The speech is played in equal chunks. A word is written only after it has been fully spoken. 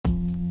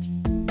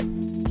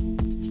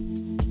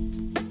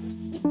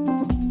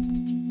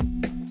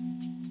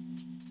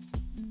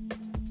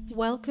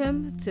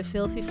Welcome to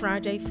Filthy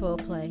Friday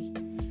Foreplay,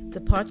 the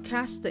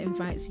podcast that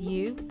invites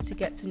you to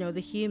get to know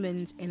the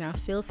humans in our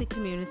filthy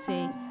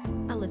community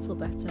a little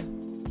better.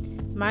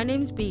 My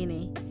name's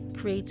Beanie,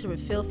 creator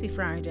of Filthy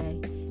Friday,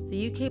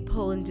 the UK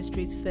pole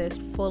industry's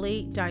first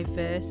fully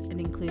diverse and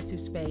inclusive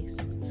space,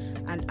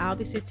 and I'll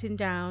be sitting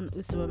down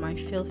with some of my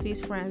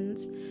filthiest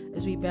friends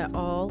as we bear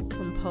all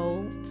from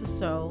pole to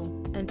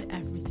soul and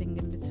everything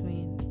in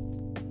between.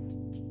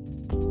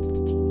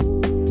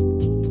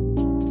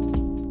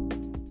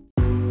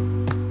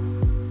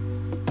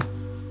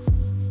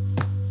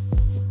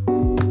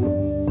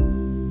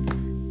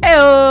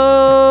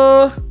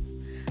 Hello!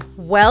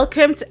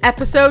 Welcome to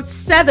episode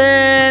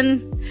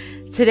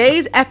 7.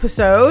 Today's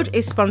episode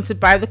is sponsored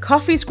by the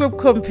Coffee Scrub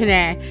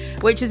Company,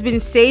 which has been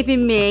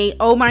saving me,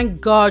 oh my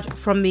god,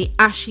 from the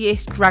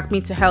ashiest drag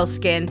me to hell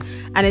skin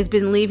and has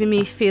been leaving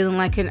me feeling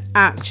like an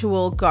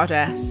actual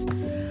goddess.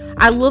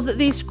 I love that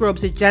these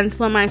scrubs are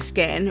gentle on my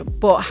skin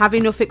but have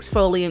enough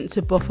exfoliant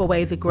to buff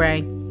away the grey.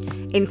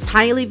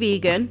 Entirely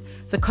vegan,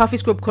 the Coffee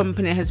Scrub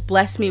Company has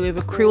blessed me with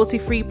a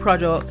cruelty-free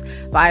product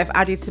that I've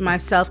added to my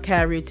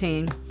self-care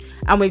routine.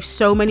 And with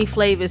so many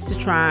flavours to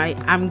try,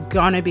 I'm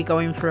gonna be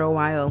going for a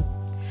while.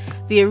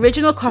 The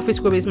original coffee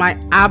scrub is my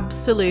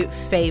absolute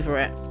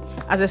favourite.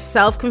 As a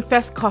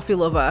self-confessed coffee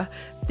lover,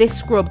 this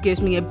scrub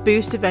gives me a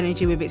boost of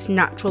energy with its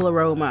natural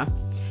aroma.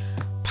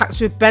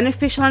 Packed with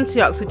beneficial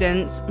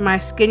antioxidants, my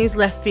skin is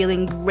left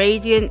feeling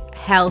radiant,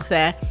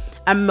 healthy,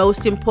 and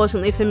most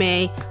importantly for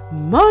me,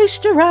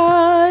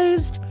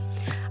 moisturised.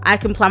 I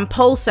can plan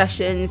pole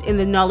sessions in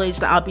the knowledge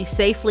that I'll be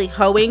safely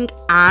hoeing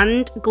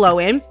and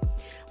glowing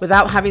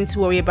without having to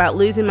worry about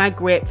losing my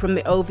grip from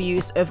the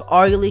overuse of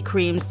oily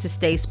creams to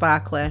stay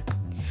sparkly.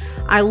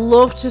 I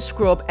love to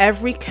scrub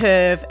every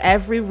curve,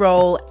 every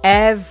roll,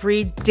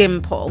 every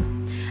dimple,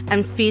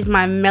 and feed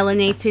my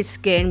melanated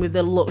skin with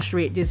the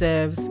luxury it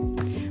deserves.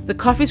 The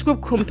Coffee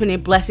Scrub Company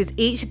blesses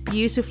each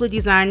beautifully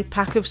designed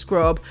pack of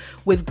scrub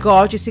with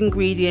gorgeous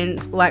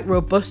ingredients like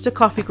Robusta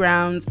coffee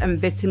grounds and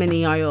vitamin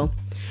E oil.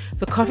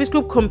 The Coffee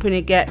Scrub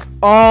Company gets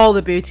all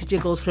the booty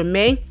jiggles from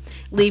me,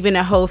 leaving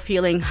a hoe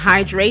feeling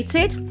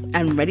hydrated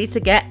and ready to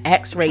get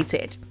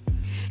X-rated.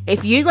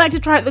 If you'd like to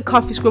try out the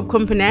Coffee Scrub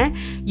Company,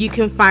 you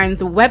can find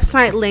the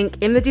website link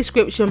in the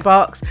description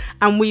box,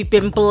 and we've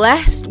been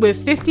blessed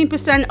with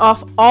 15%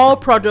 off all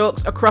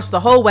products across the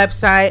whole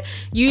website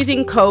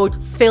using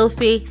code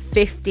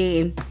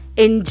FILTHY15.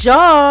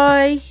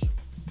 Enjoy!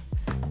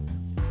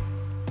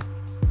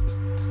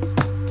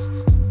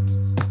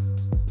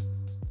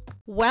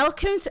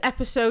 Welcome to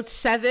episode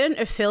 7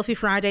 of Filthy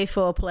Friday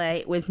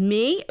Foreplay with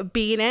me,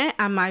 Beanie,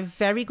 and my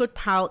very good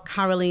pal,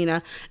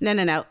 Carolina.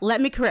 No.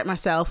 Let me correct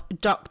myself.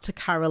 Dr.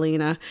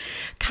 Carolina.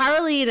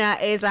 Carolina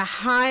is a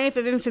hive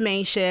of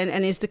information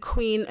and is the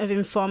queen of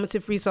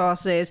informative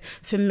resources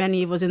for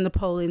many of us in the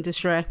pole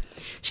industry.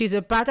 She's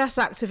a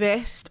badass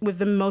activist with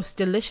the most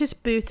delicious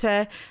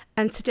booty,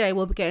 and today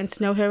we'll be getting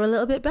to know her a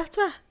little bit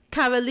better.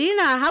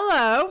 Carolina,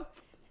 hello.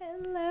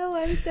 Hello,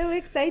 I'm so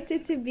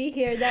excited to be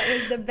here. That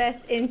was the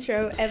best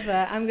intro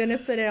ever. I'm going to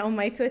put it on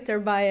my Twitter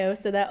bio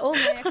so that all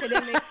my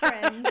academic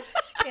friends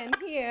can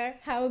hear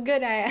how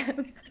good I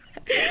am.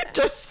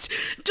 Just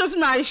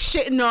my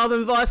shit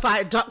northern voice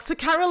like Dr.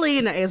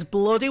 Carolina is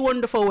bloody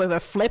wonderful with a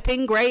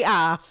flipping great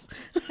ass.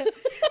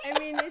 I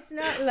mean, it's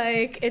not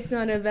like it's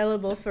not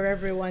available for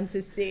everyone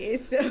to see,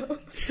 so...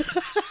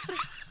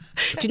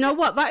 Do you know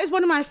what? That is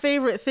one of my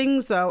favourite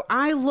things, though.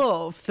 I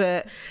love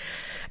that...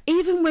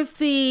 Even with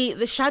the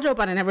shadow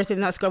ban and everything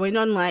that's going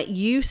on, like,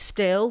 you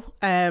still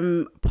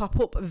pop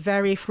up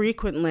very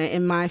frequently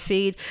in my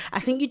feed. I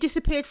think you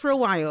disappeared for a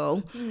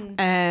while,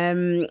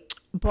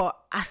 but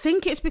I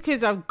think it's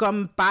because I've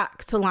gone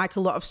back to like a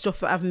lot of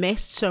stuff that I've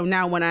missed. So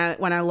now when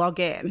I log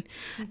in,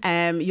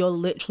 you're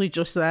literally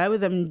just there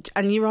with them,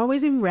 and you're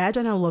always in red,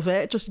 and I love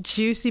it. Just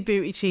juicy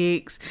booty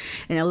cheeks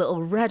in a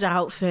little red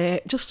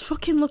outfit, just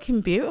fucking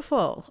looking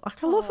beautiful.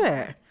 Like, I love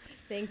it.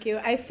 Thank you.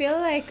 I feel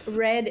like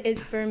red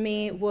is for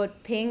me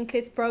what pink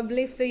is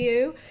probably for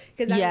you,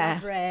 because I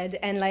love red,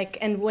 and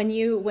when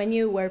you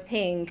wear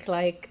pink,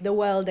 like, the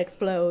world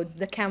explodes,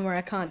 the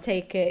camera can't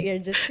take it. You're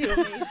just too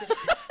amazing.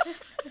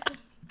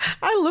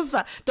 I love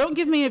that. Don't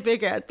give me a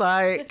big head,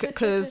 like,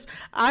 because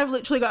I've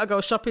literally got to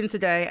go shopping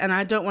today, and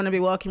I don't want to be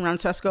walking around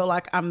Tesco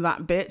like I'm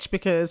that bitch,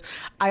 because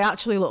I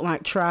actually look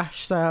like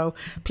trash. So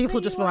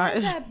people just be like,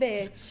 that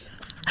bitch.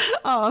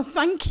 Oh,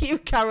 thank you,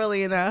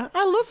 Carolina.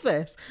 I love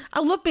this. I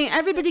love being...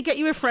 Everybody get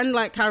you a friend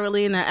like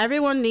Carolina.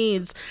 Everyone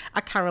needs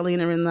a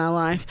Carolina in their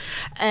life.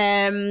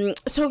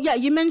 So, yeah,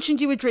 you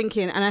mentioned you were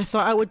drinking, and I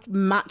thought I would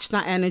match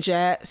that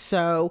energy.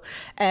 So,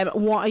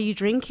 what are you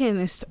drinking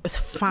this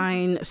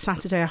fine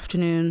Saturday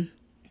afternoon?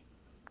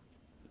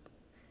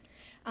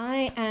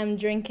 I am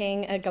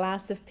drinking a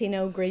glass of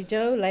Pinot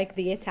Grigio, like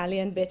the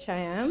Italian bitch I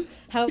am.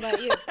 How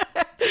about you?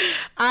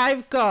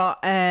 I've got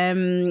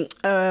a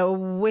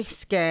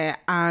whiskey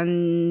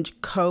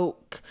and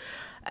Coke.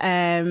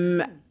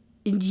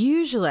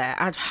 usually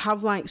I'd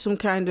have like some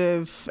kind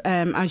of,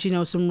 as you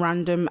know, some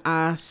random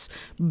ass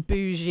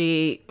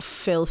bougie,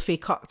 filthy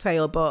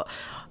cocktail, but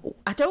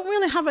I don't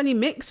really have any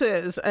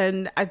mixers,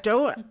 and I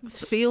don't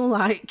feel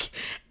like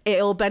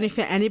it'll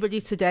benefit anybody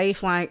today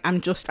if like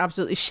I'm just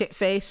absolutely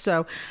shit-faced.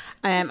 So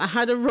I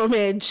had a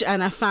rummage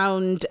and I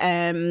found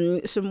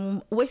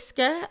some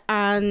whiskey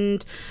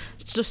and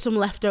just some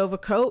leftover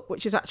Coke,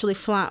 which is actually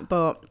flat,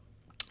 but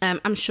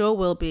I'm sure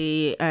we'll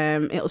be,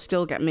 it'll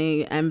still get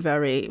me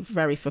very,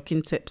 very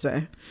fucking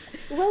tipsy.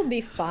 We'll be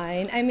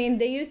fine. I mean,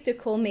 they used to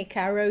call me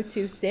Caro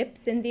 2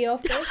 Sips in the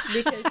office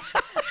because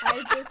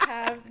I just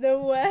have the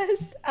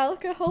worst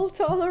alcohol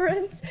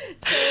tolerance.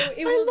 So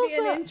it will be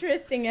an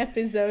interesting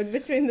episode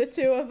between the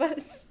two of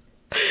us.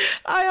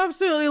 I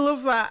absolutely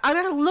love that. And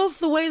I love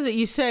the way that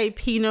you say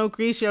Pinot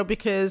Grigio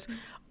because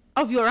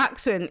of your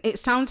accent. It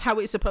sounds how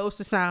it's supposed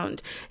to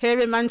sound. Here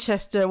in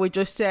Manchester, we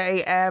just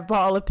say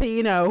bottle of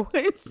Pinot.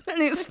 It's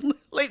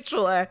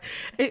literally,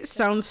 it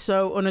sounds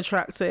so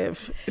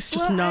unattractive. It's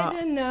just not.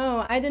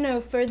 I don't know.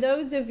 For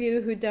those of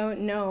you who don't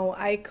know,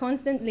 I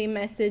constantly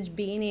message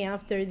Beanie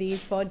after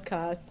these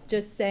podcasts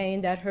just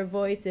saying that her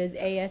voice is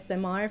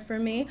ASMR for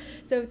me.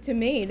 So to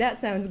me,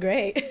 that sounds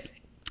great.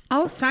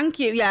 Oh, thank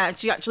you. Yeah,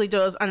 she actually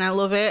does, and I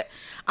love it.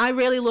 I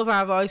really love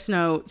our voice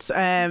notes.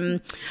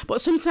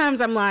 But sometimes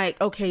I'm like,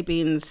 okay,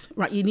 Beans,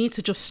 right, you need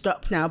to just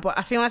stop now. But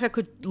I feel like I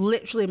could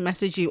literally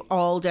message you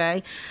all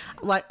day.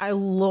 Like, I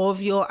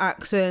love your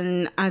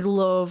accent.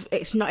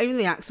 It's not even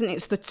the accent,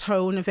 it's the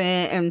tone of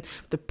it and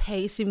the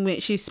pace in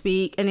which you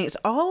speak. And it's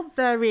all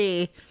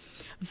very,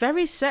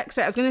 very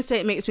sexy. I was going to say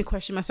it makes me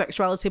question my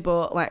sexuality,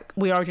 but like,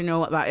 we already know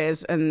what that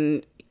is.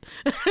 And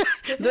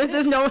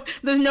there's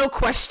no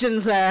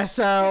questions there,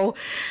 so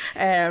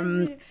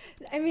there's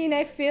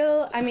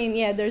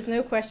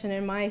no question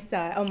on my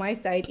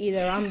side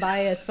either. I'm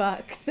biased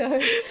fuck,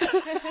 so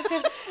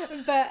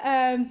but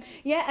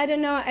I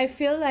don't know, I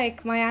feel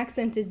like my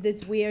accent is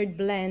this weird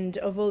blend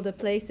of all the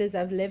places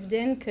I've lived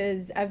in,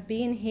 because I've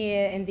been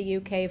here in the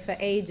UK for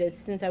ages,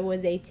 since I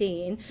was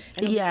 18,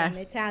 and I'm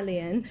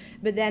Italian,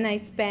 but then I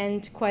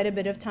spent quite a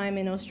bit of time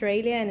in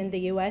Australia and in the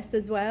US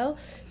as well,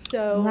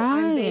 so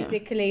I'm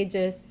basically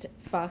just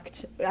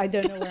fucked. I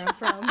don't know where I'm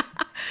from.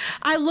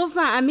 I love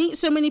that. I meet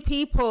so many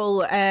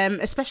people,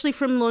 especially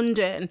from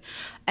London,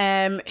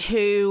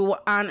 who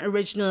aren't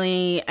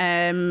originally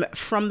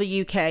from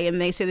the UK,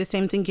 and they say the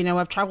same thing. You know,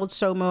 I've traveled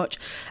so much,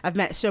 I've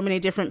met so many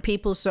different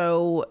people,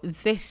 so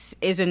this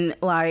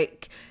isn't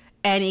like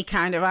any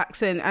kind of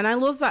accent. And I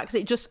love that because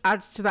it just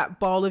adds to that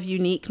ball of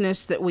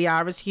uniqueness that we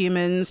are as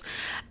humans.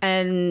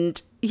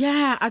 And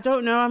yeah, I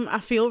don't know, I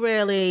feel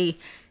really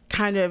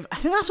I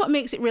think that's what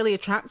makes it really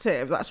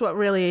attractive. That's what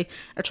really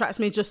attracts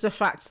me, just the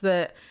fact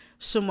that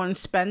someone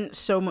spent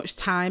so much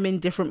time in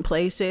different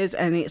places,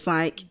 and it's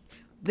like,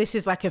 this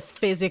is like a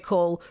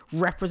physical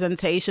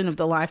representation of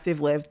the life they've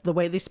lived, the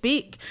way they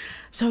speak.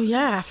 So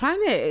yeah, I find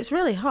it's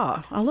really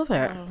hot. I love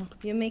it. Oh,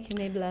 you're making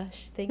me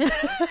blush. Thank you.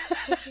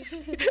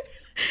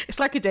 It's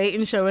like a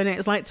dating show, innit?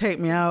 It's like Take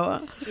Me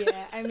Out.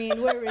 Yeah, I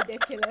mean, we're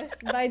ridiculous.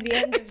 By the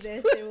end of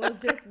this, it will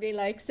just be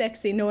like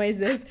sexy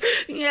noises.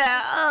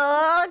 Yeah.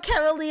 Oh,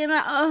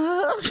 Carolina.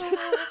 Oh.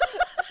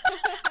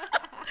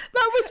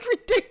 That was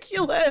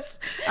ridiculous.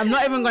 I'm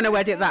not even going to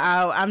edit that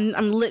out.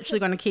 I'm literally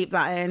going to keep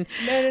that in.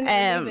 No,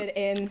 leave it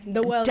in.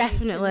 The world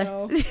definitely.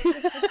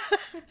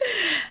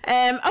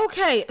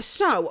 Okay,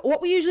 so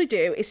what we usually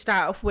do is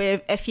start off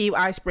with a few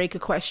icebreaker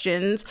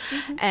questions.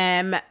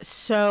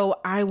 So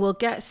I will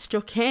get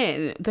stuck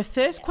in. The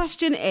first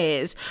question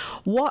is,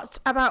 what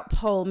about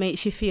Paul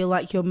makes you feel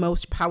like your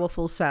most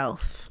powerful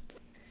self?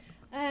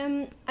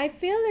 I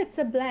feel it's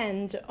a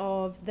blend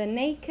of the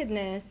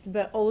nakedness,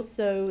 but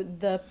also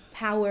the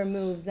power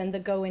moves and the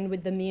going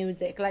with the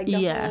music, like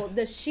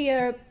the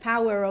sheer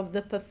power of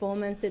the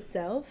performance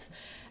itself.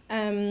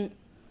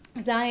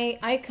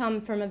 I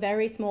come from a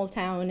very small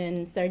town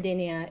in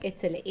Sardinia,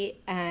 Italy,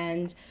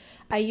 and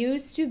I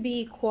used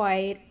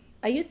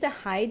to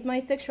hide my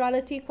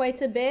sexuality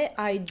quite a bit.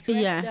 I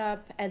dressed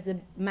up as a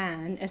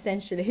man,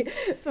 essentially,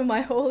 for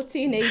my whole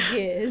teenage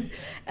years,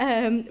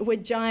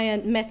 with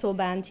giant metal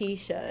band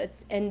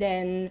t-shirts. And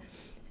then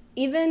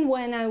even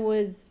when I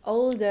was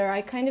older,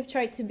 I kind of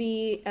tried to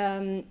be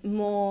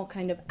more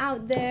kind of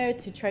out there,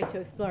 to try to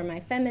explore my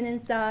feminine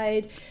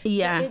side.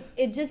 Yeah.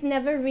 It just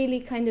never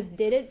really kind of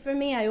did it for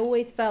me. I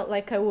always felt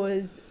like I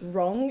was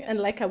wrong and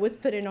like I was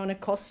putting on a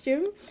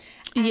costume.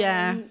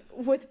 And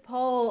with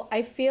Paul,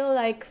 I feel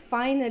like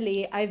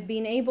finally I've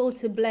been able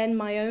to blend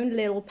my own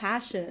little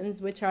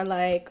passions, which are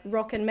like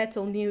rock and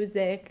metal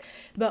music,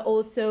 but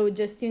also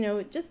just, you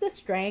know, just the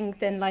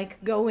strength and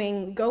like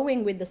going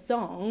with the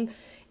song,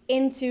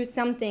 into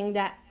something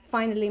that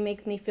finally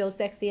makes me feel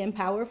sexy and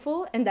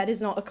powerful, and that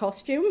is not a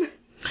costume.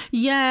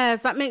 Yeah,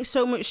 that makes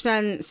so much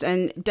sense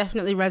and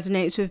definitely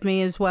resonates with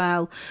me as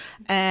well.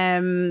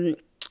 I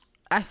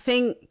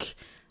think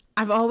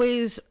I've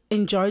always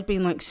enjoyed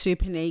being like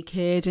super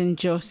naked and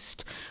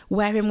just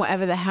wearing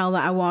whatever the hell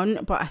that I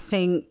want, but I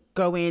think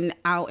going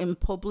out in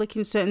public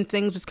in certain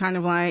things was kind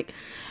of like,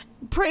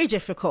 pretty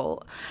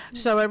difficult.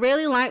 So I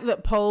really like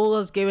that Pole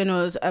has given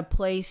us a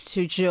place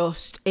to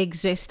just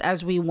exist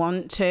as we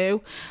want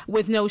to,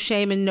 with no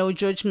shame and no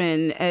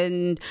judgment.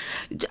 And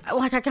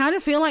like, I kind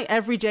of feel like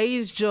every day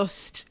is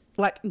just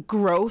like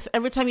growth.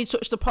 Every time you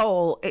touch the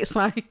pole, it's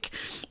like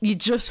you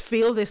just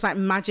feel this like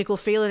magical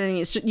feeling, and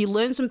it's just, you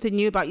learn something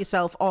new about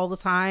yourself all the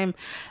time.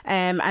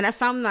 And I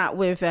found that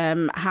with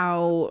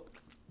how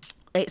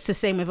it's the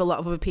same with a lot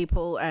of other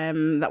people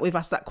that we've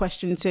asked that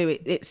question to.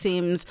 It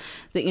seems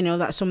that, you know,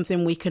 that's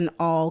something we can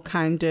all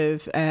kind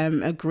of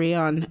agree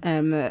on,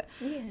 that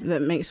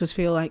makes us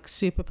feel like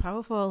super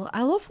powerful.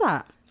 I love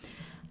that.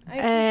 I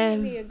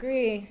completely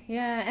agree.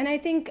 Yeah, and I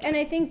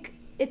think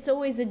it's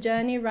always a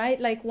journey, right?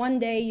 Like one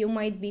day you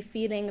might be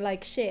feeling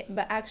like shit,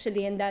 but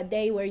actually in that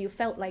day where you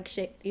felt like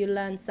shit, you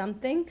learned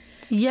something.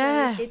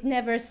 Yeah. So it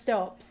never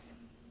stops.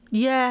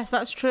 Yeah,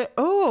 that's true.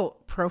 Oh,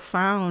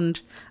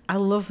 profound. I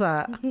love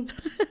that.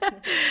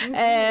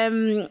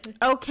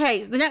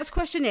 Okay, the next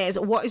question is,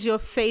 what is your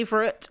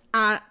favorite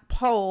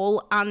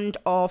pole and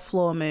or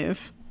floor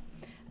move?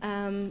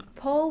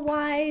 Pole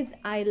wise,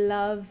 I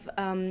love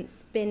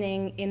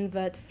spinning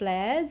invert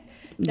flares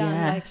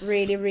done like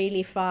really,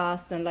 really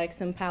fast on like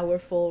some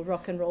powerful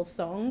rock and roll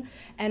song.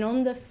 And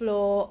on the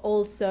floor,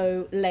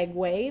 also leg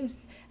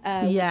waves,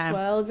 with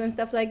twirls and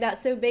stuff like that.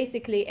 So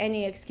basically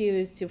any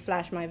excuse to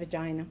flash my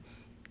vagina.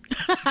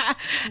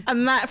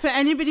 And that, for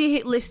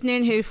anybody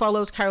listening who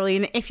follows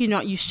Caroline, if you're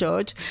not, you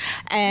should.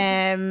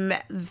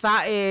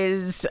 That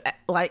is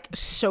like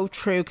so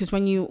true, because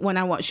when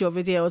I watch your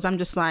videos, I'm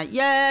just like,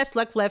 yes,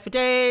 leg flare for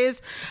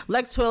days,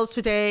 leg twirls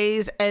for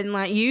days, and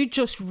like you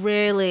just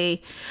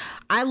really,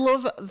 I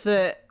love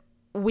that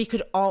we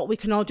can all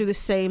do the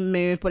same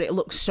move, but it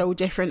looks so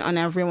different on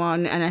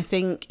everyone. And I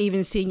think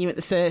even seeing you at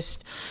the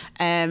first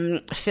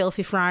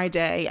Filthy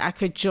Friday, I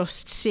could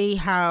just see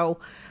how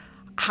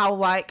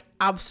like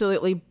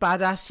absolutely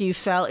badass you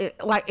felt.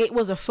 It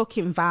was a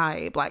fucking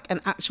vibe, like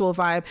an actual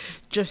vibe,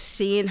 just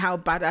seeing how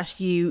badass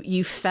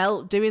you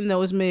felt doing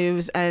those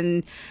moves,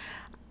 and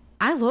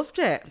I loved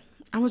it.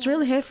 I was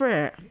really here for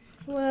it.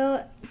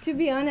 Well, to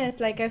be honest,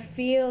 like I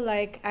feel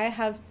like I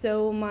have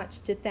so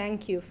much to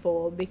thank you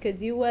for,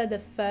 because you were the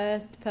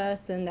first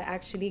person that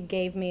actually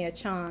gave me a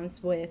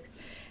chance with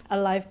a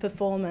live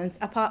performance,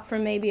 apart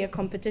from maybe a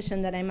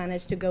competition that I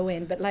managed to go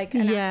in, but like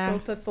an actual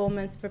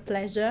performance for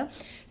pleasure.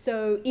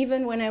 So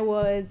even when I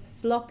was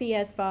sloppy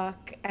as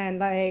fuck and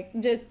like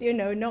just, you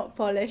know, not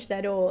polished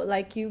at all,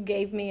 like you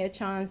gave me a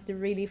chance to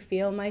really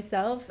feel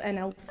myself, and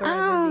I'll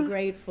forever be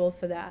grateful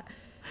for that.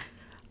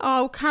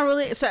 Oh,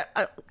 Caroline, so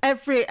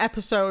every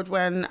episode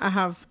when I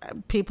have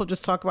people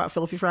just talk about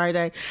Filthy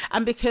Friday,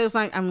 and because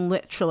like I'm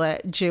literally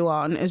due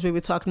on, as we were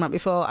talking about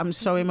before, I'm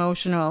so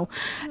emotional.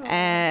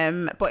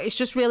 But it's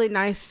just really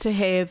nice to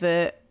hear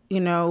that, you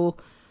know,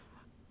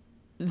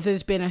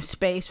 there's been a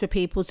space for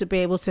people to be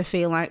able to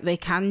feel like they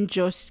can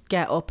just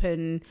get up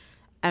and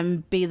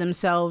be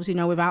themselves, you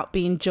know, without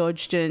being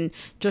judged, and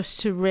just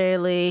to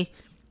really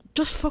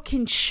just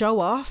fucking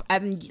show off.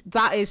 And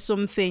that is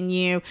something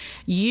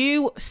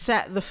you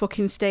set the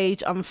fucking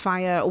stage on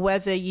fire,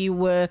 whether you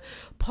were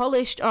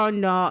polished or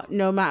not,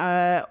 no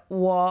matter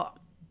what,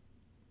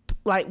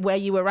 like where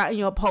you were at in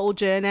your pole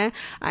journey.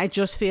 I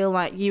just feel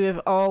like you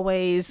have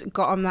always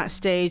got on that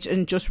stage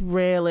and just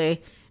really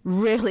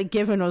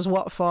given us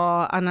what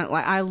for. And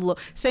like I love,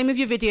 same with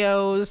your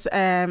videos.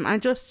 I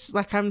just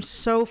like, I'm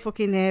so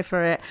fucking here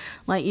for it.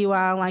 Like you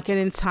are like an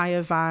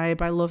entire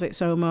vibe. I love it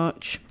so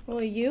much.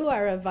 Well, you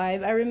are a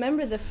vibe. I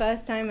remember the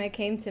first time I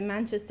came to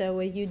Manchester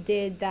where you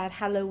did that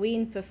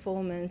Halloween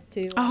performance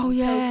to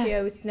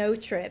Tokyo Snow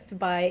Trip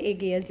by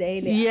Iggy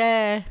Azalea.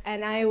 Yeah.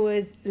 And I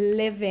was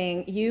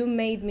living. You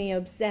made me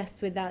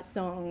obsessed with that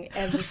song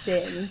ever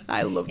since.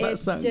 I love that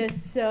song. It's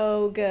just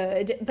so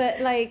good. But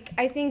like,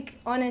 I think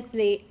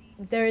honestly,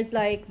 there's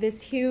like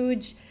this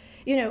huge,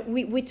 you know,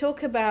 we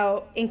talk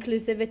about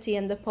inclusivity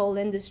in the pole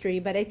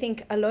industry, but I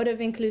think a lot of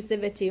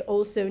inclusivity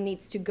also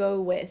needs to go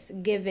with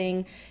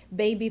giving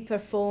baby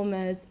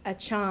performers a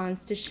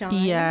chance to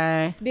shine.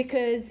 Yeah.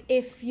 Because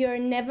if you're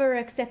never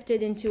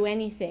accepted into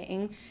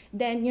anything,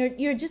 then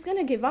you're just going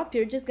to give up.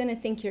 You're just going to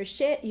think you're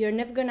shit. You're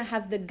never going to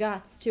have the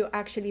guts to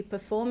actually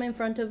perform in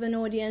front of an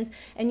audience.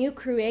 And you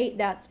create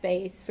that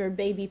space for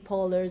baby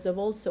polers of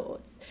all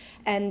sorts.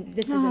 And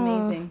this is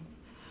amazing.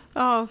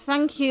 Oh,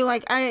 thank you.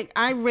 Like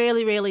I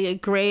really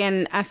agree,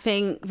 and I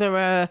think there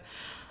are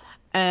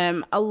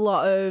a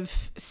lot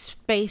of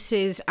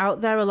spaces out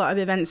there, a lot of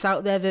events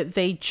out there that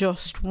they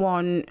just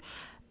want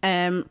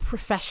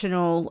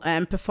professional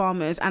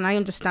performers, and I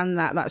understand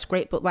that. That's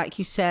great, but like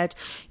you said,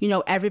 you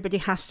know, everybody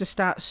has to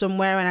start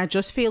somewhere, and I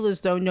just feel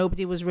as though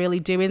nobody was really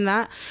doing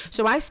that.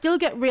 So I still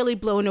get really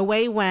blown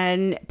away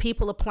when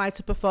people apply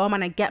to perform,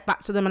 and I get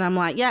back to them and I'm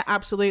like, yeah,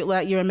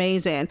 absolutely, you're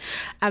amazing,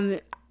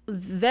 and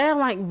they're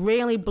like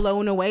really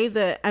blown away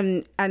that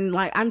and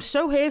like I'm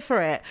so here for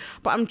it,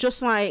 but I'm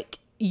just like,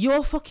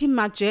 your fucking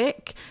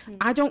magic.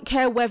 I don't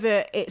care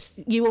whether it's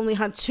you only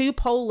had 2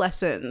 pole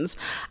lessons,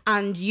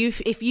 and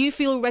if you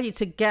feel ready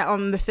to get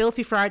on the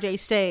Filthy Friday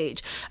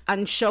stage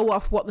and show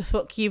off what the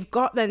fuck you've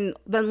got, then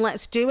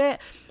let's do it.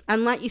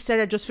 And like you said,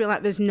 I just feel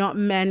like there's not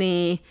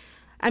many.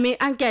 I mean,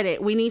 I get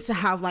it. We need to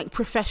have like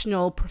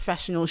professional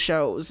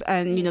shows,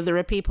 and you know there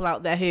are people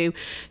out there who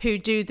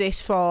do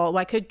this for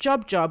like a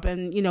job,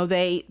 and you know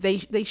they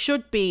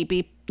should be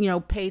you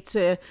know paid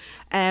to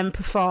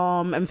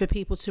perform and for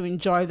people to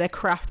enjoy their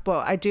craft.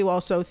 But I do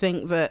also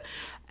think that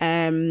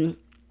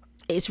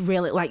it's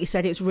really, like you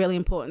said, it's really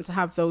important to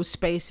have those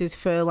spaces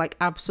for like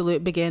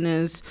absolute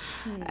beginners.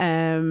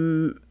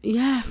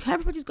 Yeah,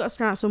 everybody's got to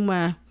start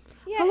somewhere.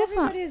 Yeah,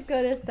 everybody's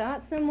got to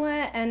start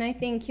somewhere. And I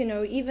think, you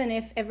know, even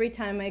if every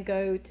time I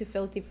go to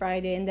Filthy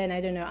Friday and then,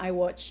 I don't know, I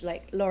watch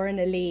like Lauren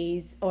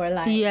Elise or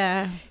like,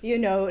 you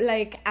know,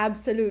 like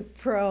absolute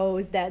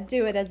pros that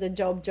do it as a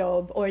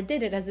job or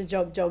did it as a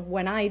job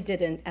when I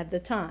didn't at the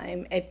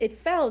time. It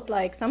felt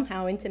like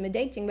somehow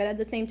intimidating, but at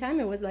the same time,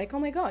 it was like, oh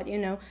my God, you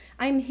know,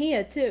 I'm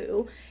here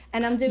too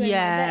and I'm doing my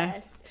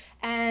best.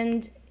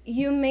 And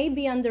you may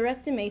be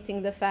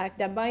underestimating the fact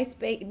that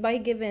by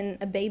giving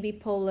a baby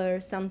poler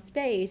some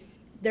space,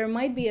 there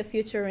might be a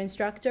future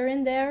instructor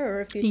in there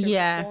or a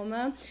future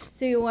performer.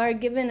 So you are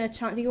given a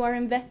chance, you are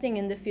investing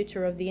in the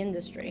future of the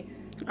industry.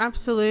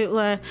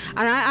 Absolutely. And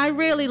I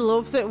really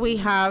love that we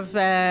have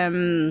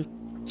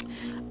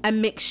a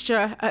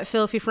mixture at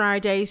Filthy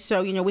Fridays.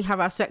 So, you know, we have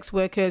our sex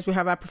workers, we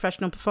have our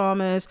professional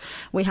performers,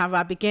 we have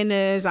our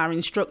beginners, our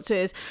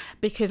instructors,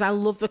 because I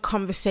love the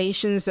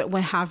conversations that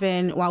we're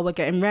having while we're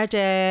getting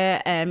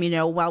ready, you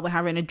know, while we're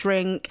having a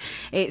drink.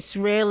 It's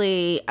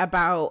really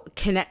about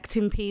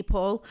connecting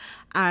people.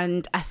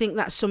 And I think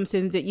that's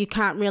something that you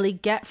can't really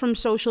get from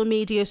social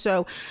media.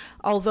 So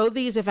although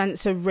these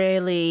events are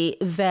really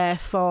there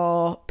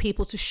for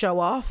people to show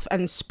off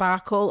and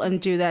sparkle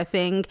and do their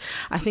thing,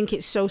 I think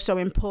it's so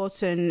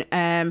important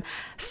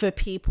for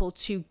people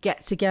to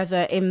get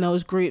together in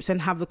those groups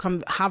and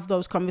have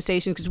those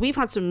conversations, because we've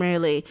had some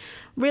really,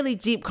 really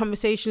deep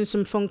conversations,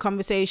 some fun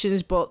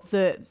conversations. But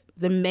the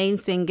main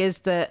thing is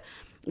that,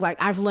 like,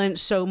 I've learned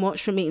so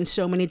much from meeting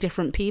so many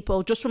different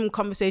people just from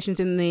conversations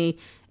in the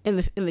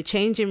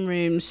changing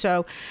room.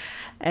 So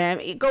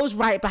it goes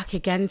right back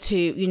again to,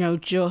 you know,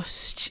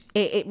 just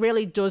it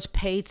really does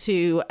pay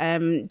to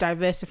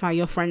diversify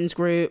your friends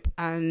group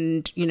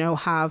and, you know,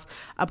 have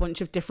a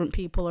bunch of different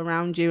people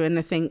around you. And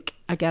I think,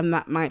 again,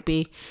 that might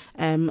be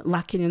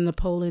lacking in the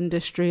pole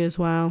industry as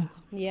well.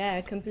 Yeah,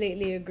 I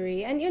completely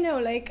agree. And, you know,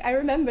 like, I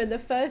remember the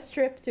first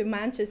trip to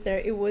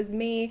Manchester, it was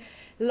me,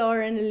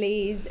 Lauren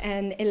Elise,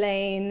 and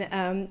Elaine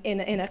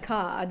in a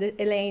car,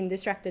 Elaine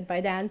distracted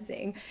by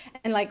dancing,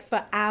 and like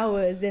for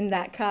hours in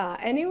that car.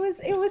 And it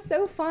was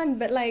so fun.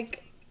 But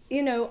like,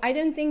 you know, I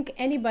don't think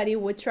anybody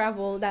would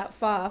travel that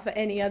far for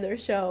any other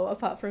show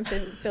apart from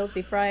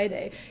Filthy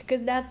Friday,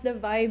 because that's the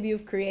vibe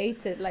you've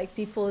created. Like,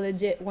 people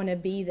legit want to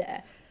be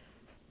there.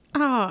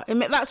 Oh,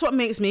 that's what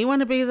makes me want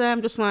to be there.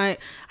 I'm just like,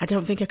 I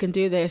don't think I can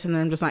do this. And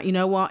then I'm just like, you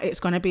know what?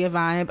 It's going to be a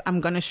vibe. I'm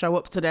going to show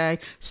up today.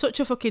 Such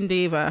a fucking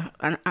diva,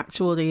 an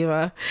actual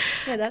diva.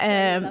 Yeah, that's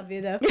why I love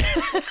you, though.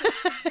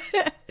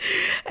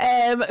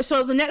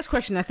 So the next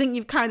question, I think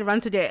you've kind of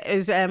answered it,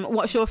 is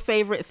what's your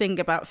favourite thing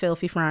about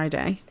Filthy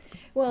Friday?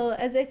 Well,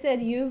 as I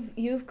said,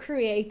 you've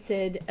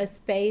created a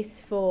space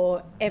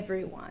for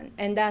everyone,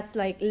 and that's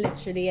like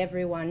literally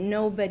everyone.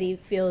 Nobody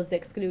feels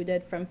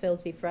excluded from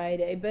Filthy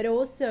Friday, but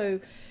also,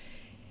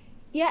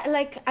 yeah,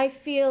 like, I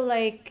feel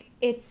like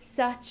it's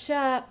such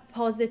a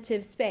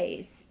positive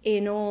space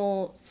in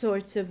all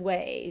sorts of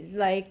ways.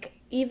 Like,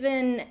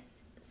 even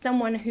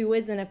someone who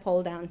isn't a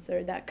pole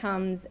dancer that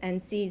comes and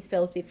sees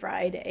Filthy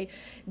Friday,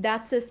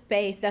 that's a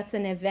space, that's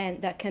an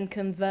event that can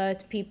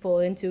convert people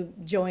into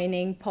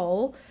joining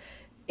pole.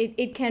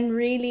 It can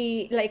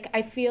really, like,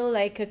 I feel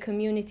like a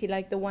community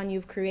like the one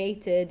you've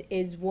created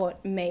is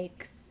what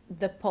makes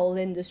the pole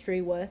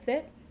industry worth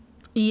it.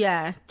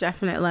 Yeah,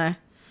 definitely.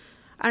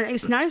 And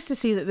it's nice to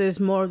see that there's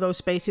more of those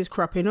spaces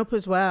cropping up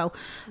as well.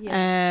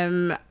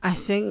 Yeah. I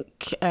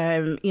think,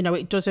 you know,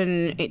 it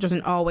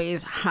doesn't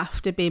always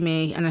have to be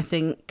me. And I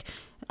think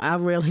I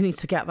really need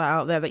to get that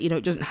out there, that, you know,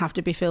 it doesn't have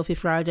to be Filthy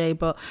Friday,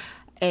 but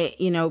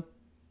you know,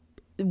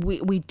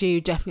 we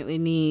do definitely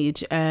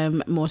need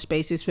more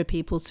spaces for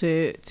people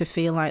to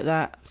feel like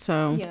that.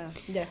 So yeah,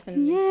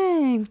 definitely.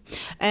 Yay.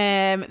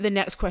 The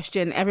next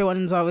question,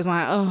 everyone's always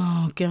like,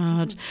 oh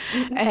God.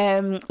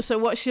 So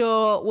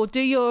we'll do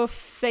your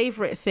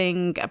favorite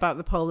thing about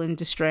the pole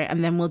industry,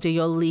 and then we'll do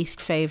your least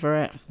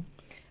favorite.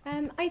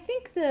 I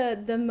think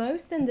the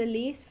most and the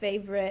least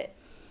favorite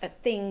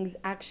things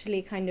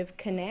actually kind of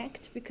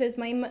connect, because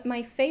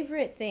my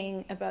favorite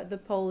thing about the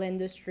pole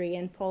industry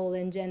and pole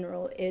in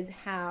general is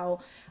how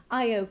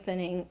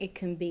eye-opening it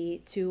can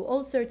be to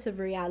all sorts of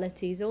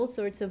realities, all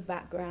sorts of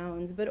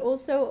backgrounds, but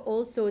also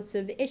all sorts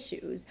of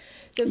issues.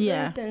 So for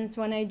instance,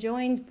 when I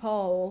joined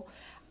pole,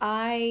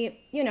 I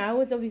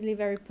was obviously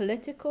very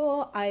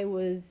political. I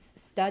was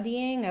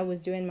studying, I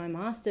was doing my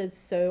master's,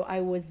 so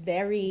I was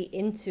very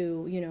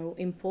into,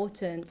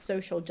 important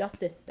social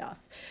justice stuff.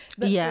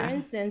 But for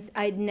instance,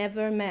 I'd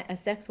never met a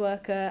sex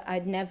worker.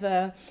 I'd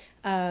never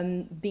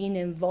been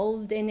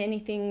involved in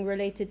anything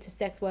related to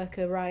sex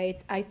worker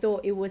rights. I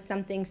thought it was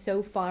something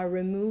so far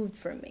removed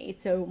from me.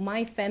 So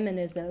my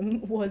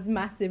feminism was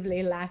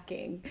massively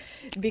lacking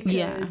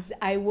because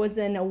I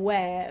wasn't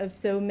aware of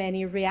so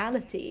many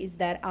realities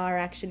that are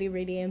actually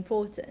really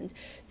important.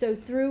 So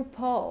through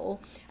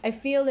Paul, I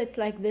feel it's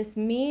like this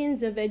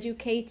means of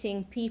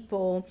educating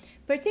people,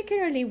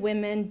 particularly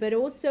women, but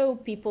also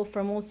people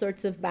from all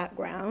sorts of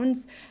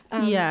backgrounds,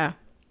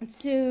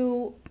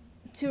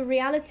 to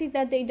realities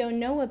that they don't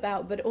know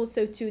about, but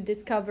also to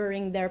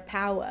discovering their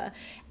power,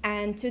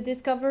 and to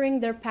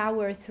discovering their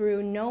power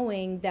through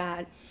knowing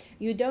that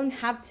you don't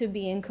have to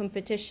be in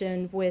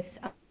competition with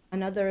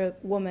another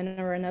woman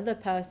or another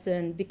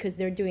person because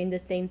they're doing the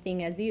same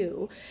thing as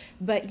you,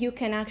 but you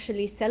can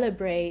actually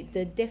celebrate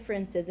the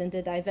differences and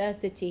the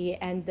diversity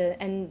and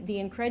the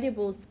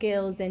incredible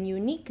skills and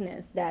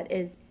uniqueness that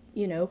is,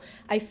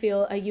 I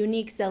feel a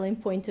unique selling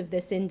point of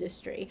this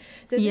industry.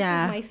 So this is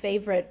my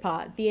favorite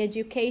part, the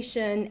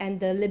education and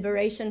the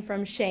liberation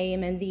from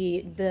shame and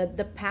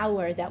the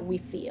power that we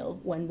feel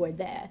when we're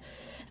there.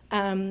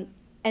 And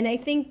I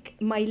think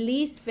my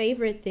least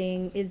favorite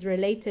thing is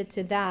related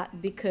to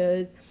that,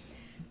 because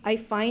I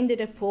find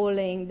it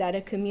appalling that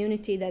a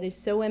community that is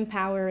so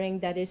empowering,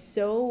 that is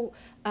so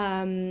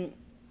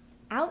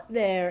out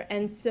there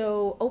and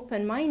so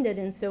open-minded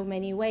in so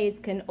many ways,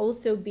 can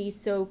also be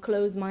so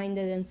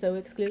close-minded and so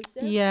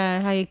exclusive.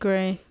 Yeah, I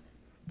agree.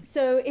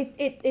 So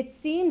it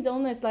seems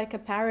almost like a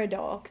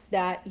paradox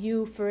that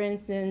you, for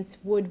instance,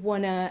 would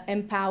want to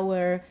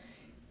empower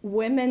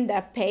women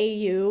that pay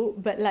you,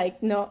 but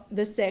like not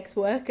the sex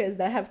workers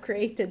that have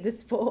created the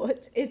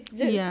sport. It's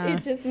just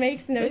it just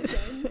makes no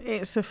sense.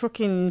 It's a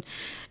fucking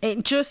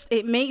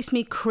it makes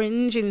me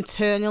cringe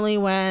internally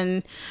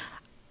when,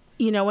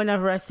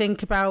 whenever I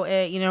think about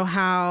it,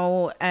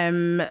 how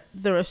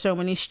there are so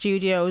many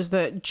studios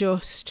that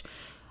just,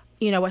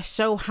 are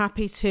so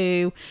happy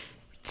to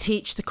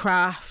teach the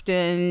craft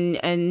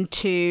and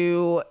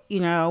to,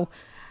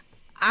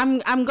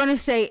 I'm going to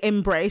say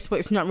embrace, but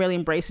it's not really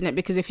embracing it,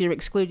 because if you're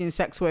excluding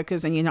sex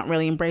workers, then you're not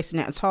really embracing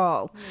it at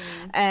all.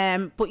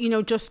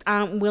 But, just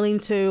aren't willing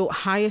to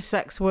hire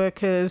sex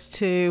workers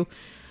to...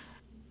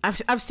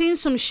 I've seen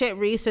some shit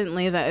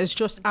recently that has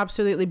just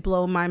absolutely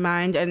blown my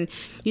mind. And,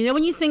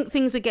 when you think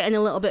things are getting a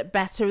little bit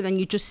better, and then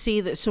you just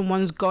see that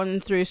someone's gone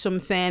through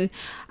something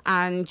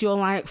and you're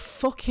like,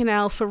 fucking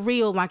hell, for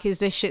real? Like, is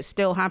this shit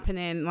still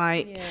happening?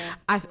 Like,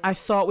 I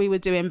thought we were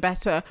doing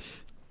better.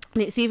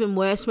 And it's even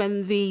worse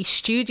when the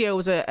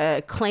studios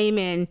are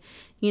claiming,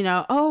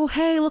 oh,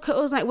 hey, look at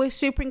us, like, we're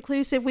super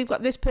inclusive, we've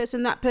got this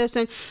person, that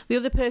person, the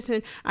other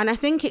person. And I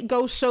think it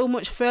goes so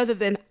much further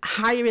than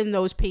hiring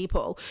those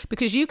people,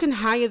 because you can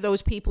hire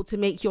those people to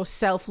make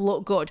yourself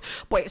look good,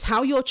 but it's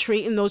how you're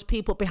treating those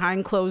people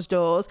behind closed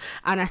doors.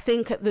 And I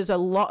think there's a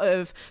lot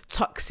of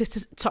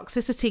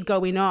toxicity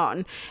going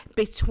on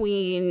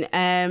between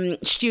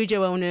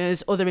studio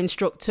owners, other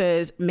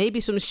instructors, maybe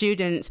some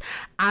students,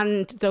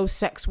 and those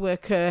sex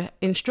worker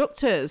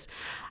instructors.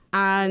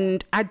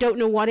 And I don't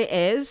know what it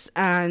is,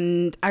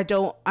 and I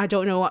don't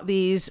know what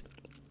these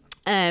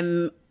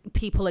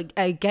people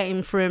are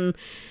getting from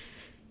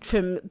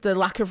the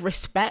lack of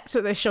respect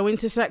that they're showing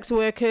to sex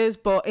workers.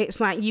 But it's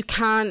like, you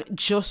can't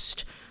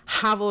just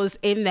have us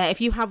in there.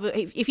 If you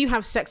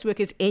have sex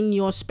workers in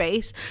your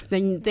space,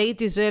 then they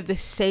deserve the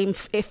same,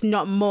 if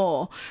not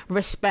more,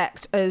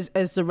 respect as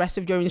the rest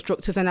of your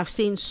instructors. And I've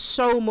seen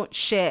so much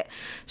shit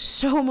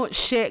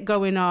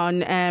going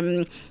on,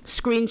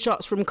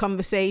 screenshots from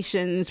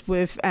conversations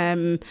with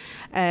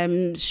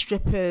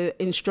stripper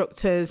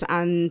instructors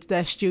and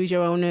their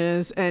studio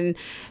owners, and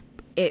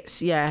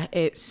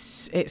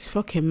it's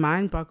fucking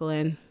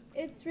mind-boggling.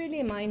 It's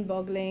really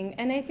mind-boggling.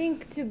 And I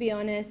think, to be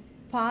honest,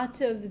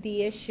 part of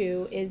the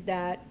issue is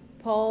that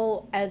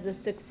Paul, as a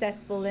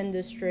successful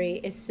industry,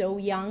 is so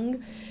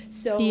young.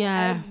 So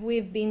as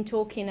we've been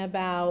talking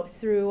about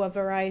through a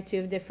variety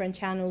of different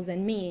channels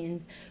and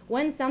means,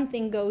 when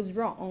something goes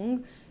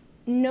wrong,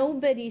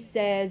 nobody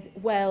says,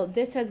 well,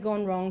 this has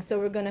gone wrong, so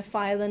we're going to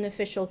file an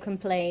official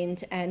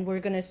complaint and we're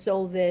going to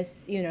solve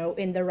this,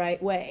 in the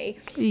right way.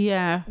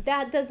 Yeah.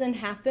 That doesn't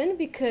happen,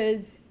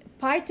 because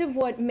part of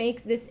what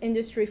makes this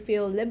industry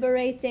feel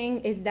liberating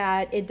is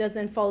that it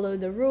doesn't follow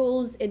the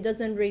rules. It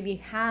doesn't really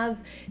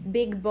have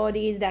big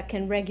bodies that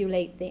can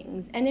regulate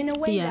things. And in a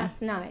way,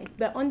 that's nice.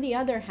 But on the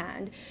other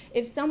hand,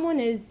 if someone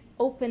is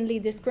openly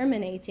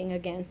discriminating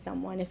against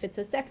someone, if it's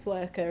a sex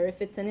worker,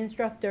 if it's an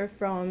instructor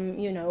from,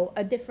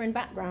 a different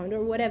background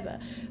or whatever,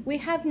 we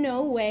have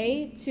no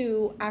way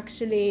to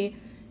actually,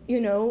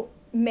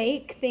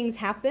 make things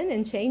happen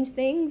and change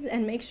things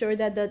and make sure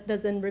that that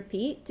doesn't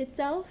repeat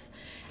itself.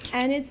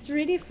 And it's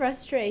really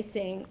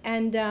frustrating.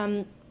 And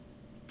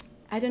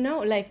I don't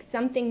know, like,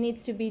 something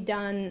needs to be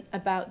done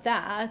about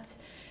that.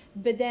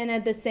 But then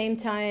at the same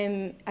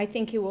time, I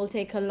think it will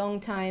take a long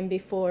time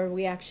before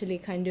we actually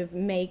kind of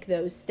make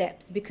those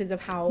steps because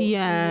of how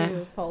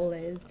new Pole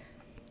is.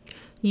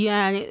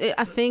 Yeah, and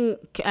I think,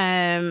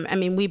 I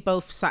mean, we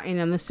both sat in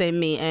on the same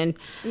meeting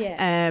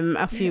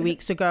a few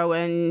weeks ago,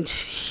 and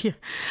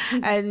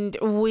and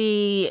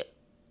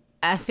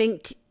I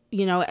think,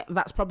 you know,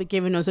 that's probably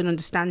given us an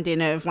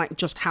understanding of like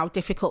just how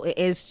difficult it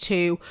is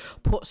to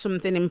put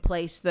something in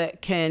place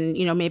that can,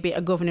 you know, maybe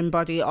a governing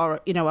body or,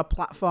 you know, a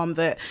platform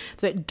that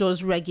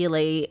does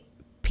regulate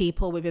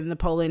people within the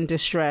pole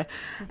industry.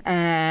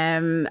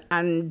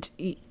 And,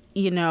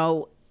 you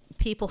know,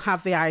 people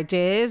have the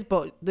ideas,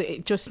 but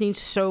it just needs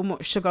so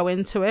much to go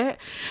into it.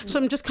 So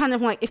I'm just kind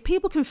of like, if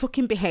people can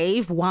fucking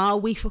behave while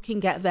we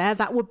fucking get there,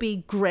 that would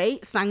be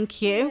great.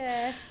 Thank you.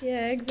 Yeah,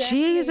 exactly.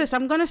 Jesus,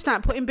 I'm gonna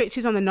start putting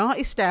bitches on the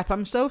naughty step.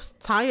 I'm so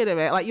tired of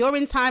it. Like, you're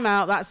in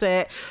timeout, that's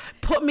it.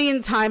 Put me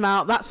in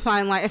timeout, that's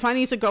fine. Like, if I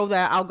need to go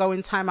there, I'll go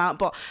in timeout.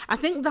 But I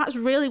think that's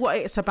really what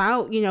it's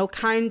about, you know,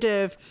 kind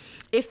of,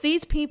 if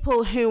these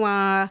people who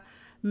are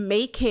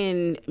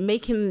making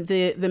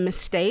the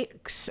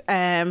mistakes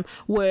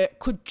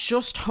could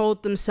just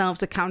hold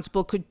themselves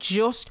accountable, could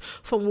just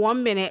for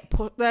 1 minute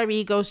put their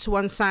egos to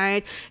one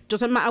side.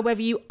 Doesn't matter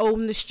whether you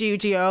own the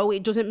studio,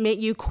 it doesn't make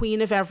you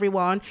queen of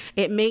everyone,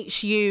 it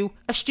makes you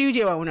a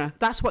studio owner.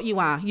 That's what you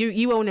are.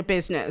 You own a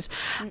business.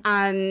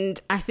 And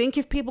I think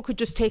if people could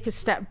just take a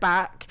step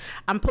back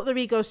and put their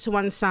egos to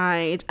one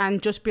side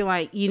and just be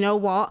like, you know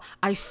what,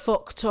 I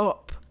fucked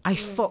up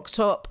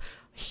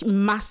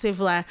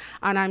massively,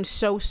 and I'm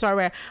so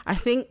sorry. I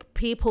think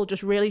people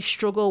just really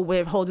struggle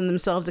with holding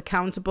themselves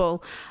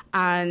accountable,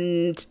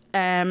 and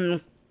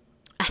I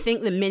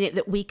think the minute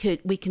that we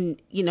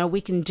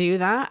can do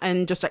that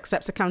and just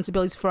accept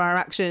accountability for our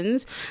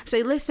actions,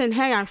 say, listen,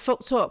 hey, I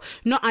fucked up,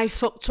 not I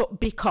fucked up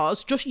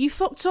because, just you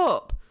fucked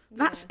up.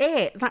 That's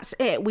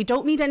it. We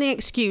don't need any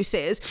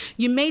excuses.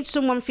 You made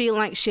someone feel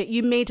like shit.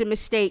 You made a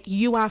mistake.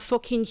 You are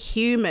fucking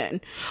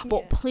human.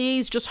 But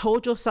please just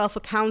hold yourself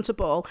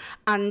accountable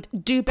and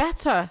do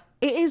better.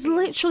 It is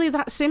literally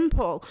that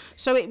simple.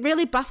 So it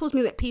really baffles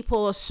me that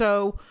people are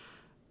so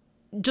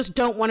just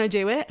don't want to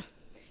do it.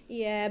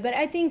 Yeah, but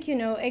I think, you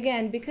know,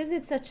 again, because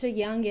it's such a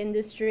young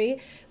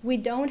industry, we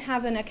don't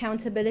have an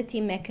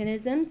accountability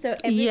mechanism. So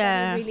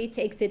everybody really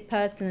takes it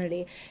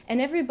personally.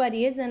 And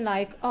everybody isn't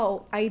like,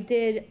 oh, I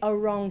did a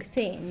wrong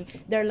thing.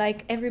 They're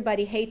like,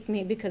 everybody hates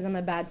me because I'm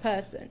a bad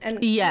person. And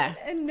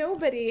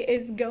nobody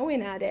is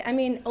going at it. I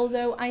mean,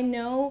 although I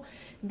know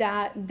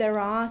that there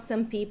are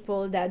some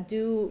people that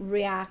do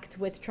react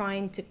with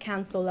trying to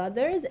cancel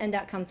others, and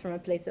that comes from a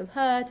place of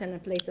hurt and a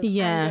place of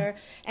anger,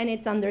 and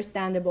it's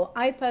understandable.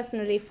 I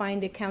personally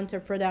find it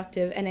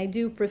counterproductive, and I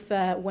do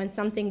prefer when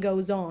something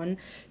goes on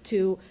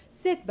to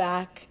sit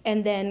back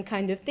and then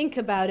kind of think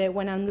about it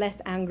when I'm less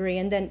angry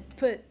and then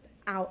put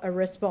out a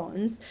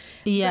response.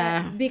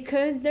 But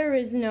because there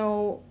is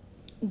no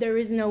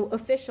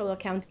official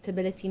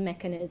accountability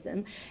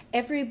mechanism,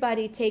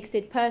 everybody takes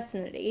it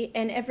personally,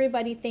 and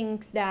everybody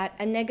thinks that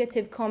a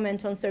negative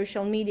comment on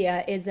social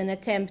media is an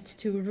attempt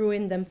to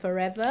ruin them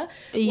forever.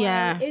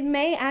 Well, it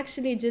may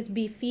actually just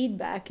be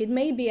feedback. It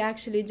may be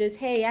actually just,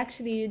 hey,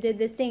 actually you did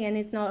this thing and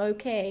it's not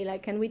okay.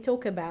 Like, can we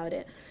talk about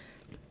it?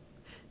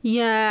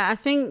 Yeah, I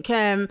think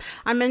I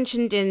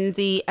mentioned in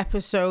the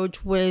episode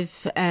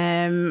with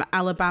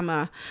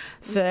Alabama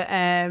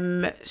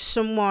that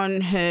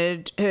someone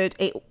heard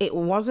it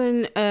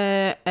wasn't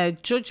a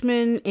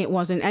judgment, it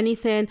wasn't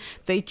anything.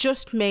 They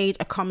just made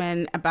a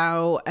comment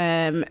about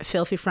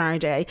Filthy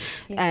Friday,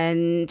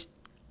 and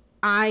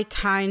I'm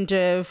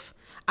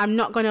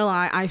not gonna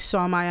lie, I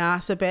saw my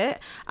ass a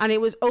bit, and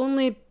it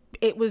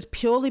was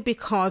purely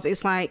because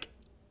it's like,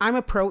 I'm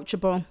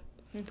approachable.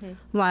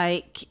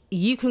 Like,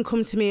 you can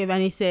come to me with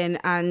anything,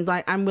 and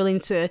like, I'm willing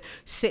to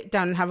sit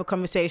down and have a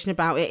conversation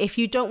about it. If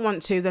you don't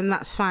want to, then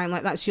that's fine.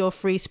 Like, that's your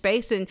free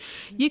space, and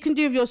you can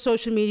do with your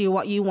social media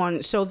what you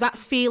want. So that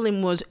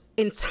feeling was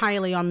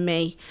entirely on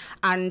me,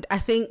 and I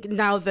think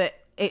now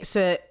that it's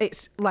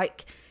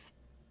like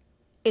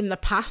in the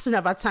past and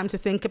I've had time to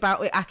think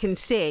about it, I can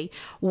see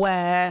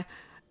where,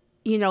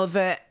 you know,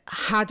 that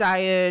had I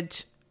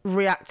had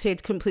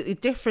reacted completely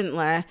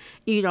differently,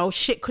 you know,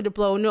 shit could have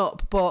blown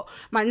up. But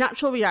my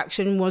natural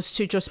reaction was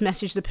to just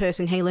message the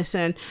person, hey,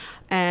 listen,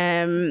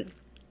 can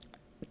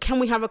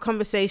we have a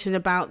conversation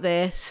about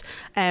this?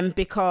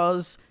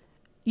 Because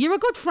you're a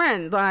good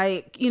friend,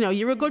 like, you know,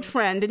 you're a good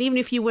friend, and even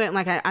if you weren't,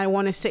 like, I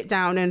want to sit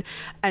down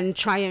and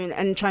try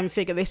and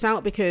figure this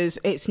out, because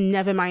it's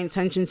never my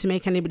intention to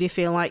make anybody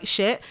feel like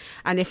shit,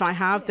 and if I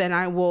have, then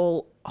I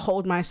will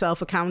hold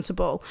myself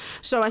accountable.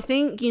 So I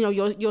think, you know,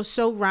 you're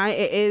so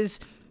right.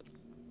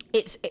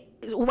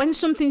 when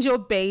something's your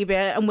baby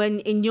and when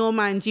in your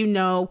mind you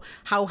know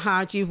how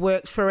hard you've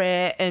worked for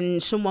it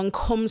and someone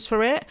comes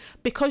for it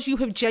because you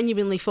have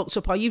genuinely fucked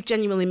up or you've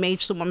genuinely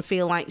made someone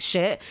feel like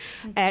shit,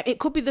 it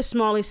could be the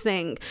smallest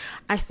thing.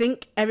 I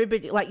think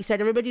everybody, like you said,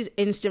 everybody's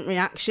instant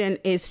reaction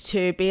is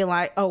to be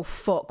like, oh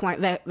fuck, like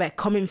they're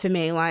coming for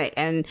me, like,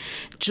 and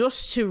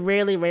just to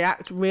really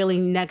react really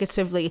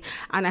negatively.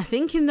 And I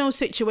think in those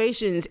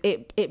situations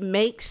it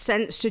makes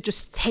sense to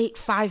just take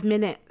 5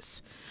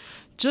 minutes.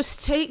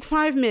 Just take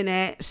 5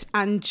 minutes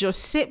and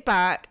just sit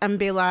back and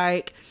be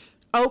like,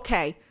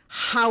 okay,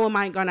 how am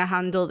I going to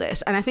handle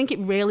this? And I think it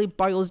really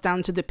boils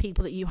down to the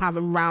people that you have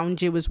around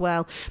you as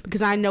well.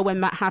 Because I know when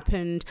that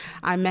happened,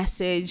 I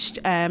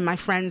messaged my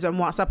friends on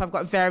WhatsApp. I've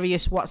got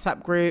various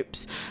WhatsApp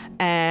groups.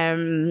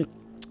 And,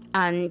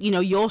 you know,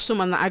 you're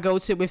someone that I go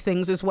to with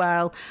things as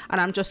well. And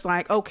I'm just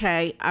like,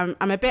 okay, I'm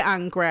a bit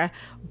angry,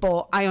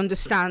 but I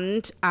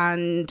understand.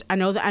 And I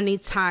know that I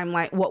need time.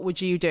 Like, what would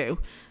you do?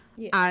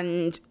 Yeah.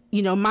 And,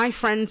 you know, my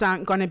friends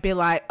aren't going to be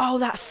like, oh,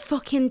 that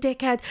fucking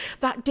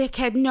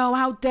dickhead, no,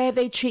 how dare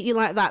they treat you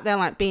like that? They're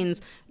like,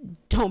 Beans,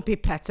 don't be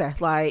petty.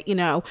 Like, you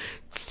know,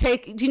 do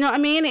you know what I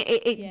mean?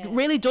 It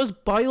really does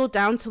boil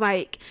down to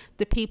like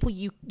the people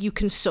you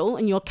consult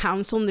and your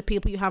counsel and the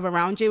people you have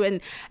around you.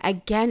 And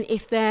again,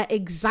 if they're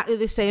exactly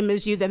the same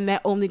as you, then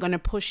they're only going to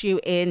push you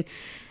in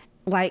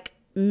like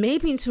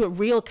maybe into a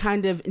real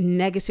kind of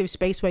negative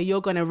space where you're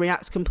going to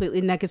react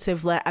completely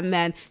negatively and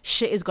then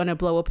shit is going to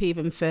blow up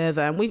even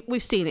further. And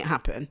we've seen it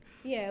happen.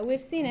 Yeah,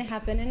 we've seen it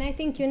happen. And I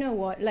think, you know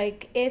what,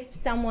 like if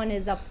someone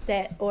is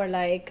upset or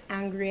like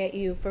angry at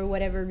you for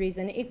whatever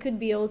reason, it could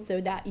be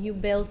also that you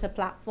built a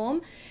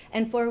platform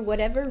and for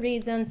whatever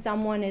reason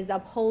someone is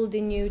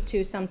upholding you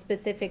to some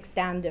specific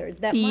standards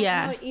that might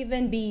not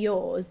even be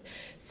yours.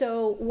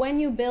 So when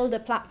you build a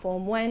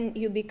platform, when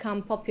you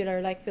become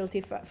popular like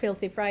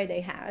Filthy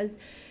Friday has,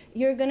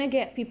 you're going to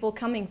get people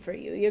coming for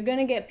you. You're going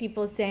to get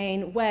people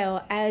saying,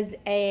 well, as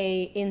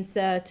a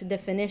insert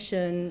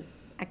definition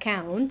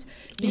account,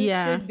 you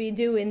should be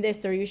doing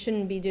this or you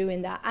shouldn't be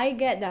doing that. I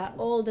get that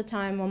all the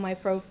time on my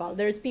profile.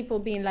 There's people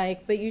being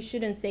like, but you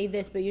shouldn't say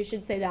this, but you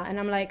should say that. And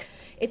I'm like,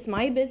 it's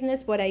my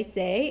business what I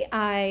say.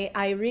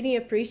 I really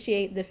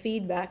appreciate the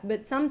feedback,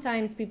 but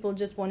sometimes people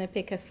just want to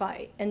pick a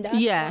fight. And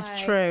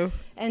that's true.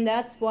 And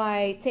that's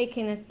why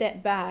taking a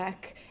step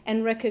back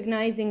and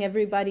recognizing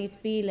everybody's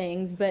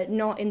feelings, but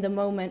not in the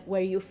moment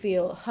where you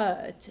feel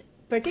hurt,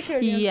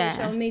 particularly on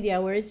social media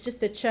where it's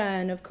just a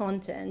churn of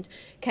content,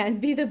 can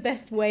be the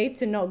best way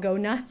to not go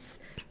nuts.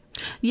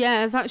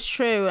 Yeah, that's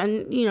true.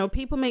 And, you know,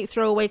 people make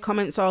throwaway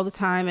comments all the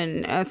time.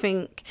 And I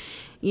think,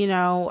 you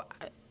know,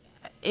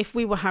 if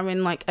we were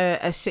having like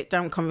a sit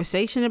down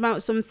conversation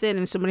about something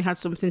and somebody had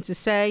something to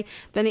say,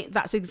 then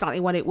that's exactly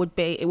what it would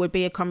be. It would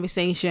be a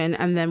conversation,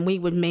 and then we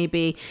would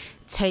maybe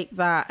take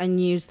that and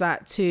use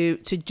that to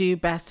do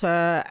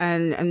better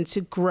and to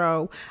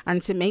grow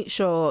and to make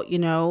sure, you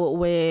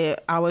know,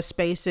 our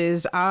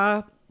spaces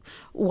are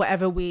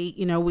whatever we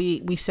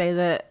say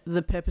that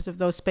the purpose of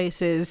those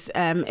spaces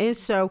is.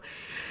 So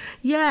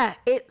yeah,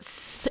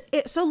 it's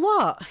a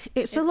lot.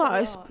 It's a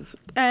lot.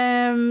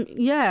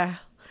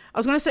 I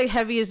was going to say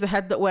heavy is the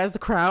head that wears the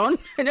crown.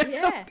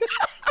 Yeah.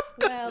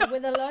 Well,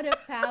 with a lot of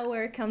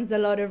power comes a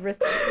lot of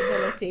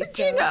responsibility.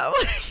 So. You know,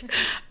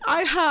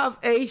 I have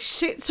a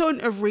shit ton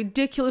of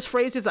ridiculous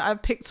phrases that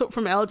I've picked up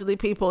from elderly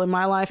people in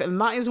my life,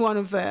 and that is one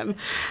of them.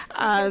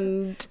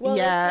 And it's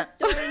a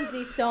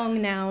Stormzy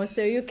song now,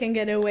 so you can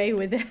get away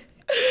with it.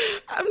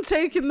 I'm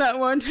taking that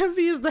one.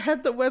 Heavy is the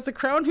head that wears the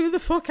crown. Who the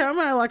fuck am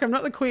I? Like, I'm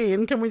not the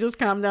queen. Can we just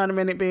calm down a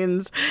minute,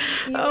 Beans?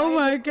 Oh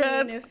my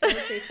god.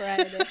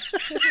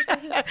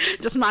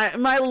 Just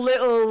my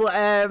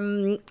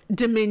little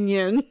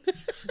dominion.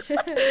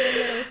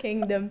 Little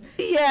kingdom.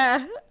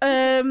 Yeah.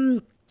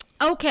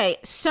 Okay,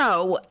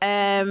 so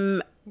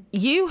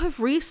you have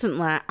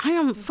recently,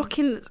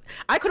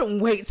 I couldn't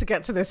wait to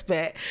get to this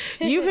bit.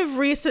 You have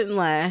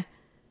recently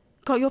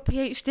got your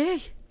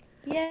PhD.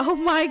 Yeah. Oh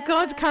my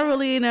god,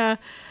 Carolina.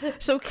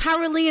 So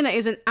Carolina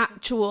is an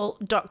actual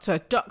doctor,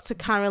 Dr.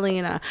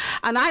 Carolina.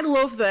 And I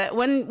love that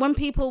when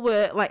people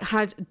were like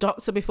had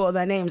doctor before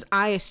their names,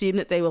 I assumed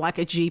that they were like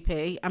a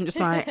GP. I'm just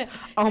like,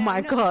 oh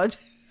my god.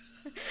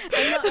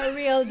 I'm not a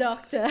real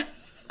doctor.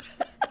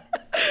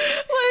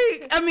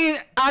 Like, I mean,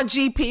 our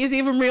GPs,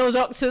 even real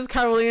doctors,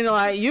 Carolina,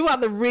 like, you are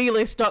the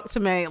realest doctor,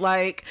 mate.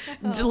 Like,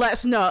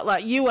 let's not.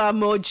 Like, you are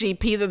more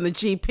GP than the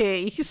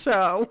GP.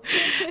 So,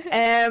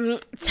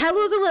 tell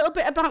us a little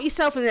bit about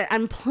yourself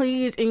and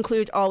please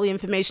include all the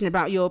information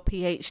about your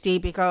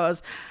PhD,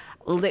 because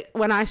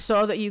when I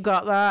saw that you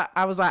got that,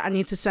 I was like, I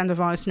need to send a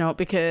voice note,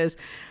 because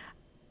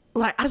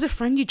like as a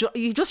friend you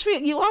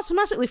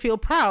automatically feel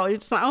proud.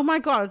 It's like, oh my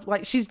god,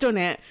 like she's done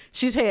it,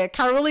 she's here.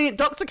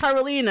 Dr.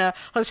 Carolina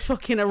has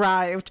fucking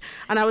arrived.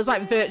 And I was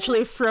like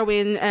virtually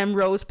throwing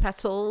rose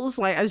petals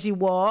like as you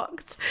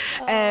walked.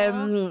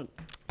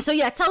 So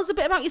yeah, tell us a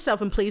bit about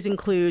yourself and please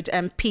include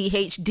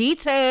PhD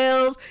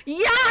details.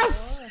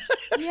 Yes.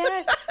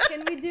 Yes.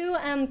 Can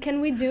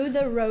we do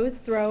the rose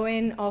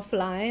throwing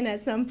offline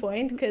at some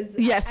point? Because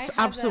yes,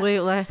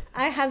 absolutely.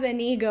 I have an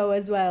ego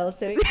as well,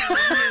 so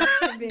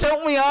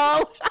don't we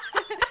all?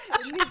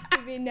 It needs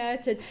to be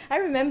nurtured. I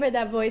remember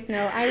that voice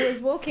note. I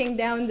was walking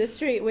down the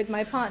street with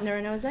my partner,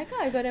 and I was like,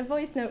 "Oh, I got a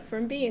voice note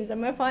from Beans," and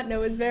my partner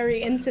was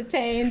very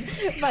entertained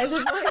by the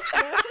voice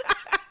note.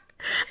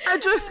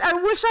 I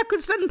wish I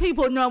could send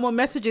people normal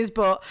messages,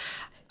 but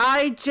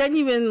I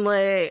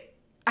genuinely,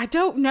 I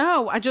don't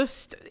know.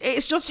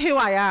 It's just who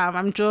I am.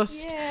 I'm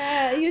just.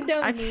 Yeah, you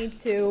don't need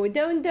to.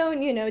 Don't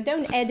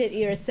edit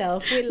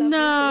yourself. We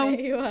love you the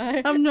way you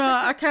are. I'm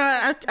not. I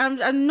can't.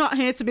 I'm not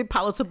here to be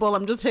palatable.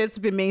 I'm just here to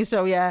be me.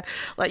 So yeah,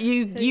 like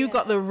you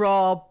got the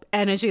raw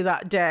energy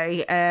that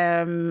day.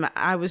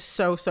 I was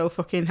so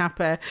fucking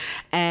happy.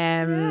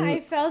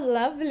 I felt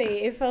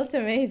lovely. It felt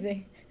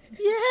amazing.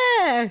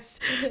 Yes.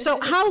 So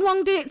how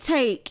long did it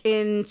take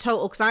in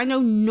total? Because I know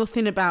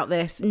nothing about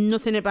this.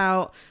 Nothing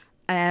about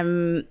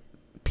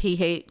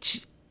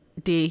PhDs.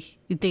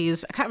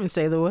 I can't even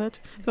say the word.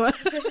 Well,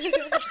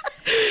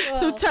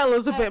 so tell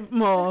us a bit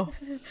more.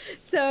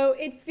 So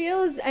it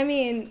feels, I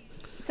mean,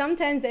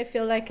 sometimes I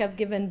feel like I've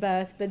given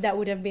birth, but that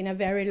would have been a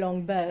very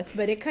long birth.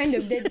 But it kind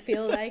of did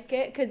feel like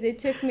it, because it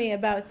took me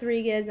about 3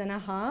 years and a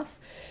half.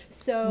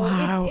 So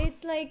wow.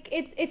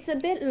 it's a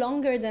bit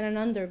longer than an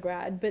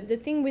undergrad. But the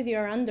thing with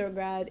your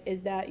undergrad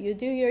is that you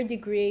do your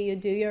degree, you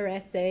do your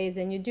essays,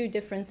 and you do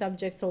different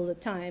subjects all the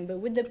time. But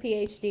with the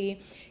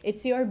PhD,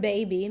 it's your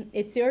baby.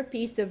 It's your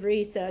piece of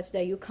research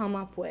that you come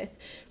up with.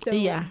 So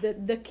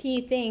the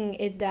key thing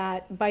is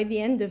that by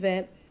the end of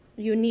it,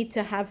 you need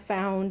to have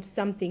found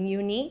something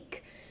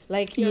unique.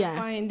 Like your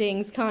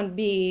findings can't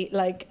be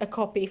like a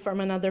copy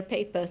from another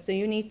paper. So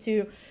you need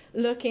to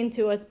look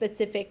into a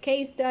specific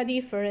case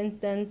study, for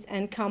instance,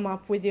 and come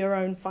up with your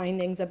own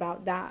findings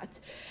about that.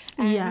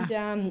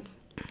 And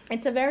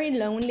it's a very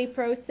lonely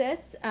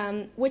process,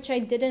 which I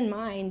didn't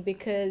mind,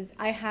 because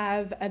I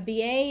have a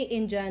BA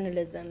in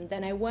journalism.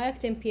 Then I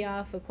worked in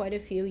PR for quite a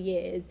few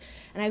years,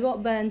 and I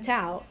got burnt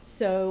out.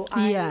 So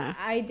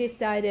I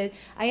decided,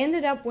 I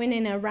ended up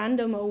winning a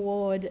random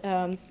award,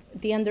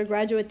 the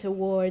undergraduate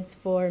awards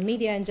for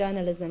media and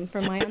journalism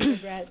for my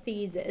undergrad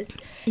thesis.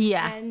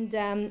 And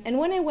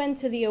when I went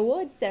to the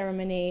awards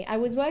ceremony, I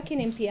was working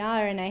in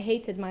PR and I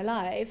hated my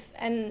life.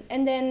 And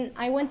then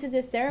I went to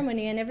the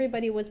ceremony and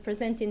everybody was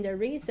presenting their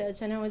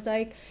research, and I was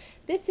like,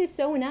 this is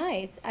so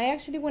nice. I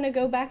actually want to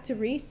go back to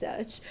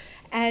research.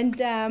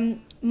 And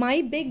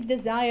my big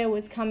desire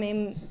was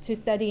coming to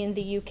study in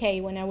the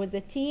UK when I was a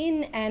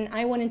teen, and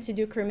I wanted to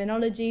do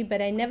criminology, but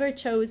I never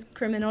chose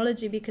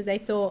criminology because I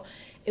thought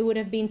it would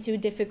have been too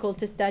difficult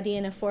to study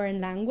in a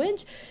foreign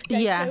language. So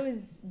I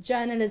chose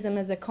journalism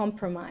as a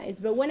compromise.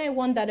 But when I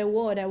won that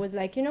award, I was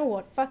like, you know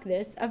what, fuck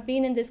this. I've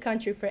been in this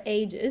country for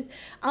ages.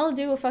 I'll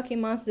do a fucking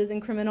master's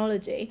in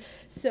criminology.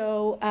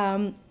 So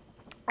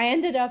I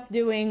ended up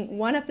doing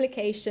one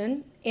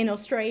application in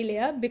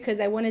Australia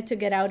because I wanted to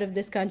get out of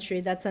this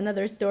country. That's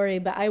another story.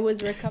 But I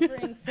was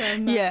recovering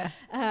from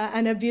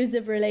an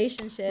abusive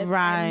relationship.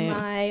 Right.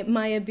 And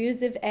my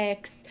abusive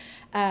ex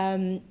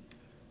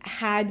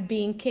had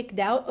been kicked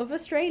out of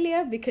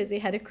Australia because he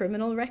had a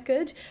criminal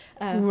record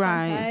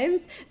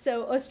times.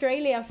 So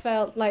Australia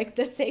felt like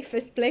the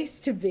safest place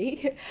to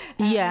be.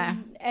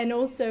 And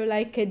also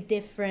like a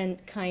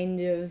different kind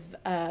of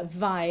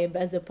vibe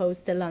as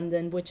opposed to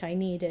London, which I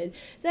needed.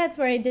 So that's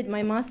where I did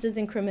my master's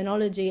in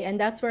criminology, and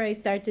that's where I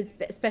started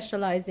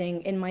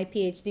specializing in my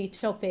PhD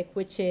topic,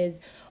 which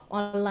is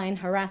online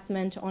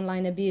harassment,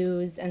 online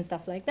abuse, and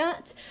stuff like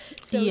that.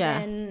 So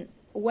then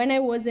when I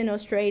was in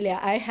Australia,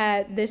 I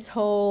had this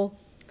whole,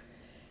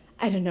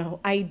 I don't know,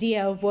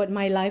 idea of what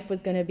my life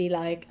was going to be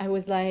like. I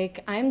was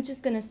like, I'm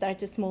just going to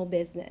start a small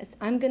business.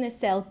 I'm going to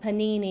sell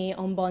panini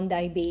on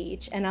Bondi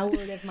Beach, and I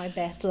will live my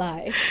best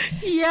life.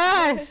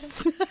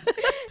 Yes.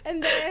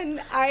 And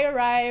then I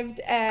arrived,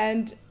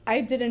 and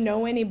I didn't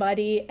know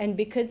anybody. And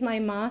because my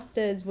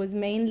master's was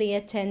mainly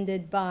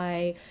attended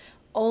by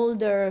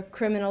older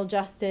criminal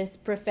justice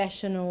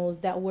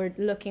professionals that were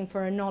looking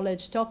for a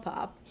knowledge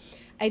top-up,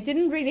 I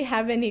didn't really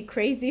have any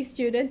crazy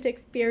student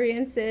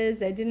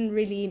experiences. I didn't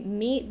really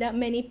meet that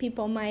many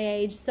people my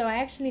age. So I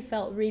actually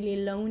felt really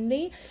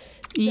lonely.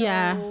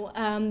 So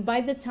by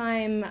the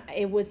time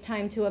it was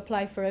time to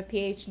apply for a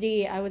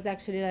PhD, I was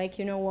actually like,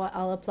 you know what,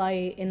 I'll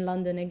apply in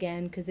London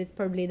again because it's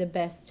probably the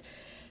best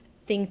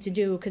thing to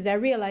do, because I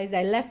realized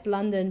I left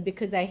London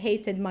because I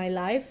hated my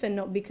life and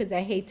not because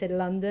I hated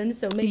London.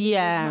 So maybe it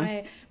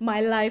was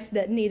my life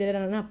that needed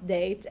an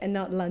update and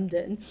not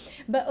London.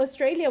 But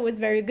Australia was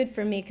very good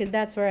for me because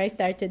that's where I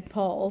started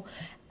Paul.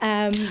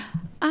 I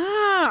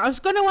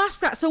was going to ask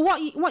that. So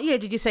what year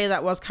did you say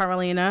that was,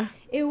 Carolina?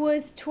 It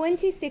was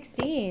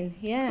 2016.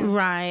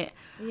 Right.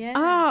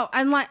 Oh,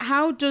 and like,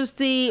 how does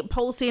the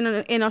pole scene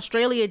in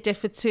Australia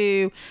differ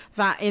to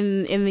that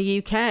in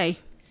the UK?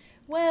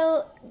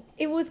 Well,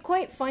 it was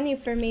quite funny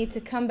for me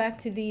to come back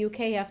to the UK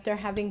after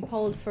having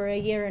poled for a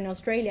year in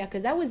Australia,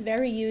 because I was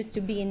very used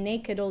to being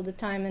naked all the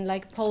time and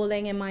like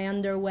poling in my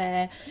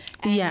underwear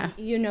and,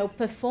 you know,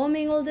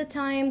 performing all the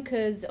time,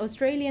 because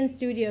Australian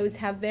studios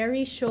have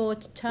very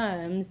short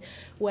terms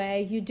where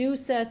you do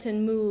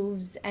certain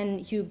moves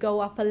and you go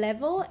up a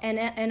level, and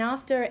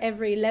after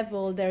every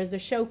level there's a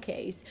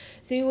showcase.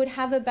 So you would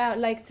have about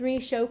like 3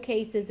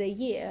 showcases a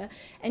year,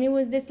 and it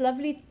was this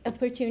lovely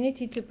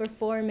opportunity to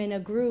perform in a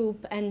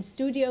group, and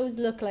studios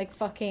look like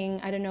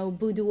fucking, I don't know,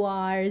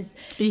 boudoirs,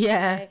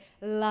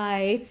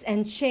 lights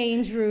and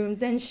change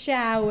rooms and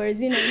showers,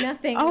 you know,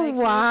 nothing. Oh, like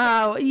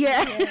wow.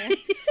 Yeah.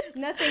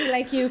 Nothing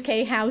like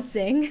UK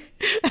housing.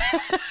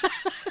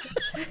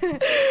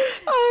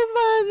 Oh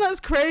man,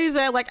 that's crazy.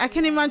 Like, I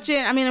can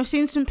imagine. I mean, I've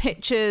seen some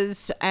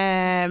pictures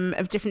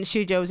of different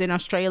studios in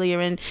Australia,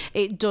 and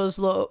it does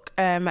look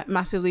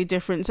massively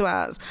different to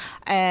ours.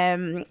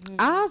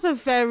 Ours are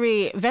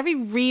very, very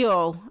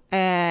real,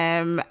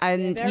 and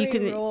very you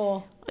can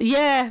raw.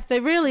 Yeah, they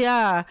really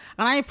are.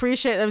 And I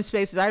appreciate them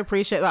spaces. I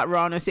appreciate that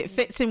rawness. It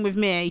fits in with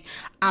me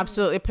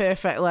absolutely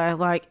perfectly.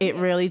 Like, it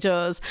really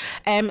does.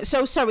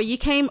 So, sorry, you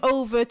came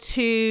over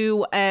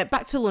to,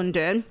 back to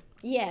London.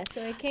 Yeah,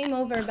 so I came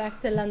over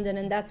back to London,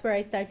 and that's where I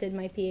started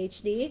my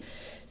PhD.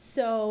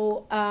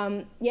 So,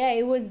 yeah,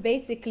 it was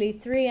basically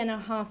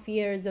 3.5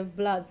 years of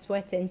blood,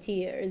 sweat, and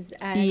tears.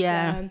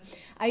 And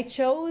I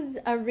chose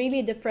a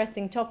really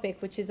depressing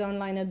topic, which is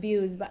online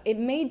abuse, but it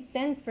made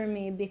sense for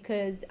me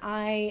because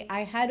I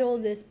had all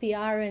this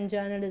PR and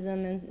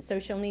journalism and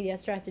social media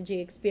strategy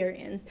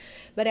experience,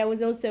 but I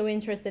was also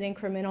interested in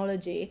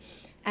criminology.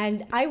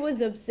 And I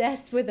was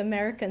obsessed with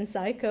American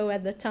Psycho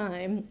at the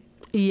time.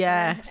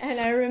 Yes. And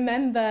I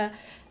remember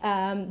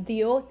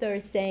the author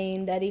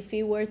saying that if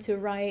he were to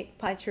write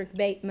Patrick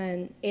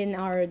Bateman in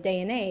our day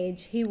and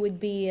age, he would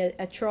be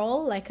a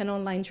troll, like an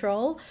online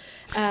troll.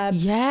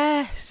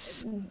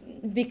 Yes.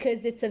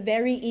 Because it's a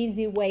very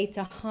easy way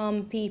to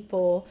harm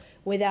people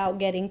without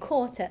getting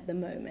caught at the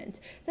moment.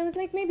 So I was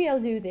like, maybe I'll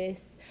do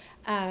this.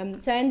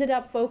 So I ended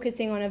up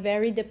focusing on a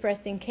very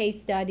depressing case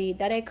study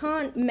that I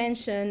can't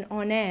mention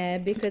on air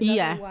because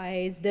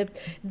otherwise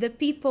the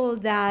people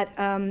that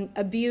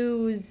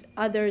abuse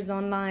others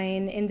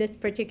online in this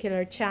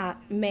particular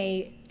chat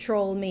may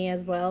troll me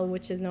as well,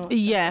 which is not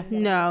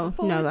no,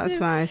 that's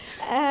fine.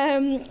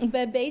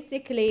 But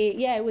basically,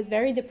 yeah, it was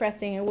very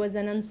depressing. It was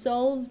an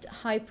unsolved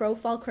high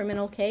profile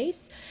criminal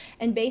case,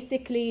 and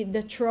basically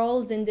the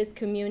trolls in this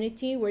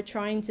community were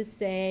trying to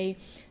say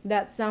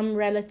that some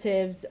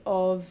relatives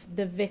of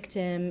the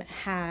victim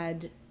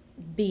had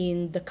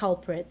been the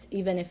culprits,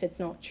 even if it's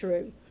not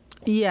true.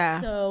 Yeah.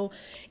 So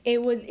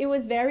it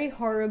was very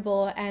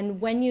horrible.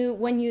 And when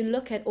you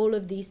look at all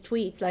of these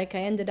tweets, like I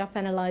ended up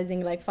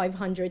analyzing like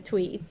 500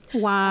 tweets.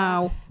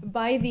 Wow.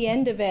 By the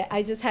end of it,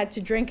 I just had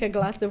to drink a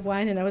glass of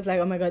wine, and I was like,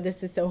 oh my God,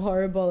 this is so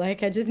horrible.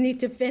 Like, I just need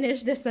to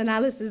finish this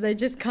analysis. I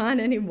just can't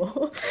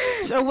anymore.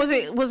 So was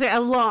it a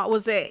lot?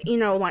 Was it, you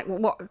know, like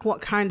what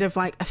kind of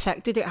like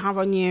effect did it have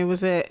on you?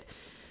 Was it?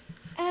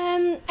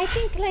 I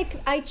think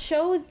like I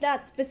chose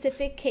that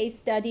specific case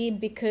study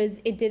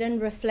because it didn't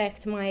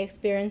reflect my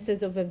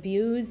experiences of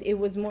abuse. It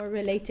was more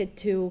related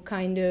to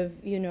kind of,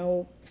 you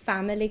know,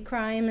 family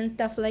crime and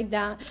stuff like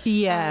that.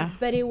 Yeah.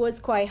 But it was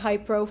quite high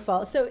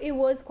profile. So it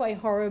was quite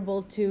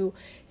horrible to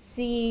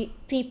see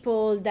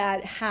people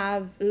that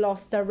have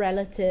lost a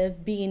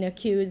relative being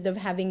accused of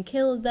having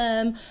killed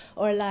them,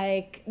 or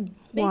like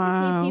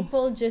basically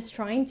people just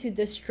trying to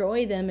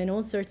destroy them in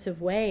all sorts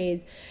of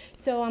ways.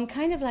 So I'm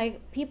kind of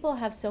like, people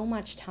have so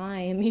much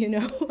time, you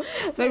know.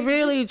 They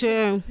really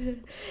do.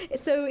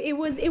 So it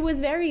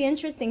was very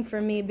interesting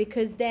for me,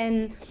 because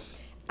then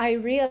I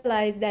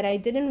realized that I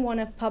didn't want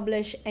to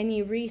publish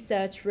any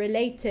research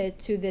related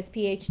to this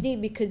PhD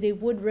because it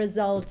would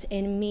result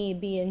in me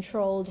being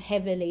trolled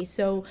heavily.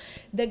 So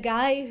the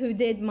guy who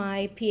did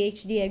my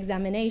PhD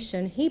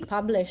examination, he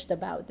published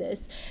about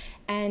this,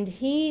 and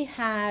he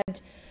had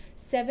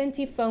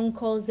 70 phone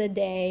calls a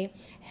day,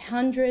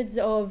 hundreds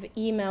of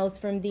emails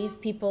from these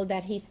people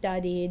that he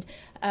studied.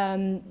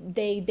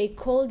 They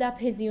called up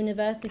his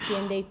university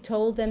and they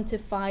told them to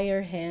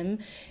fire him.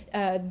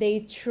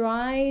 They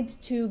tried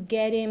to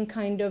get him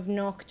kind of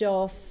knocked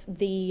off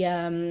the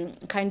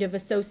kind of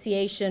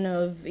association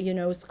of, you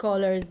know,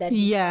 scholars that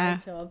he's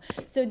part of.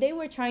 So they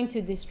were trying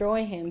to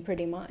destroy him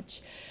pretty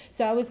much.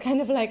 So I was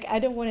kind of like, I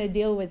don't want to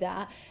deal with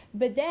that.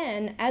 But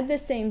then at the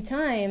same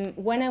time,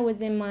 when I was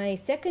in my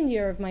second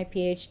year of my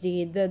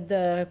PhD,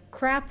 the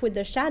crap with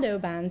the shadow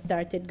ban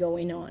started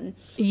going on.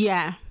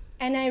 Yeah.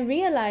 And I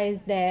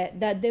realized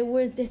that there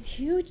was this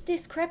huge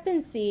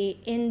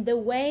discrepancy in the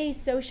way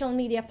social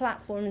media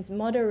platforms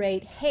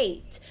moderate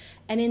hate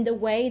and in the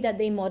way that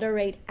they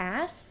moderate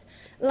ass.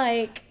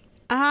 Like,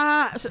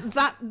 so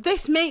that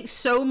this makes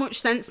so much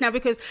sense now,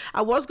 because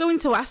I was going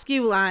to ask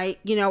you, like,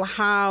 you know,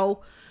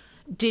 how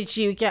did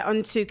you get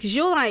onto, because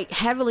you're like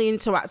heavily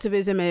into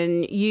activism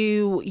and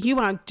you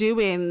are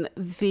doing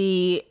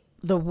the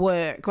the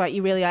work. Like,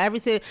 you really are.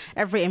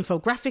 Every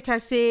infographic I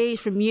see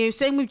from you,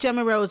 same with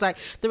Gemma Rose. Like,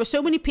 there are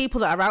so many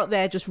people that are out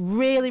there just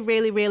really,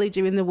 really, really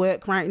doing the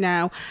work right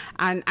now,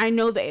 and I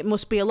know that it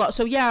must be a lot.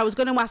 So yeah, I was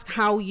going to ask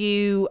how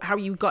you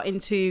got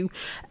into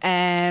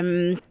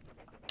the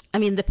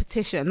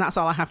petition. That's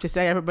all I have to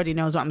say. Everybody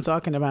knows what I'm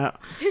talking about.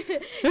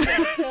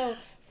 Yeah, so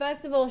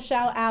first of all,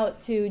 shout out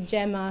to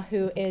Gemma,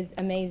 who is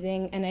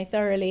amazing, and I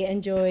thoroughly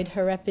enjoyed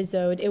her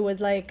episode. It was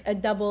like a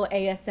double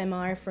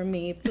ASMR for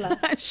me.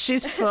 Plus,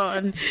 she's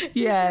fun.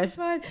 Yeah,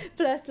 fun.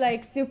 Plus,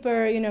 like,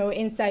 super,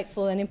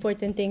 insightful and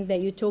important things that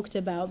you talked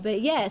about.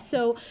 But yeah,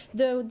 so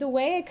the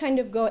way I kind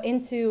of got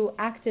into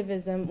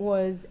activism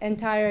was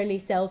entirely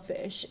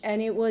selfish,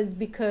 and it was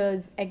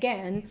because,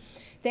 again,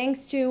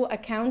 thanks to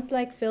accounts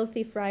like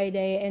Filthy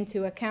Friday and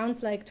to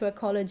accounts like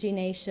Twackology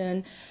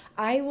Nation,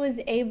 I was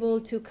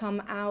able to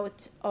come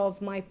out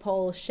of my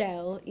pole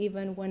shell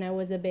even when I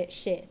was a bit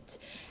shit.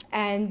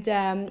 And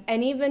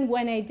even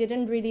when I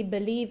didn't really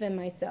believe in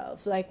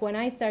myself. Like, when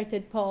I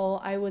started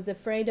pole, I was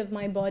afraid of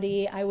my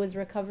body. I was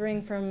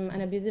recovering from an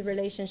abusive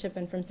relationship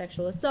and from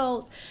sexual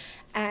assault.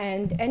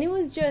 And it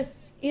was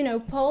just,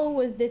 pole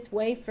was this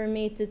way for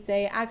me to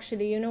say,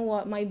 actually, you know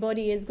what, my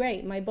body is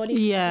great. My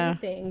body can do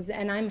things,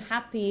 and I'm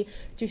happy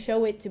to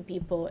show it to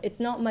people. It's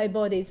not my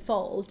body's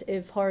fault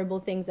if horrible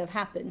things have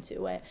happened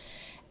to it.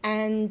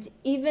 And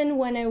even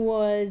when I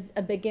was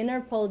a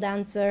beginner pole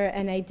dancer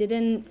and I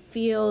didn't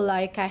feel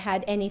like I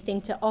had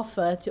anything to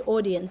offer to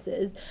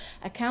audiences,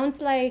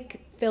 accounts like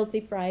Filthy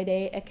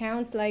Friday,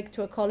 accounts like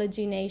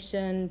Twackology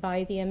Nation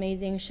by the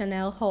amazing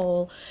Chanel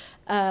Hall,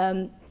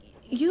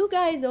 you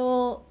guys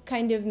all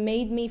kind of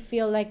made me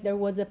feel like there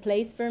was a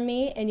place for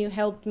me, and you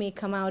helped me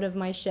come out of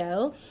my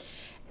shell.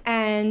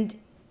 And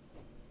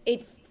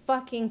it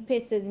fucking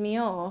pisses me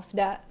off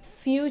that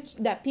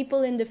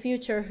people in the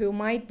future who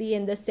might be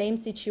in the same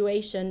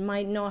situation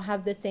might not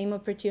have the same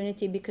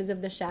opportunity because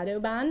of the shadow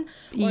ban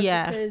or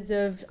because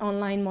of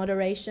online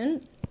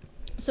moderation.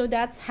 So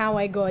that's how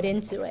I got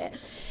into it.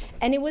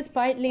 And it was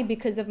partly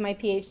because of my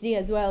PhD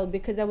as well,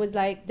 because I was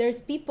like,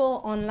 there's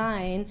people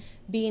online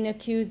being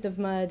accused of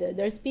murder.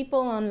 There's people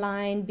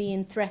online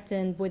being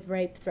threatened with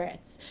rape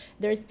threats.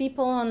 There's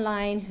people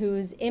online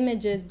whose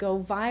images go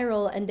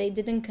viral and they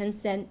didn't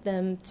consent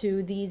them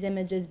to these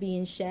images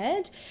being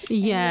shared.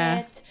 Yeah. And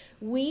yet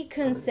we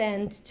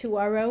consent to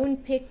our own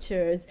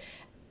pictures,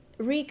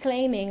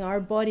 reclaiming our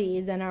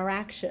bodies and our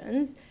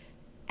actions.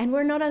 And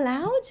we're not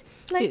allowed?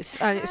 Like,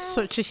 it's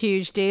such a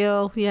huge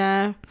deal.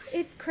 Yeah,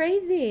 it's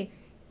crazy,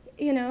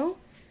 So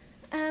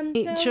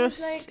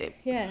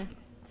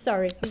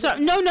sorry. So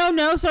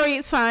no, sorry,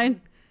 it's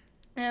fine.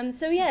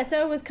 So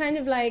it was kind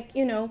of like,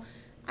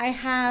 I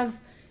have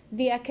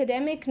the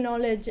academic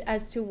knowledge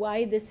as to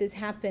why this is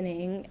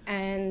happening,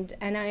 and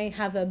I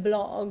have a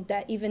blog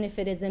that, even if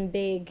it isn't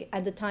big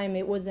at the time,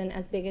 it wasn't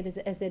as big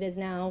as it is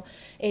now.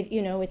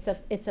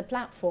 It's a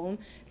platform.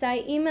 So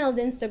I emailed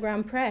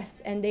Instagram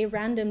Press and they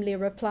randomly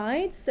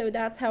replied. So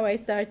that's how I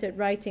started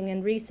writing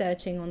and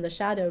researching on the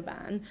shadow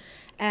ban.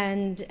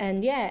 And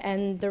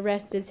the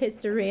rest is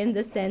history, in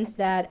the sense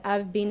that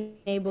I've been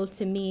able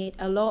to meet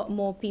a lot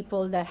more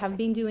people that have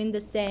been doing the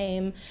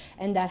same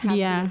and that have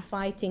been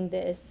fighting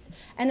this.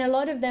 And a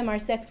lot of them are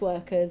sex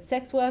workers.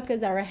 Sex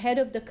workers are ahead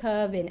of the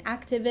curve in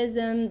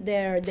activism.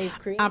 They've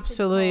created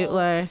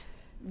absolutely.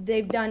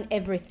 They've done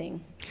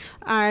everything.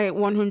 I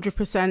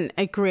 100%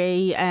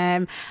 agree.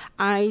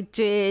 I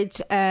did,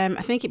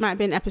 I think it might have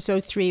been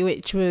episode 3,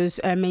 which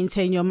was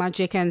Maintain Your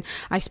Magic, and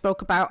I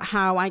spoke about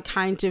how I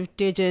kind of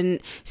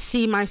didn't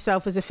see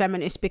myself as a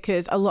feminist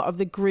because a lot of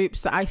the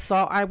groups that I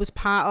thought I was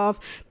part of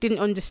didn't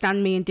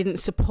understand me and didn't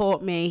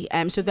support me.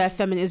 So their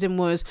feminism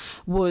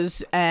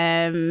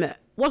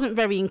wasn't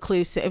very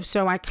inclusive,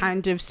 so I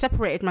kind of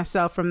separated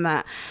myself from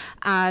that,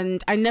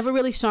 and I never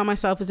really saw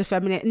myself as a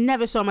feminist,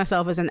 never saw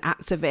myself as an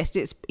activist.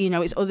 It's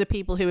it's other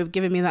people who have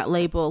given me that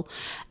label.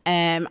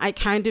 I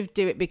kind of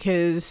do it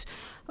because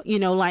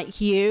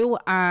like you,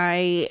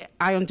 I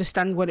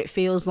understand what it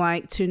feels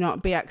like to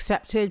not be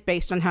accepted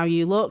based on how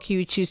you look, who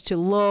you choose to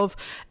love,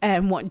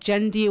 what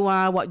gender you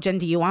are, what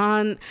gender you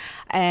aren't.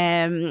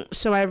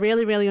 So I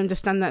really, really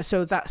understand that.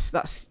 So that's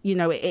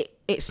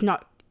it's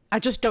not, I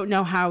just don't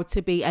know how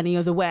to be any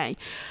other way.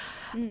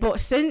 But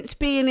since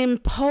being in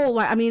pole,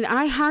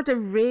 I had a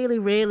really,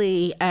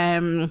 really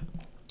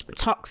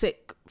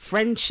toxic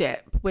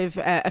friendship with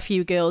a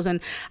few girls, and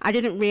I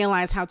didn't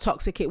realize how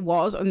toxic it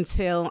was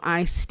until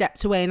I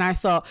stepped away and I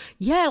thought,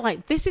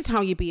 this is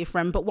how you be a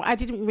friend. But what I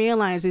didn't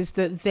realize is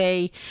that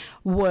they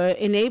were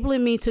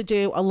enabling me to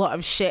do a lot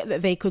of shit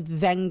that they could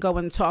then go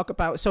and talk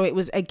about. So it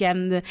was,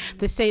 again,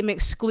 the same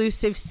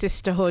exclusive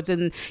sisterhood,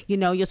 and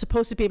you're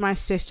supposed to be my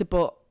sister,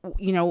 but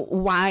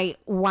why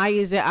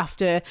is it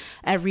after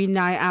every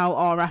night out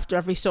or after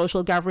every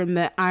social gathering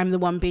that I'm the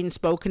one being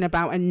spoken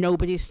about and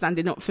nobody's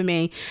standing up for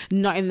me,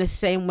 not in the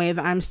same way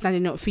that I'm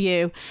standing up for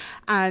you?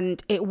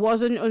 And it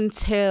wasn't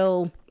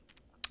until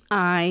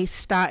I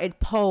started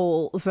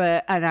pole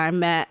and I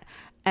met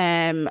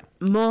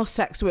more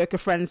sex worker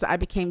friends that I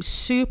became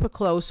super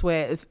close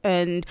with,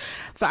 and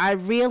that I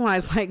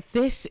realized like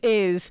this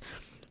is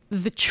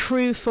the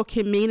true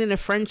fucking meaning of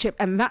friendship.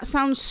 And that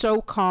sounds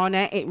so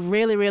corny, it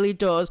really, really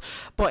does,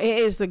 but it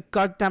is the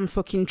goddamn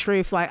fucking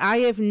truth. Like, I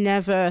have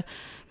never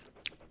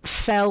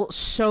felt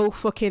so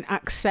fucking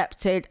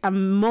accepted,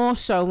 and more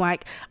so,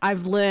 like,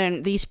 I've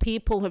learned, these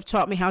people have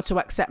taught me how to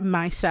accept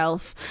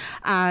myself.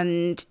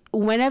 And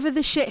whenever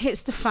the shit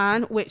hits the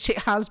fan, which it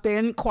has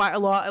been quite a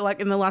lot, like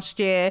in the last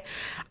year,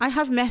 I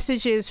have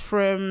messages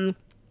from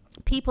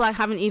people I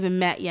haven't even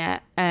met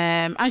yet.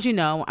 As you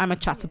know, I'm a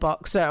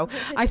chatterbox, so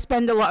I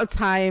spend a lot of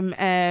time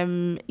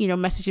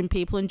messaging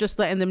people and just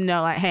letting them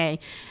know, like, hey,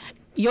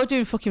 you're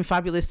doing fucking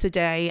fabulous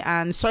today,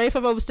 and sorry if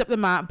I've overstepped the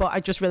mark, but I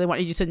just really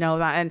wanted you to know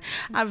that. And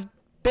I've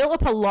built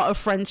up a lot of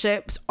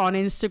friendships on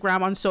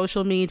Instagram, on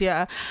social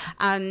media,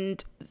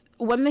 and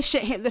when the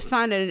shit hit the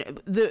fan,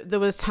 and there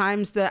was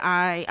times that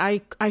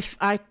I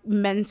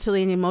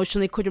mentally and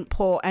emotionally couldn't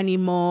pour any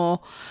more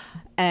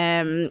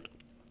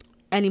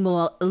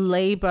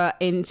labor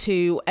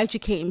into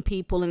educating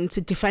people and to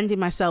defending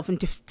myself and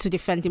to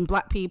defending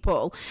Black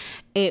people.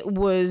 It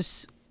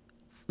was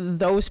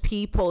those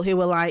people who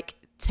were like,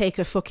 take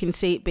a fucking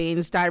seat,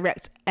 Beans,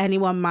 direct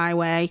anyone my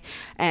way.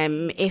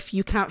 If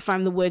you can't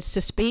find the words to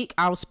speak,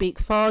 I'll speak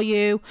for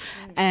you.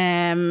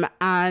 And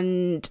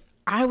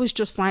I was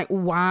just like,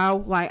 wow,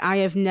 like, I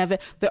have never,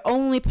 the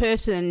only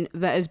person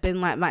that has been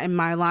like that in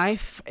my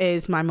life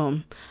is my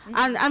mum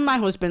and my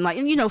husband, like,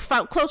 you know,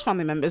 close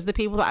family members, the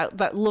people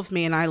that love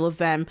me and I love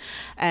them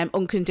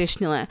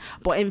unconditionally.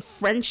 But in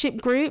friendship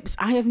groups,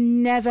 I have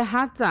never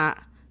had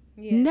that.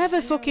 Yeah,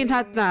 never fucking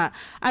had that.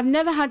 I've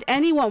never had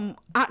anyone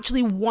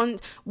actually want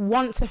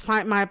to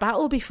fight my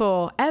battle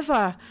before,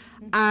 ever.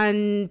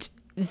 And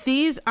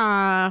these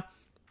are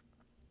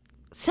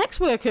sex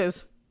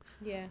workers.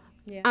 Yeah.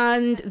 Yeah.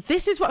 And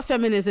this is what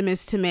feminism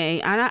is to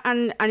me,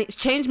 and it's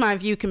changed my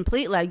view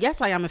completely.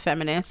 Yes, I am a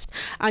feminist,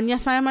 and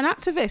yes, I am an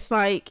activist.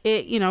 Like,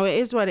 it, you know, it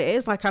is what it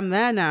is. Like, I'm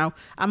there now.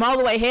 I'm all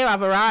the way here.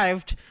 I've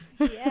arrived.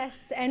 Yes,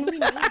 and we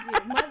need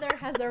you. Mother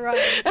has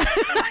arrived.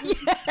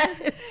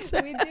 Yes.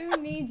 We do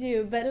need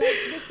you. But like,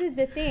 this is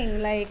the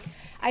thing. Like,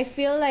 I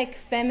feel like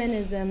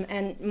feminism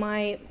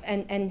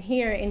and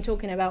here in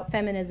talking about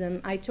feminism,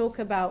 I talk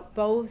about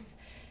both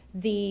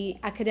the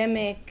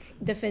academic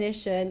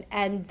definition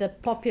and the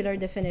popular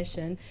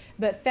definition,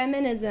 but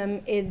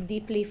feminism is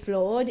deeply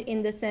flawed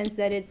in the sense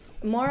that it's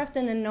more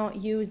often than not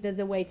used as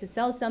a way to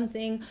sell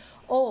something,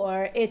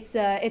 or it's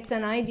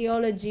an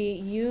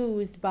ideology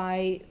used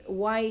by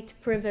white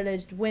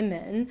privileged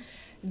women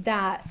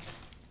that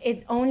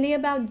is only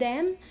about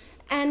them.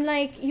 And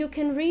like, you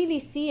can really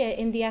see it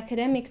in the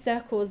academic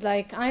circles.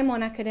 Like, I'm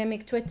on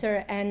academic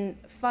Twitter, and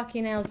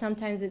fucking hell,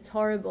 sometimes it's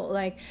horrible.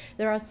 Like,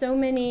 there are so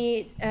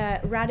many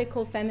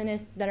radical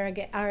feminists that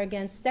are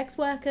against sex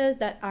workers,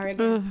 that are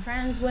against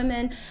trans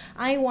women.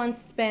 I once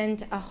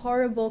spent a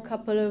horrible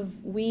couple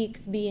of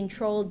weeks being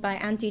trolled by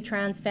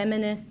anti-trans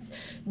feminists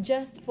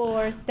just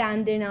for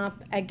standing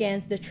up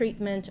against the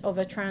treatment of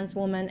a trans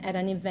woman at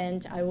an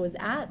event I was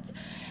at.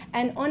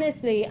 And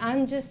honestly,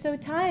 I'm just so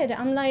tired.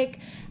 I'm like,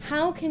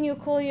 how can you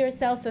call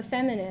yourself a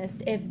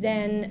feminist if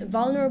then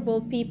vulnerable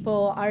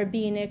people are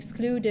being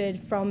excluded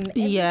from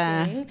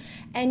everything,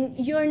 and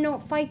you're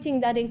not fighting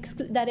that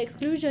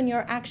exclusion,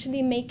 you're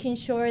actually making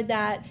sure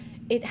that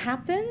it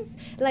happens,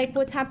 like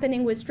what's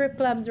happening with strip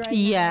clubs right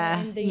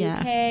now in the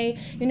UK.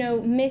 You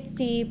know,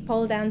 Misty,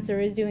 pole dancer,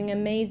 is doing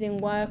amazing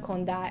work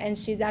on that, and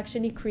she's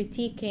actually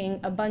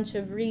critiquing a bunch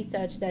of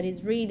research that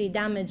is really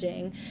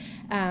damaging.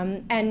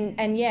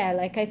 And yeah,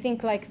 like, I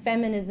think like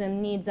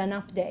feminism needs an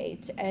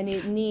update, and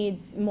it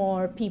needs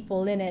more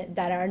people in it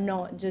that are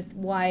not just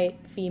white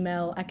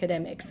female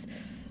academics.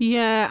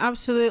 Yeah,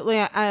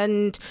 absolutely.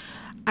 And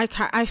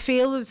I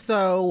feel as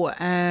though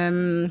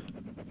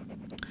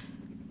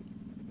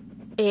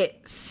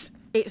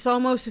it's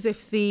almost as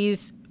if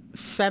these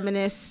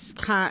feminists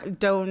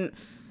don't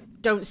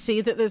see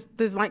that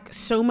there's like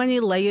so many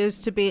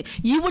layers to be.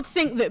 You would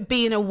think that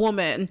being a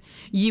woman,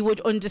 you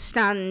would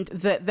understand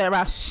that there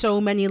are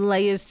so many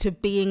layers to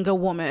being a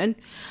woman,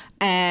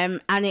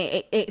 and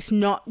it's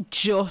not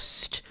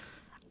just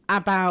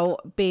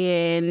about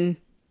being,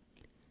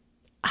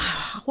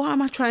 what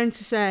am I trying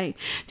to say?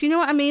 Do you know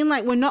what I mean?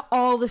 Like, we're not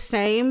all the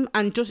same,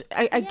 and just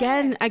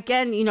again,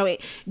 you know,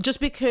 just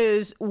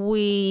because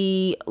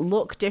we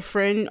look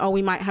different or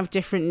we might have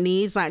different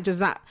needs, like, does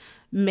that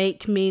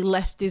make me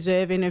less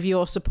deserving of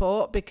your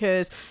support?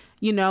 Because,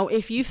 you know,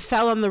 if you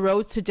fell on the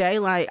road today,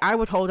 like, I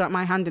would hold out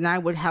my hand and I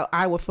would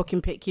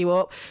fucking pick you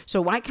up.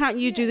 So why can't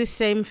you do the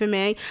same for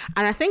me?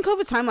 And I think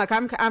over time, like,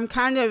 I'm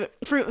kind of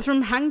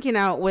from hanging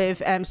out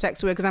with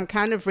sex workers, I'm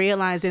kind of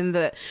realizing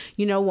that,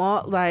 you know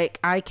what, like,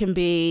 I can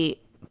be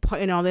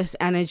putting all this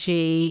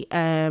energy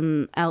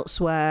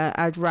elsewhere.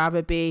 I'd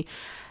rather be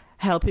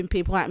helping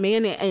people like me,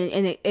 and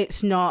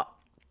it's not,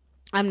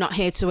 I'm not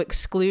here to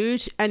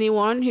exclude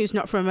anyone who's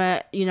not from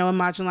a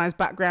marginalized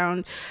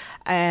background.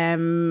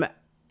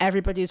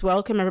 Everybody's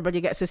welcome.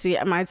 Everybody gets a seat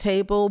at my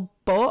table.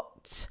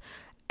 But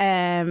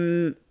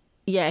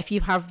yeah, if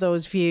you have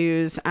those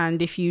views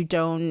and if you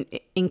don't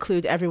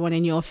include everyone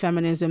in your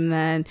feminism,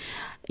 then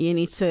you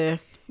need to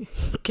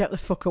get the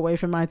fuck away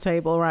from my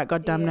table, right?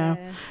 Goddamn, now.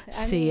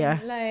 See ya.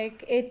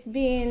 Like, it's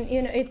been,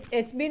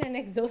 it's been an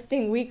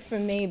exhausting week for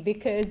me,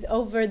 because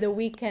over the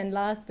weekend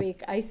last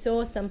week I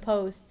saw some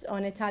posts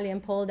on Italian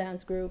pole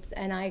dance groups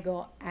and I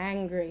got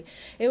angry.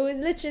 It was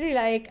literally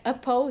like a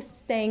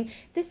post saying,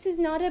 this is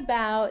not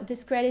about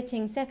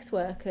discrediting sex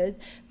workers,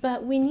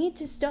 but we need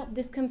to stop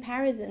this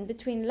comparison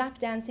between lap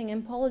dancing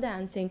and pole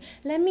dancing.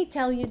 Let me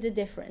tell you the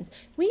difference.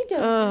 We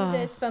don't do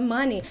this for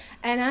money.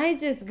 And I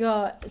just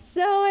got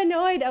so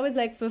annoyed. I was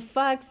like, for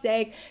fuck's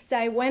sake. So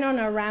I went on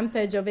a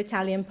rampage of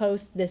Italian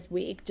posts this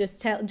week,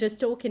 just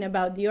talking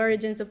about the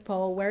origins of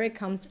pole, where it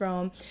comes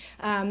from.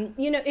 And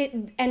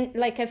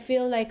like, I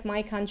feel like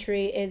my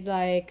country is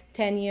like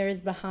 10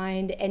 years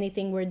behind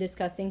anything we're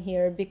discussing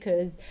here,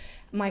 because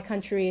my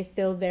country is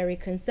still very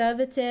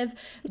conservative.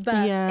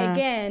 But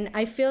again,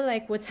 I feel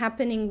like what's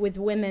happening with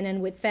women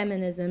and with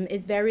feminism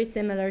is very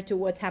similar to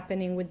what's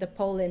happening with the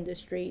pole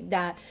industry,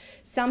 that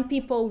some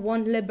people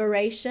want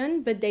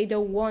liberation, but they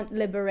don't want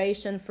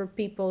liberation for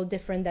people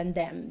different than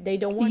them. They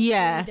don't want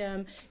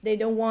freedom. They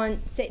don't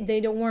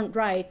want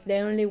rights. They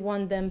only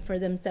want them for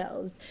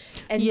themselves.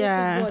 And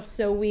this is what's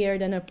so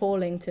weird and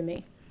appalling to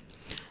me.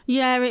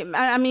 Yeah,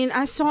 I mean,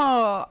 I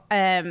saw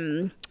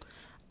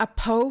a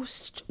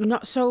post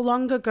not so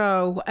long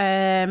ago.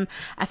 I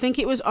think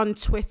it was on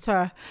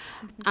Twitter,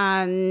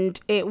 and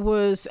it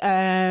was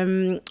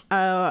a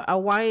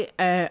white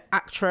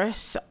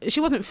actress. She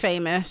wasn't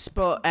famous,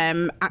 but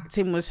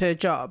acting was her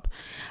job,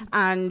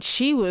 and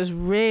she was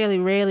really,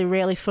 really,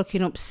 really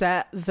fucking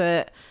upset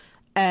that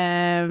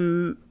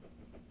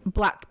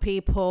black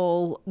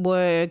people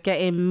were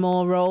getting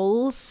more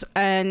roles.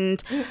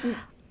 And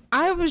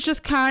I was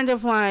just kind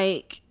of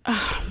like,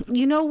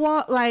 you know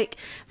what, like,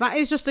 that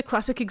is just a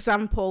classic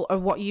example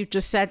of what you've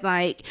just said.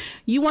 Like,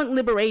 you want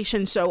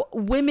liberation, so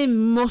women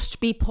must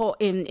be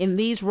put in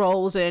these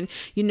roles, and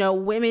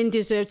women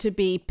deserve to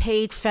be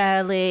paid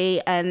fairly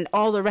and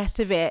all the rest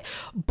of it.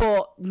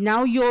 But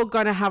now you're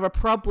gonna have a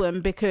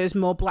problem because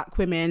more black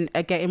women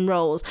are getting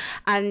roles,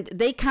 and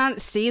they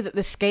can't see that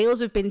the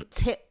scales have been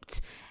tipped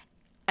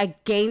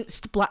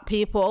against black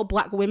people,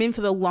 black women,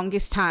 for the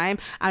longest time,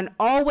 and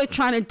all we're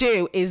trying to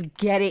do is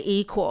get it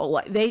equal.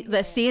 Like,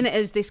 they're seeing it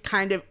as this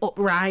kind of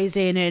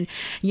uprising, and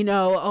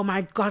oh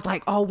my god,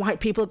 like, all white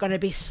people are going to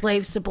be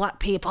slaves to black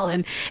people,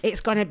 and it's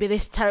going to be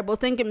this terrible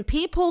thing. And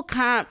people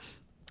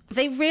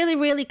they really,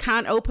 really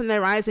can't open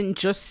their eyes and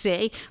just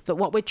see that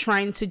what we're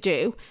trying to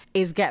do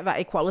is get that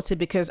equality,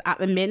 because at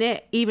the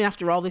minute, even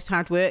after all this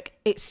hard work,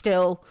 we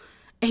still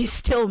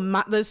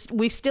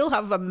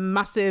have a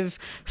massive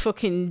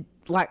fucking,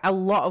 like, a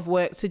lot of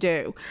work to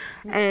do.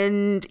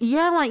 And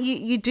like,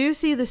 you do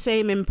see the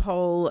same in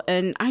pole.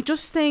 And I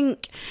just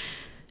think,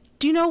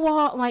 do you know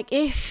what, like,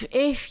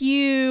 if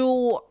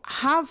you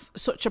have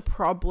such a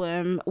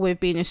problem with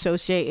being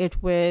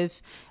associated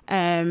with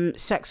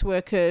sex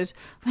workers,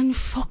 then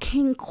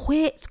fucking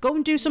quit, go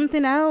and do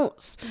something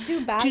else,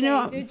 do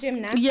ballet, do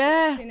gymnastics.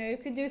 You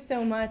could do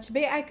so much.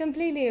 But I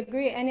completely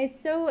agree, and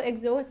it's so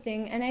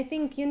exhausting. And I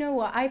think,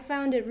 what, I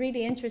found it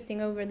really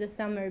interesting over the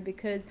summer,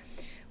 because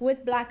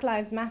with Black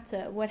Lives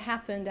Matter, what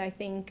happened, I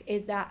think,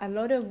 is that a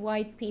lot of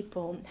white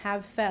people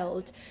have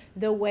felt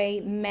the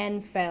way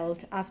men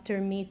felt after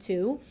Me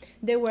Too.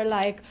 They were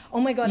like, oh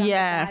my God, I'm the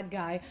bad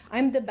guy.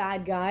 I'm the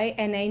bad guy,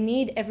 and I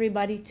need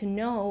everybody to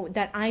know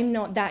that I'm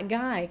not that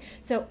guy.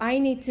 So I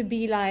need to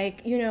be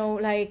like,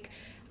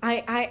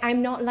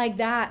 I'm not like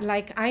that.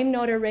 Like, I'm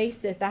not a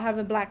racist. I have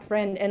a black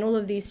friend, and all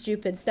of these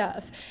stupid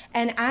stuff.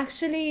 And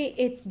actually,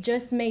 it's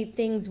just made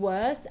things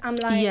worse. I'm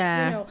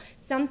like,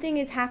 something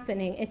is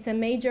happening. It's a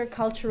major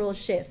cultural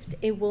shift.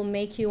 It will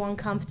make you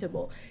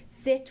uncomfortable.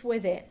 Sit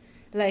with it.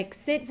 Like,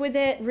 sit with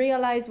it,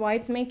 realize why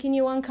it's making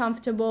you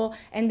uncomfortable,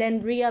 and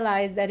then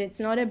realize that it's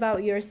not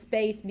about your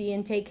space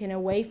being taken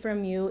away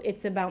from you.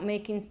 It's about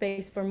making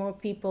space for more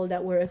people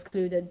that were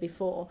excluded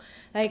before.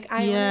 Like,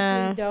 I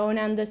honestly don't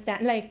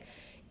understand. Like,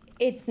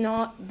 it's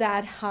not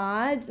that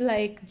hard.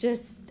 Like,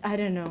 just, I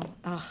don't know.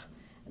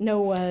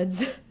 No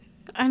words.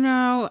 I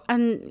know.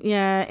 And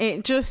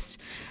it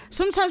just,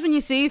 sometimes when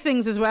you see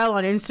things as well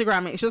on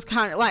Instagram, it's just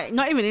kind of like,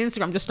 not even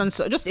Instagram,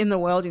 just in the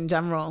world in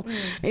general,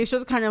 it's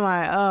just kind of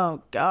like,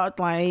 oh god,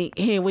 like,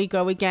 here we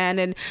go again.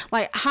 And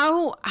like,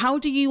 how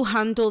do you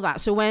handle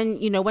that? So when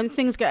when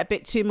things get a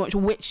bit too much,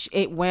 which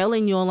it will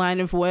in your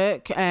line of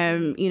work,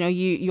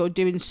 you're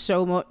doing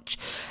so much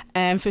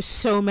for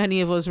so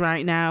many of us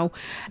right now,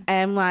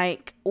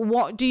 like,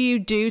 what do you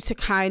do to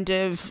kind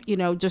of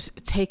just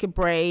take a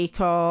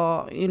break,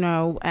 or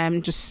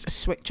just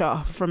switch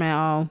off from it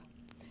all?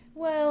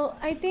 Well,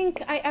 I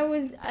think I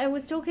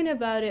was talking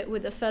about it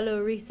with a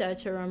fellow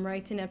researcher I'm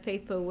writing a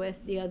paper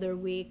with the other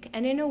week,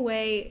 and in a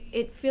way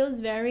it feels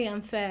very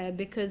unfair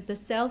because the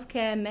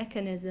self-care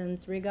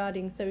mechanisms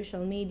regarding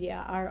social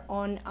media are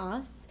on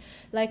us.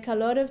 Like a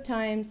lot of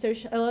times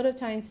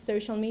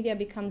social media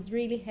becomes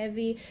really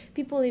heavy.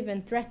 People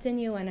even threaten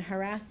you and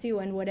harass you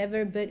and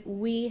whatever, but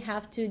we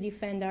have to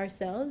defend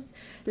ourselves.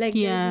 Like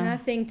there's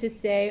nothing to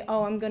say,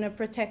 oh, I'm going to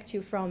protect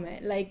you from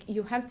it. Like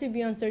you have to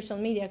be on social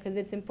media because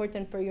it's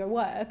important for your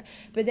work,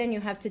 but then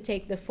you have to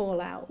take the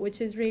fallout, which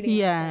is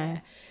really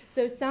unfair.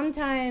 So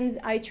sometimes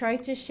I try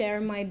to share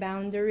my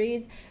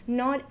boundaries.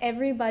 Not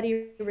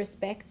everybody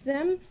respects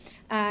them,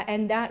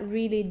 and that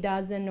really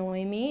does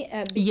annoy me.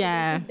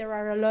 Because there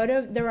are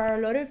a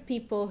lot of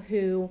people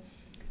who,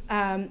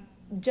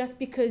 just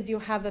because you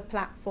have a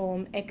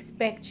platform,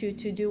 expect you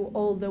to do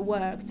all the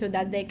work so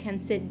that they can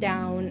sit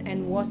down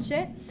and watch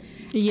it.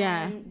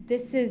 And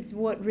this is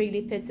what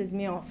really pisses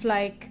me off.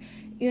 Like,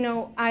 you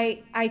know,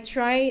 I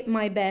try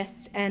my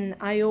best, and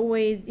I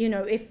always, you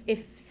know,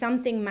 if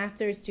something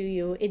matters to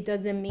you, it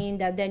doesn't mean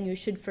that then you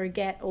should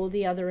forget all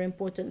the other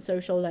important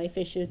social life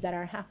issues that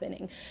are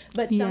happening.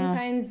 But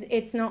sometimes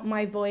it's not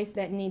my voice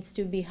that needs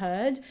to be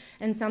heard,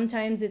 and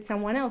sometimes it's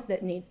someone else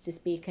that needs to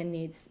speak and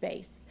needs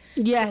space.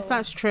 Yeah, so,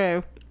 that's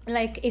true.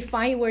 Like if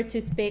I were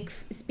to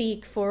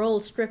speak for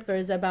all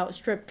strippers about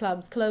strip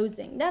clubs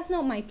closing, that's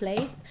not my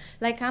place.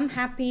 Like I'm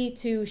happy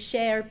to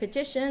share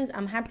petitions,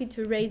 I'm happy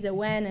to raise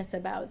awareness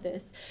about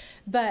this,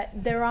 but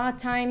there are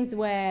times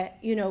where,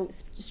 you know,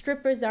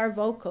 strippers are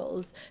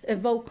vocal,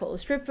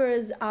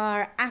 strippers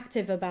are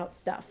active about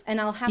stuff,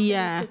 and I'll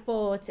happily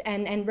support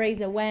and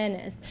raise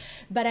awareness,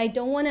 but I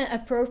don't want to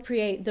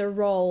appropriate the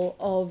role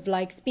of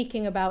like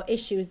speaking about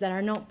issues that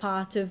are not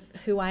part of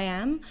who I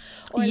am.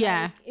 Or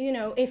like, you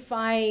know, if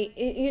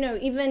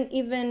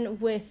even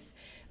with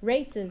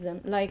racism,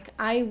 like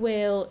I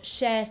will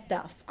share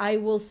stuff, I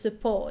will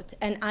support,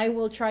 and I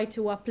will try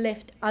to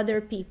uplift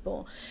other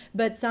people,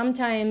 but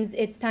sometimes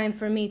it's time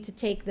for me to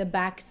take the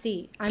back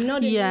seat. I'm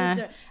not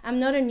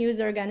a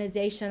news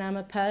organization, I'm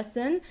a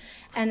person,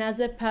 and as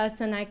a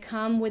person I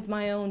come with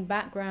my own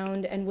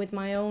background and with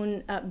my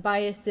own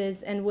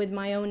biases and with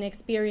my own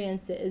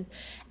experiences,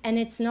 and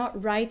it's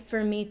not right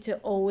for me to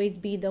always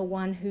be the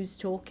one who's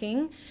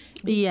talking,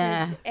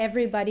 because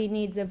everybody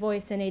needs a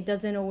voice and it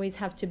doesn't always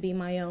have to be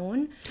my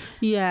own.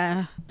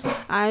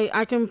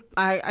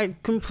 I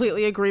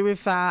completely agree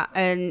with that,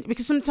 and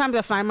because sometimes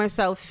I find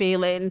myself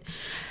feeling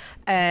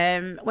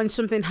when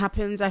something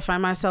happens, I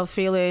find myself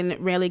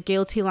feeling really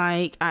guilty,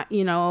 like I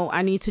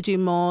need to do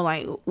more,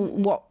 like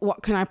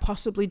what can I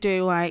possibly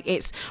do, like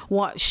it's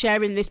what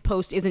sharing this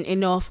post isn't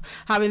enough,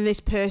 having this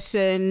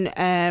person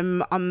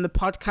on the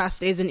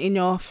podcast isn't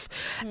enough,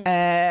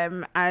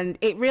 and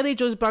it really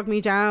does bog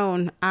me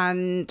down.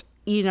 And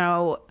you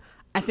know,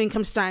 I think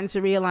I'm starting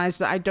to realize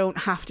that I don't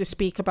have to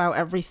speak about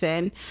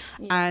everything,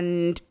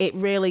 and it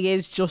really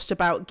is just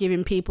about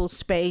giving people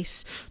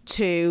space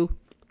to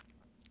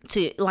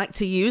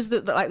use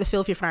the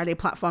Filthy Friday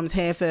platforms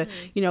here for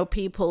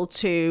people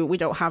to, we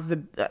don't have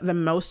the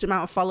most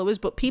amount of followers,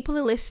 but people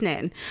are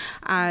listening,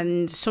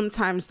 and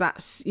sometimes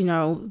that's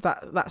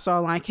that's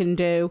all I can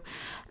do.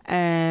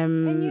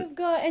 And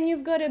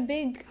you've got a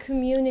big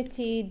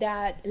community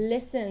that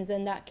listens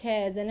and that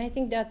cares, and I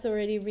think that's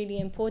already really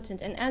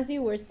important. And as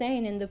you were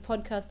saying in the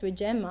podcast with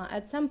Gemma,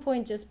 at some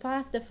point just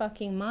pass the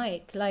fucking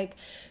mic. Like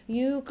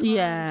you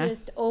can't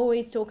just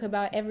always talk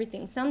about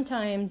everything.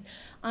 Sometimes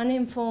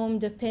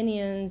uninformed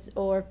opinions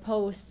or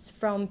posts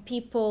from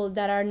people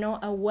that are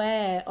not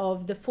aware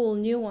of the full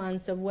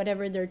nuance of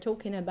whatever they're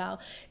talking about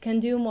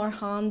can do more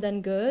harm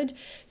than good.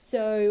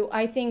 So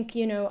I think,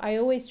 I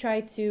always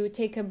try to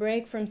take a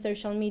break from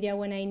social media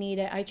when I need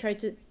it. I try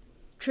to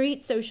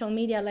treat social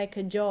media like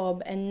a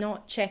job and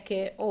not check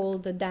it all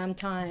the damn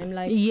time.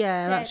 Like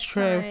that's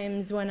true.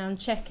 Times when I'm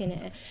checking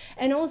it.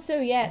 And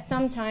also,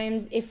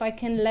 sometimes if I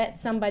can let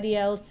somebody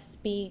else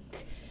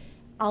speak,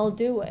 I'll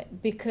do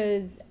it,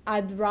 because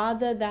I'd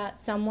rather that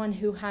someone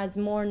who has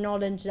more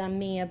knowledge than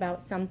me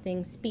about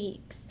something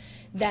speaks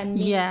than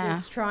me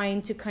just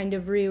trying to kind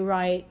of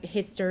rewrite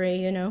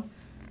history,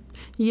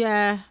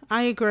 Yeah,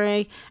 I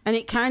agree. And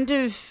it kind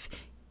of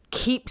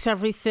keeps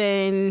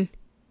everything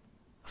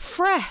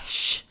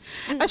fresh.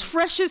 As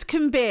fresh as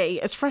can be,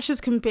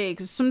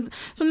 because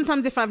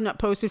sometimes if I've not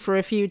posted for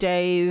a few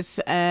days,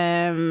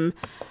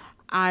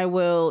 I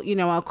will,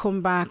 I'll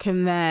come back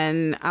and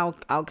then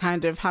I'll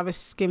kind of have a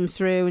skim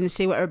through and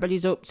see what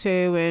everybody's up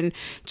to and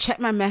check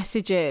my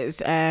messages,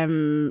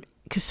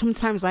 because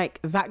sometimes like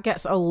that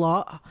gets a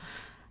lot,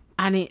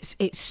 and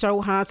it's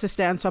so hard to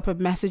stay on top of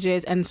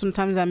messages, and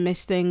sometimes I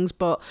miss things,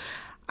 but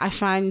I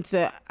find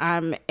that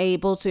I'm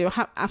able to,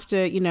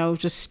 after,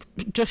 just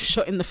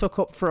shutting the fuck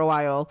up for a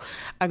while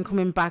and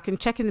coming back and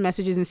checking the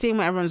messages and seeing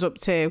what everyone's up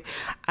to,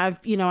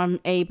 I'm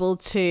able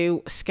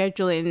to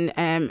schedule in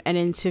an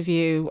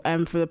interview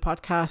for the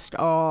podcast,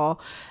 or,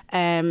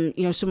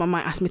 someone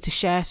might ask me to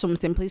share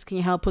something, please can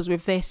you help us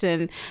with this?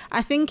 And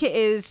I think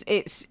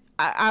it's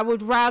I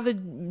would rather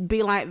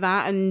be like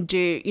that and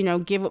do, you know,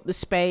 give up the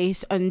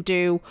space and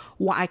do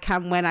what I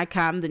can when I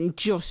can than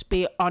just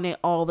be on it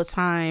all the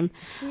time.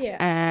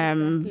 Yeah.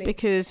 Exactly.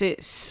 Because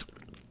it's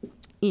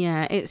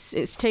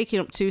taking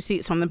up 2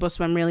 seats on the bus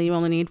when really you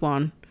only need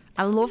one.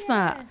 I love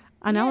that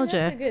analogy.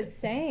 That's a good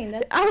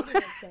saying.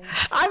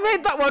 I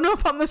made that one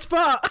up on the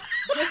spot.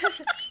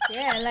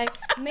 Yeah, like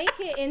make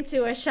it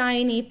into a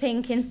shiny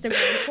pink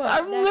Instagram quote.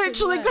 I'm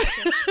literally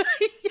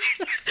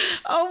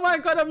Oh my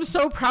God, I'm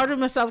so proud of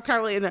myself,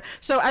 Carolina.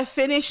 So I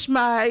finished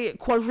my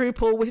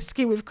quadruple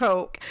whiskey with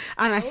Coke,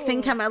 and I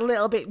think I'm a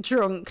little bit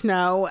drunk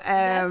now.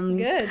 That's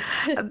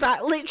good.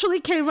 That literally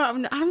came out,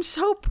 and I'm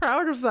so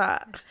proud of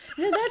that.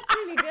 No, that's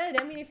really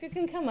good. I mean, if you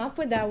can come up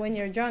with that when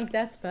you're drunk,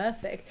 that's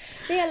perfect.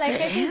 But yeah, like,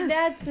 I think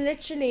that's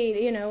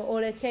literally, you know, all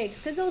it takes.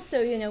 Because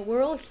also, you know,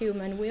 we're all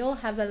human. We all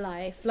have a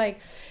life. Like,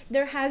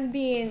 there has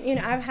been, you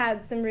know, I've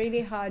had some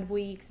really hard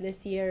weeks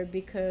this year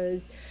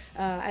because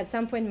at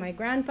some point my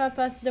grandpa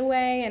passed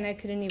away and I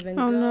couldn't even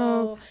go.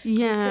 No.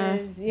 Yeah.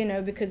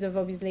 Because of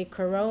obviously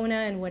Corona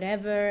and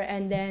whatever.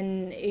 And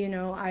then, you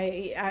know,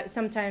 I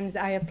sometimes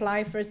I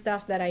apply for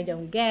stuff that I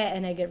don't get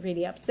and I get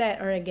really upset,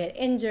 or I get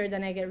injured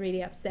and I get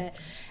really upset.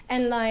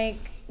 And like,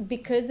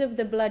 because of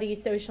the bloody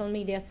social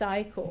media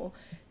cycle,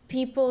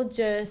 people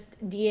just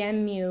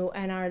DM you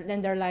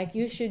and they're like,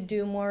 you should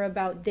do more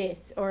about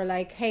this, or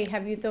like, hey,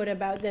 have you thought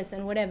about this,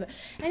 and whatever.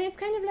 And it's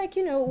kind of like,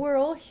 you know, we're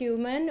all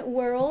human,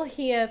 we're all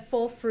here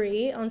for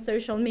free on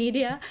social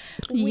media.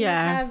 We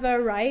have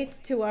a right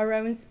to our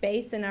own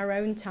space and our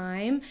own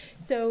time.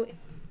 So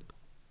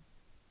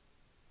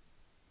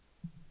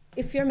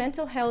if your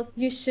mental health,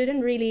 you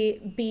shouldn't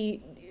really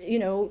be, you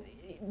know,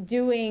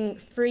 doing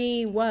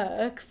free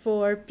work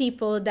for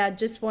people that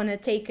just want to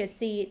take a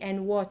seat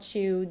and watch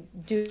you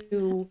do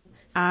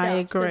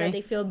stuff so that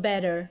they feel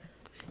better.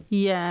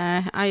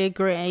 Yeah, I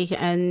agree.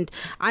 And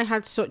I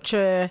had such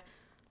a,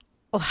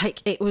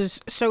 like, it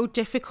was so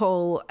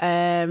difficult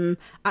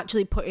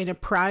actually putting a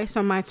price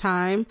on my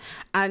time.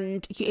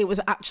 And it was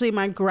actually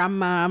my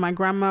grandma. My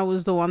grandma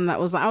was the one that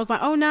was like, I was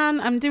like, oh, Nan,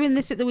 I'm doing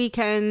this at the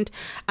weekend.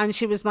 And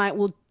she was like,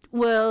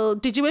 well,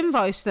 did you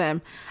invoice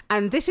them?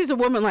 And this is a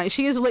woman, like,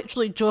 she is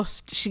literally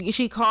just,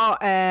 she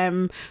caught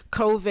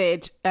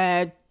COVID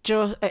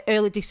just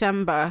early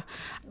December,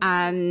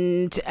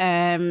 and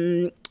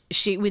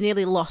we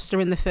nearly lost her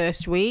in the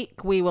first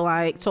week. We were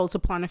like told to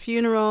plan a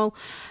funeral,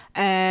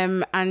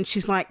 and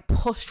she's like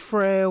pushed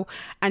through,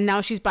 and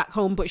now she's back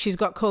home, but she's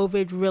got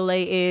COVID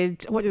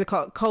related, what do they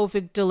call it,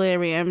 COVID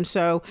delirium.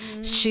 So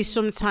she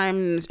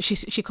sometimes,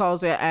 she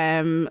calls it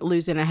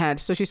losing her head,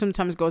 so she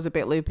sometimes goes a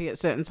bit loopy at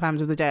certain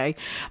times of the day.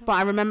 But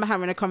I remember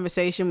having a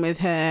conversation with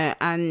her,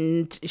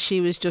 and she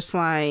was just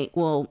like,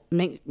 well,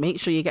 make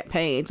sure you get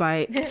paid,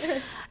 like.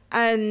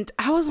 And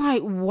I was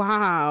like,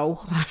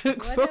 wow,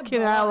 like,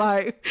 fucking hell,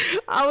 like,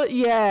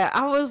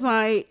 I was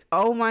like,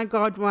 oh my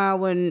God,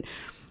 wow. And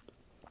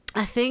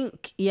I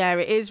think,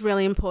 it is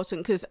really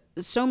important, because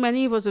so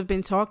many of us have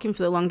been talking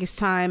for the longest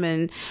time,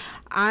 and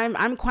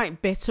I'm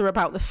quite bitter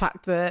about the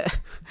fact that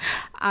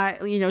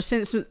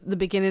since the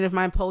beginning of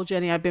my pole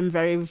journey, I've been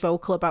very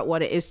vocal about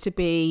what it is to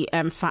be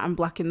fat and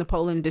black in the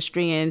pole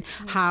industry, and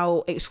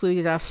how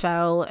excluded I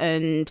felt,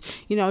 and,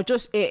 you know,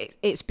 just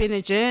it's been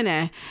a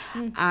journey.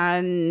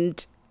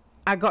 And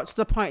I got to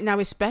the point now,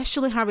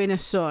 especially having a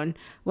son,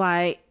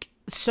 like,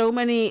 so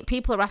many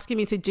people are asking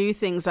me to do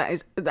things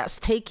that's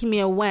taking me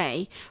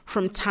away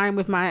from time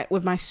with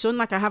my son.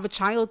 Like, I have a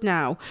child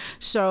now,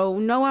 so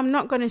no, I'm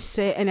not going to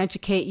sit and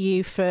educate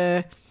you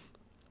for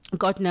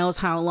God knows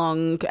how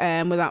long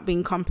without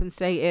being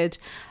compensated.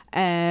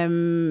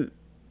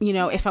 You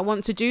know, if I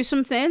want to do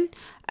something,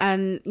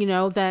 and, you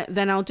know,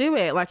 then I'll do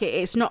it. Like,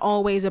 it's not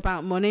always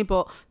about money,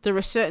 but there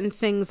are certain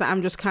things that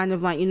I'm just kind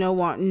of like, you know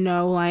what,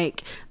 no,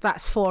 like,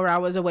 that's 4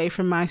 hours away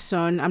from my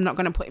son. I'm not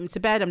going to put him to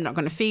bed. I'm not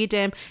going to feed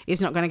him. He's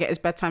not going to get his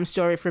bedtime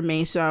story from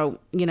me. So,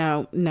 you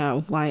know,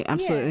 no, like,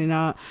 absolutely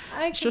not.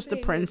 It's just the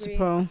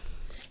principle.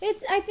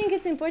 I think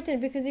it's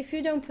important, because if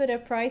you don't put a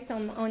price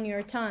on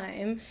your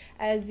time,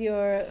 as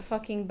your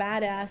fucking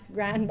badass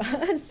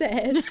grandma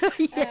said,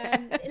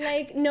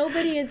 like,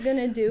 nobody is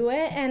gonna do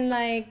it. And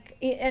like,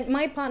 and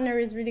my partner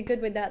is really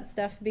good with that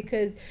stuff,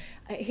 because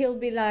he'll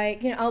be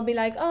like, you know, I'll be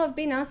like, oh, I've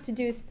been asked to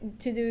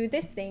do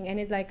this thing, and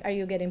he's like, are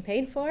you getting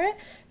paid for it?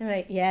 And I'm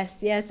like,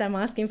 yes, I'm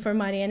asking for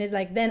money. And he's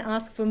like, then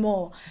ask for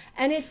more.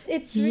 And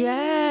it's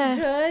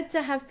really good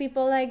to have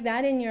people like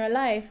that in your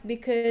life,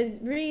 because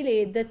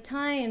really the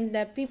times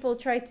that people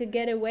try to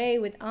get away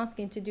with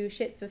asking to do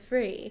shit for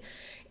free,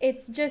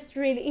 it's just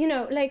really, you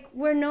know, like,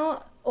 we're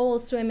not all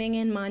swimming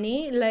in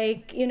money,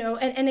 like, you know.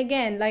 And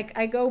again, like,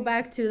 I go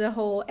back to the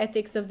whole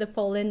ethics of the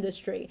pole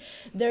industry.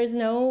 There's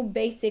no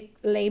basic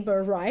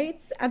labor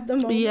rights at the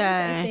moment.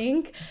 I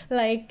think,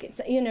 like,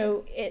 you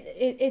know,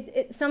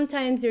 it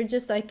sometimes you're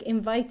just like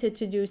invited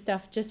to do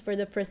stuff just for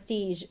the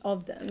prestige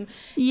of them.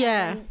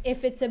 And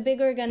if it's a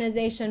big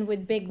organization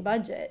with big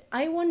budget,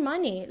 I want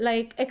money,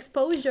 like,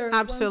 exposure.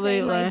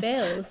 Absolutely. Won't pay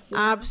my bills, you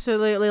know?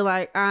 Absolutely.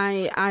 Like,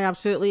 I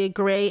absolutely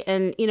agree.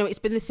 And, you know, it's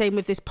been the same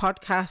with this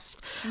podcast.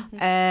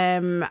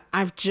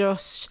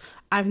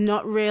 I've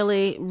not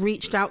really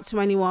reached out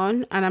to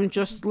anyone, and I'm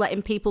just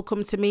letting people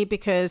come to me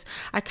because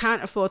I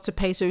can't afford to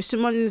pay. So if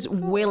someone's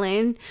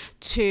willing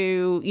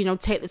to, you know,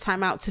 take the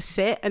time out to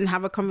sit and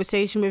have a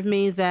conversation with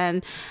me,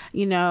 then,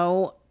 you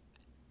know,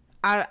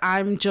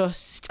 I'm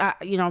just,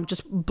 you know, I'm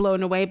just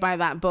blown away by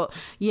that. But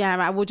yeah,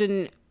 I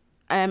wouldn't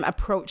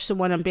approach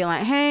someone and be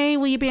like, hey,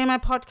 will you be on my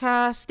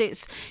podcast?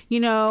 It's, you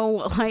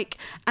know, like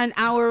an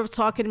hour of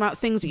talking about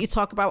things that you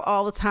talk about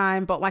all the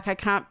time, but like I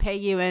can't pay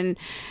you. And,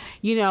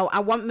 you know, I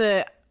want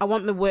the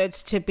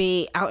words to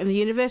be out in the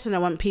universe, and I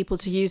want people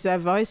to use their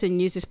voice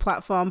and use this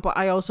platform. But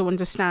I also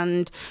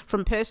understand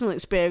from personal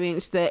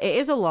experience that it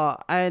is a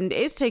lot and it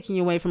is taking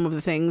you away from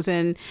other things.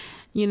 And,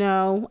 you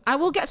know, I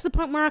will get to the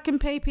point where I can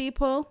pay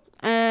people.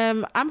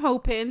 I'm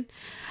hoping,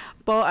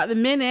 but at the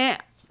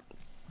minute,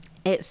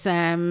 it's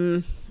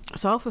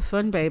all for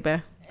fun,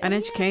 baby. And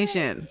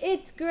education.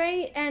 It's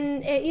great,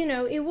 and you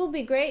know, it will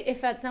be great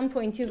if at some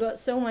point you got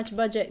so much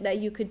budget that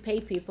you could pay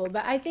people.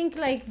 But I think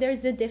like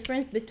there's a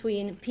difference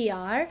between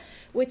PR,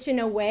 which in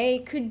a way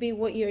could be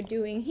what you're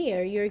doing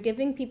here. You're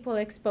giving people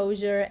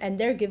exposure and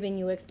they're giving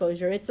you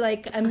exposure. It's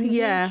like a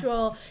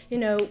mutual, you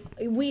know,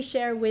 we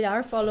share with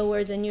our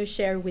followers and you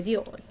share with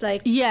yours.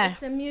 Like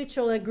it's a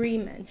mutual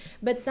agreement.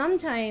 But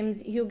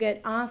sometimes you get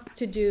asked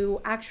to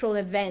do actual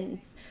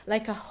events,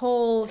 like a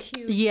whole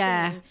huge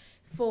thing,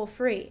 for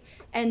free,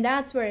 and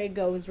that's where it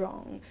goes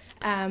wrong.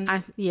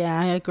 I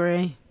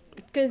agree,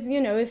 because, you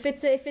know, if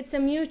it's a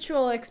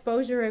mutual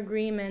exposure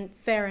agreement,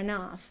 fair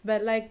enough,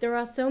 but like there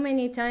are so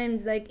many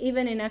times, like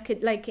even in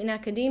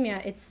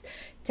academia, it's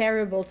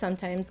terrible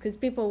sometimes because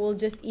people will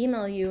just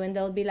email you and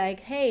they'll be like,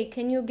 hey,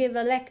 can you give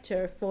a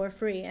lecture for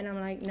free? And I'm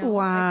like, no,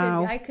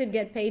 I could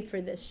get paid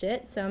for this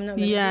shit, so I'm not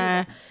gonna do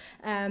that.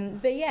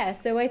 But yeah,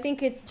 so I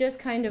think it's just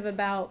kind of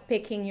about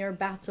picking your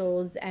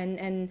battles,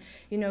 and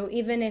you know,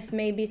 even if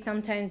maybe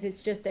sometimes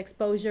it's just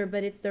exposure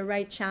but it's the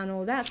right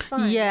channel, that's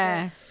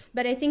fine.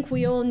 But I think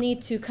we all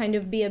need to kind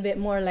of be a bit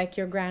more like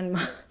your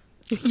grandma.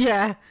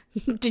 Yeah.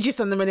 Did you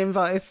send them an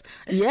invoice?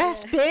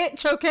 Yes,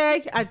 bitch.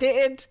 Okay, I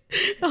did.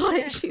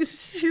 Like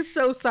she's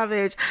so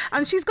savage,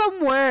 and she's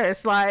gone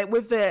worse. Like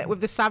with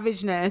the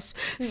savageness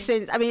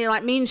since. I mean,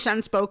 like me and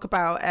Shan spoke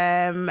about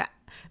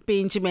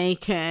being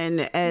Jamaican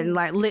and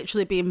like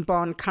literally being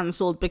born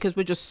cancelled because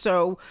we're just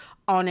so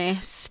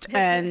honest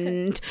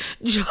and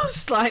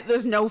just like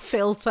there's no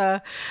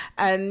filter.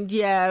 And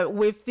yeah,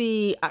 with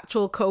the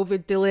actual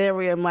COVID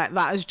delirium, like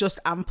that has just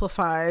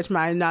amplified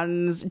my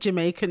nan's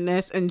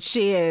Jamaicanness, and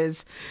she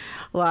is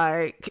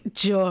like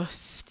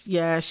just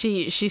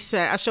she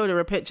said, I showed her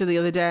a picture the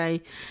other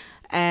day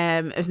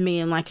of me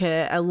in like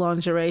a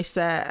lingerie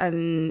set,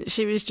 and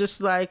she was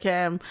just like,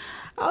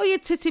 oh, your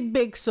titty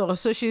big, so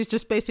she was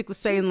just basically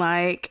saying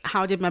like,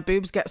 how did my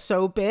boobs get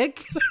so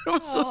big? I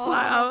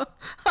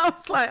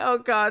was like, oh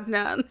god,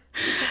 Nan.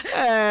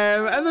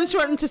 And then she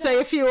wanted to say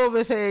a few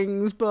other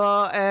things,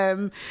 but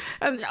and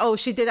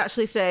she did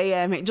actually say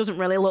it doesn't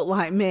really look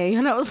like me,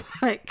 and I was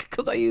like,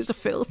 because I used a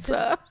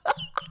filter.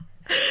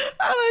 And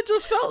I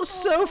just felt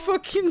so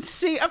fucking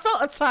sick. I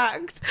felt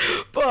attacked,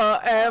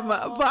 but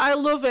I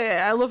love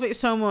it. I love it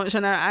so much,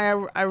 and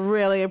I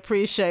really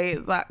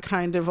appreciate that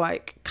kind of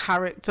like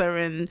character.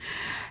 And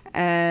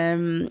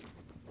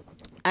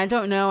I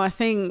don't know. I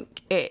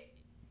think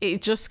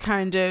it just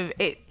kind of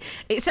it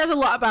says a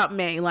lot about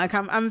me. Like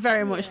I'm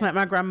very much like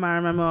my grandma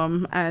and my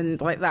mum, and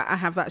like that I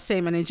have that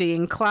same energy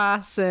in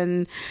class.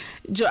 And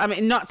I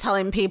mean, not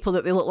telling people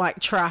that they look like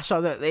trash or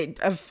that they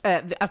have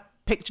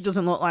picture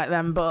doesn't look like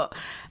them, but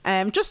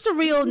just a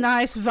real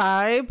nice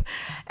vibe.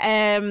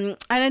 And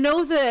I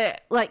know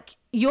that like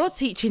you're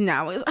teaching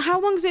now.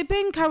 How long has it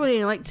been,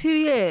 Caroline? Like 2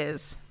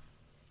 years?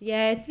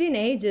 Yeah, it's been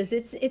ages.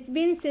 It's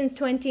been since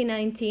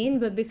 2019,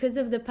 but because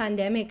of the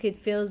pandemic, it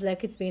feels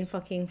like it's been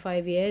fucking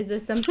 5 years or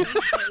something.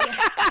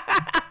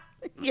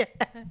 Yeah,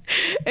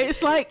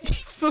 it's like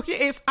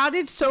it's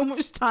added so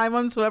much time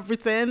onto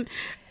everything.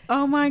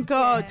 Oh my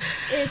god,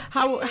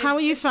 how are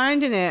you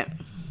finding it?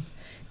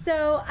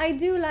 So I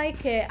do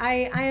like it.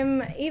 I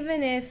am,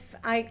 even if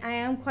I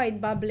am quite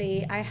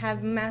bubbly, I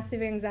have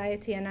massive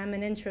anxiety and I'm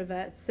an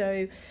introvert.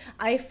 So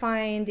I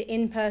find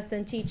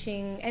in-person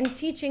teaching and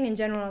teaching in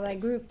general, like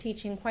group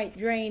teaching, quite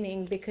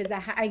draining because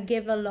I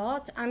give a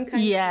lot. I'm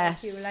kind of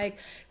like you. Like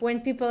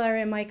when people are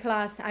in my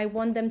class, I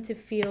want them to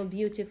feel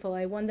beautiful.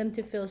 I want them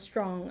to feel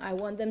strong. I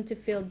want them to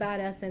feel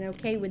badass and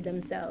okay with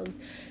themselves.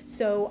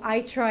 So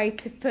I try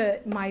to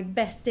put my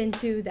best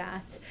into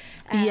that.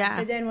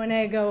 But then when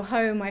I go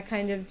home, I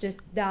kind of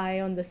just die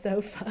on the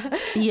sofa.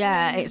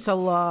 Yeah, it's a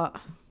lot.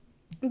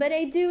 But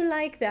I do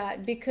like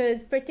that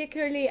because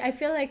I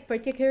feel like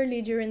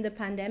particularly during the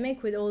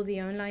pandemic with all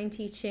the online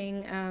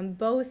teaching,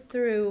 both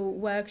through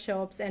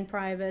workshops and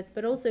privates,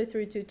 but also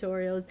through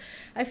tutorials,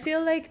 I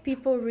feel like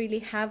people really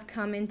have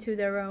come into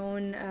their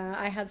own.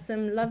 I have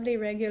some lovely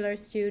regular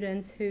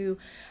students who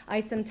I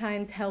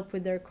sometimes help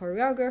with their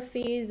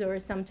choreographies, or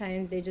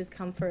sometimes they just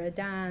come for a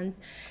dance.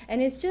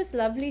 And it's just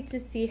lovely to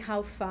see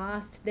how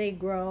fast they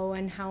grow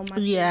and how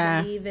much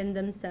they believe in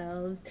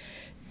themselves.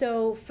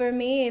 So for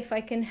me, if I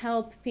can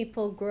help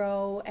people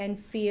grow and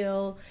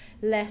feel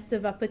less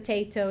of a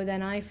potato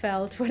than I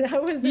felt when I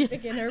was a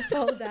beginner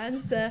pole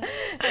dancer,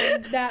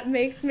 and that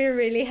makes me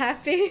really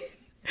happy.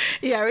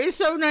 Yeah, it's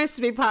so nice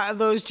to be part of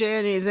those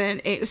journeys,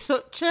 and it's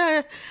such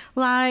a,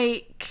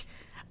 like,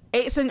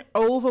 it's an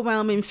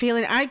overwhelming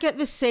feeling. I get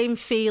the same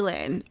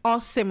feeling or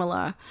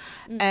similar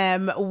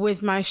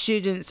with my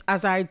students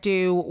as I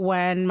do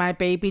when my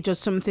baby does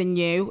something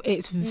new.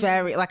 It's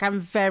very, like,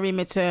 I'm very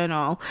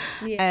maternal.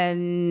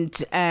 And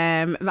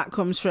that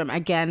comes from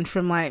like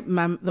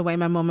the way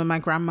my mum and my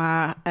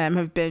grandma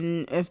have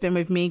been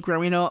with me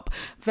growing up.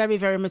 Very,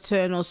 very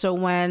maternal. So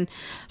when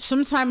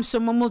sometimes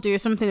someone will do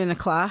something in a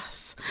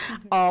class,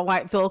 or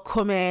like they'll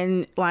come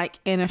in like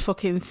in a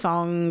fucking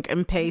thong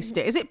and paste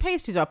it. Is it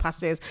pasties or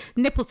pasties?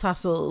 Nipple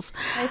tassels.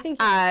 I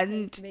think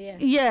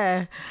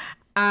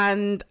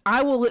and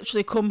I will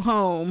literally come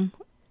home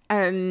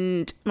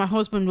and my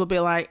husband will be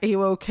like, are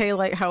you okay?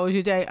 Like, how was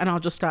your day? And I'll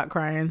just start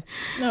crying.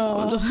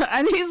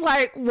 And he's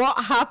like,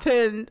 what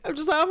happened? I'm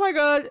just like, oh my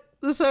God,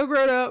 they're so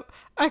grown up.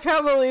 I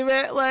can't believe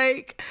it.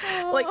 Like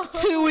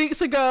 2 weeks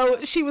ago,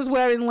 she was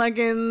wearing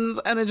leggings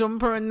and a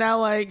jumper, and now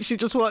like she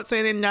just walks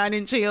in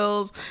 9-inch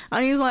heels.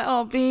 And he's like,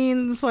 oh,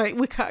 Beans, like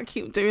we can't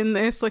keep doing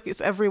this. Like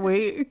it's every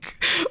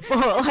week.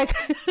 But like,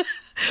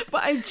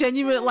 but I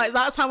genuinely, like,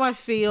 that's how I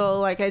feel.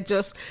 Like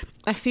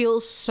I feel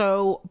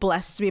so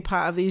blessed to be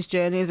part of these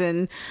journeys,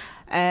 and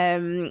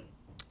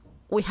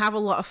we have a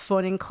lot of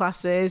fun in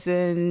classes,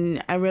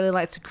 and I really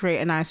like to create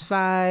a nice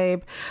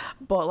vibe,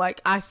 but like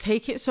I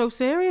take it so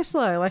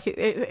seriously. Like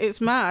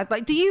it's mad.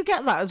 Like, do you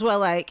get that as well?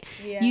 Like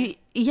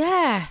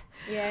yeah,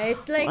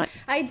 it's like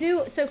I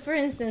do. So for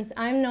instance,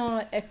 I'm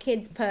not a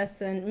kids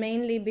person,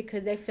 mainly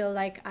because I feel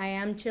like I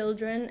am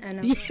children and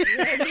I'm not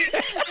ready.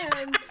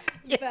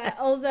 But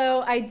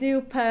although I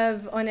do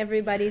perv on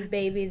everybody's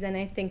babies, and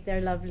I think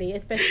they're lovely,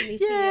 especially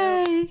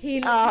Theo.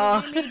 He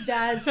really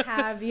does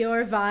have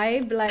your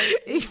vibe. Like,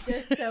 he's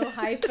just so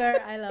hyper.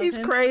 I love him. He's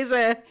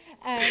crazy.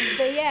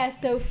 But yeah,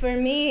 so for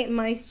me,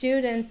 my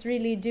students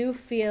really do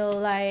feel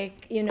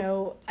like,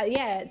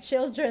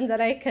 children that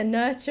I can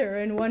nurture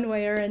in one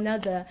way or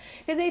another.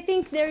 Because I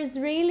think there's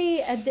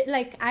really,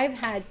 I've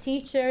had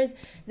teachers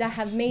that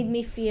have made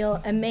me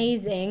feel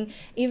amazing,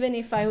 even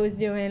if I was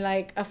doing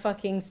like a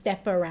fucking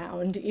step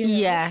around,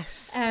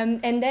 Yes.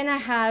 And then I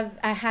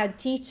had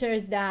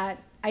teachers that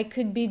I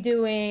could be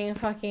doing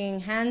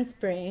fucking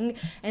handspring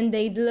and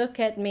they'd look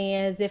at me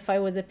as if I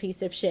was a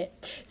piece of shit.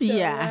 So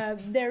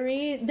there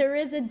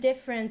is a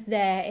difference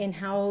there in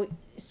how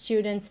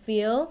students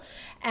feel,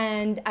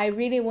 and I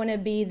really want to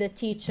be the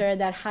teacher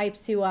that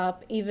hypes you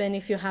up even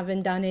if you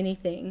haven't done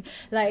anything.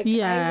 Like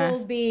I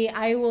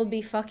will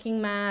be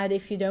fucking mad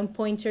if you don't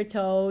point your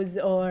toes,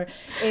 or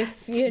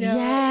if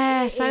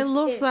I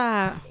love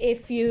that.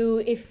 If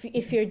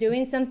you're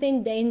doing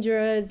something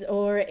dangerous,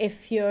 or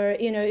if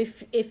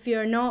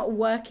you're not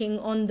working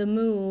on the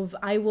move,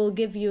 I will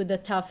give you the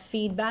tough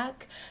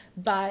feedback.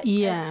 But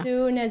as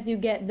soon as you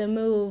get the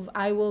move,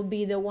 I will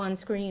be the one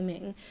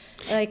screaming.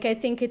 Like, I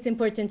think it's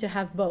important to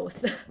have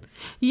both.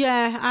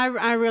 Yeah,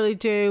 I really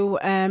do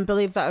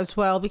believe that as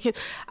well, because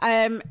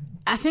I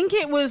think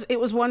it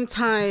was one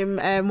time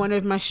one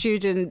of my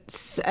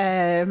students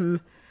I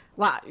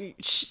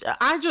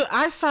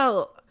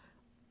felt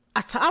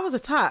I was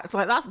attacked.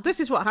 Like,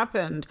 this is what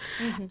happened.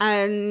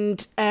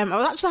 And I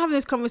was actually having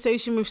this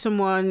conversation with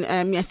someone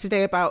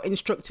yesterday about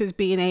instructors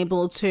being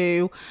able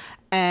to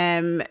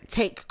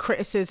take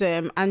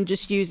criticism and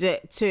just use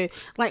it to,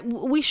 like,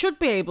 we should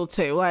be able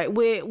to, like,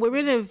 we're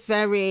in a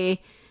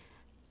very,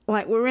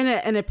 like, we're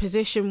in a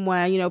position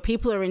where,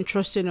 people are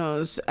entrusting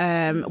us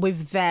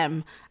with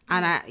them,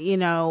 and I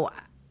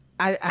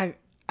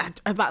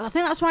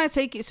think that's why I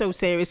take it so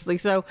seriously.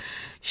 So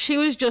she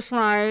was just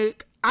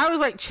like, I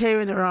was like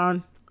cheering her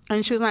on,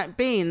 and she was like,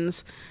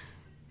 Beans,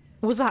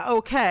 was that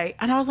okay?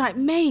 And I was like,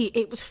 mate,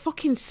 it was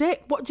fucking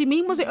sick. What do you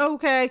mean, was it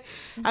okay?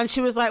 And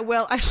she was like,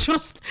 well,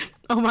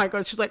 oh my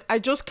God, she was like, I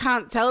just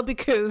can't tell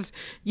because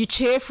you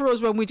cheer for us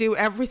when we do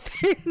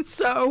everything.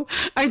 So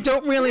I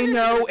don't really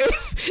know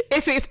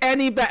if it's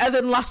any better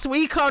than last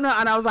week or not.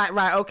 And I was like,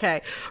 right,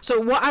 okay. So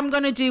what I'm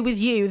going to do with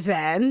you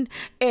then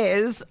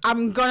is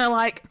I'm going to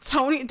like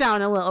tone it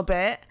down a little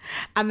bit.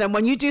 And then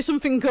when you do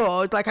something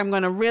good, like, I'm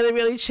going to really,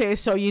 really cheer.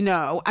 So,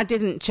 I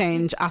didn't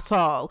change at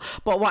all.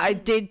 But what I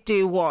did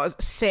do was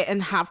sit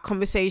and have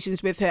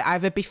conversations with her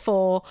either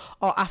before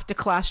or after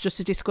class just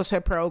to discuss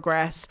her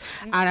progress.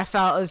 And I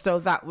felt as though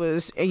that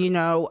was,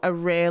 a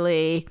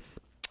really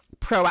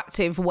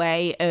proactive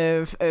way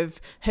of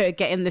her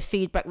getting the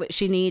feedback that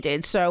she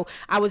needed. So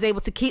I was able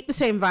to keep the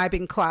same vibe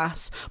in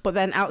class, but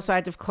then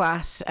outside of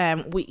class,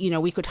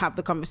 we could have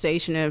the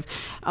conversation of,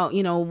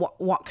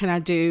 what can I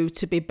do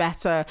to be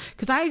better?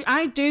 Because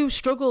I do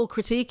struggle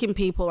critiquing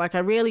people, like I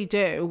really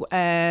do.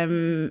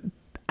 And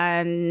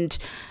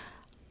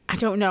I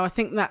don't know, I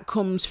think that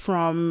comes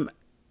from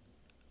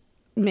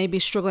maybe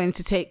struggling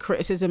to take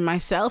criticism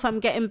myself. I'm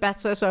getting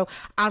better, so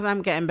as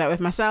I'm getting better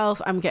with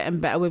myself, I'm getting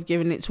better with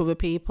giving it to other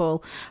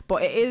people.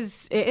 But it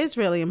is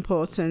really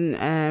important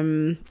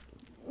to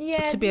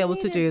be able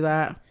to do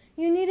that.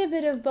 You need a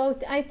bit of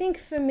both. I think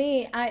for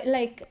me,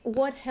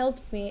 what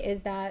helps me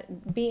is that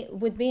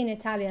with being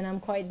Italian, I'm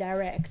quite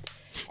direct.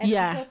 And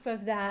on top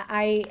of that,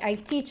 I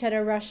teach at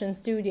a Russian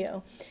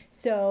studio.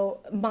 So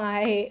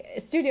my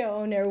studio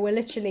owner will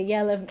literally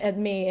yell at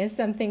me if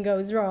something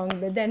goes wrong,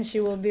 but then she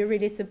will be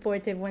really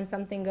supportive when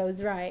something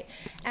goes right.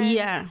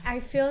 And I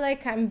feel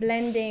like I'm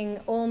blending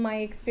all my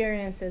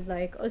experiences,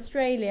 like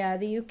Australia,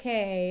 the UK,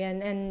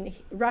 and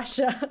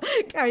Russia,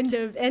 kind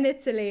of, and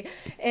Italy,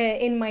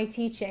 in my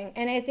teaching.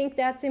 And I think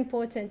that's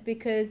important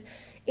because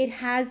it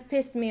has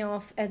pissed me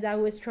off as I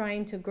was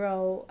trying to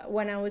grow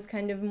when I was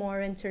kind of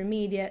more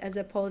intermediate as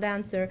a pole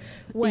dancer,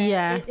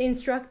 where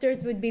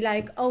instructors would be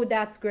like, oh,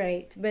 that's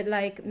great, but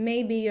like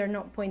maybe you're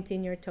not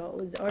pointing your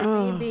toes, or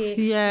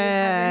maybe you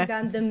haven't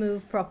done the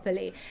move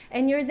properly.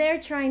 And you're there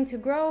trying to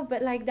grow,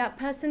 but like that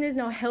person is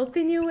not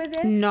helping you with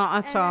it.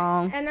 Not at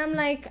all. And I'm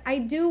like, I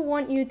do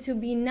want you to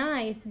be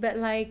nice, but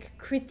like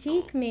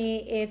critique me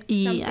if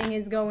something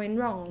is going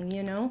wrong,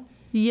 you know?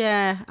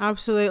 Yeah,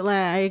 absolutely.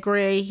 I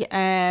agree.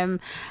 And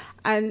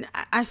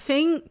I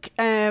think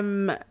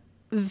the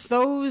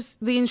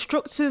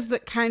instructors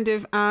that kind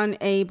of aren't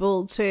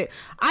able to,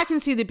 I can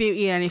see the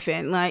beauty in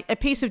anything. Like a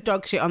piece of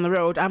dog shit on the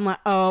road, I'm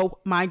like, oh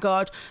my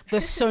God, the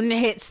sun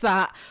hits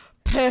that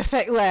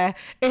perfectly.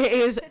 It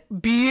is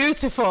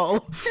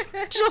beautiful.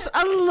 Just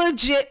a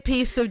legit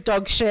piece of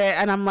dog shit,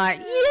 and I'm like,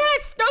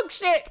 yes, dog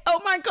shit.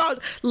 Oh my God,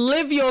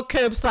 live your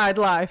curbside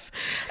life.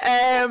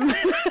 I've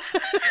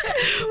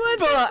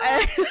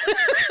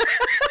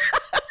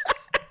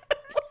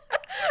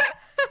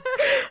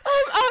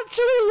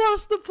actually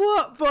lost the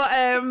plot, but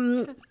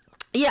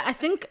I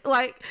think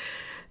like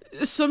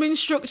some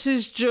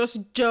instructors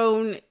just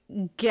don't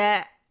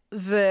get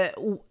that,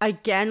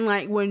 again,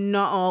 like we're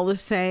not all the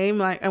same,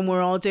 like, and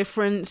we're all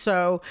different.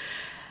 So,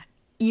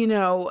 you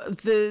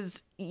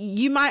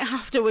might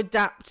have to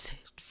adapt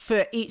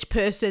for each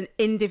person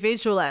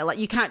individually. Like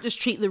you can't just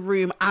treat the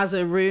room as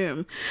a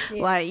room.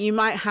 Like you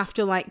might have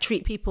to like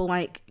treat people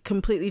like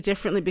completely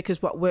differently,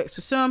 because what works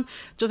for some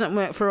doesn't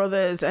work for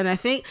others. And I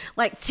think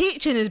like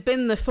teaching has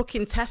been the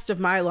fucking test of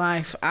my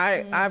life.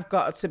 I've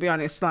got to be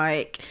honest,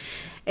 like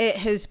it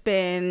has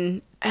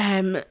been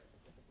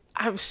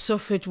I've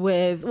suffered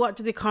with, what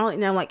do they call it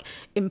now, like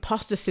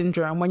imposter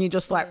syndrome, when you're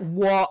just like,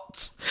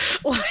 what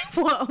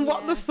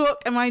the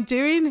fuck am I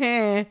doing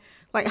here?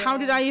 Like, how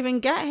did I even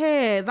get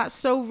here? That's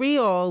so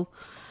real.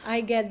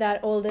 I get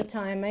that all the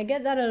time. I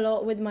get that a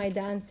lot with my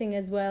dancing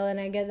as well, and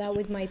I get that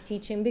with my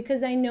teaching,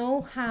 because I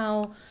know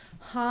how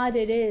hard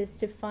it is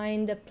to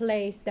find a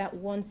place that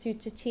wants you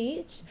to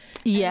teach.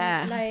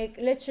 And, like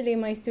literally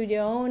my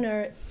studio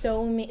owner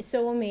saw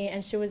me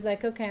and she was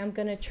like, okay, I'm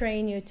gonna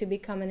train you to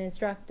become an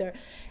instructor.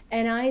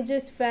 And I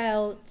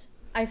felt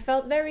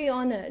very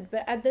honored,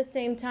 but at the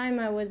same time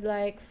I was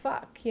like,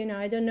 fuck,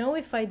 I don't know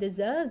if I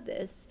deserve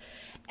this.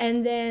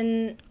 And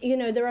then,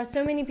 there are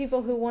so many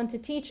people who want to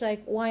teach,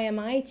 like, why am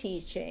I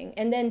teaching?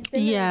 And then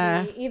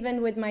similarly,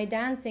 even with my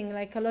dancing,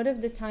 like, a lot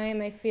of the time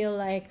I feel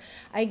like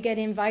I get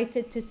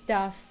invited to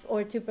stuff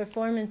or to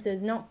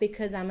performances, not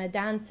because I'm a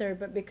dancer,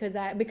 but because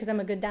I'm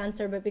a good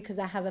dancer, but because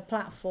I have a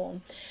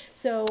platform.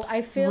 So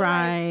I feel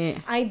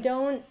like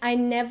I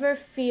never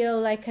feel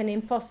like an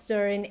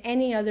imposter in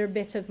any other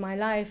bit of my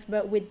life.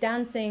 But with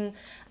dancing,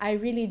 I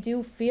really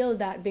do feel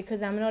that,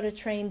 because I'm not a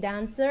trained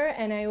dancer,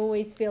 and I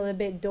always feel a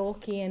bit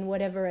dorky in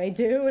whatever I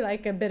do,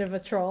 like a bit of a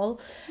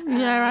troll.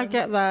 I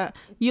get that.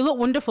 You look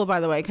wonderful, by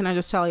the way, can I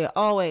just tell you,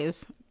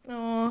 always.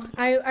 Oh,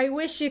 I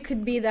wish you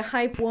could be the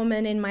hype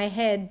woman in my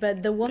head,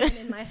 but the woman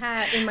in my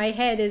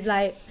head is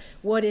like,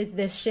 what is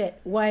this shit?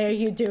 Why are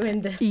you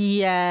doing this?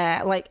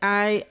 Yeah, like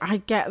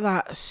I get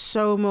that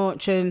so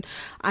much. And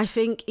I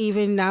think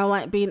even now,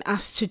 like being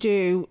asked to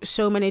do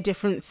so many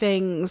different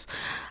things,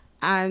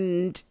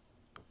 and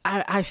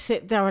I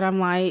sit there and I'm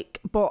like,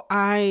 but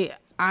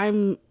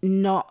I'm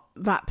not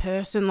that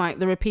person. Like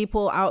there are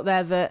people out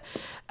there that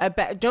are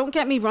better. Don't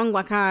get me wrong,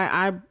 like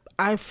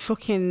I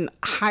fucking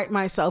hype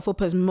myself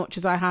up as much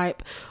as I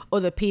hype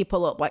other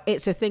people up. Like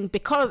it's a thing,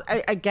 because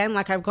again,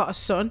 like I've got a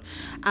son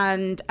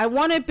and I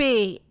want to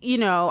be,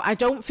 I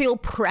don't feel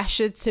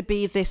pressured to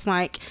be this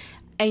like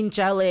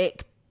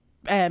angelic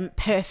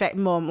perfect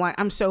mum. Like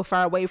I'm so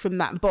far away from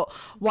that. But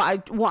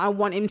what I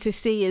want him to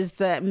see is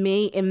that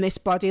me in this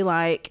body,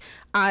 like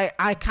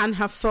I can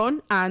have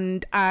fun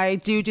and I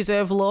do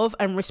deserve love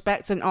and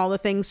respect and all the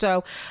things.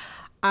 So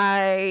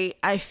I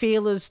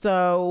feel as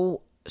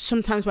though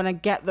sometimes when I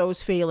get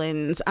those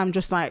feelings, I'm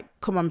just like,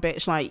 come on,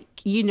 bitch, like,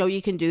 you know,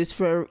 you can do this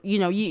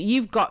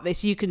you've got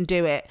this, you can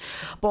do it.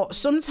 But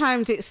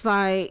sometimes it's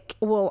like,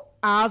 well,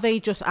 are they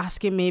just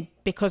asking me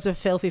because of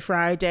Filthy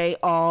Friday,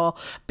 or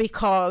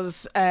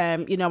because,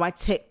 I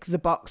tick the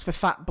box for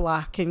fat,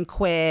 black and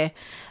queer,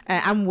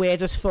 and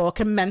weird as fuck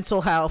and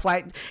mental health?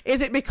 Like,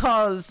 is it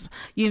because,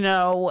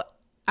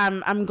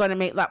 I'm going to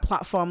make that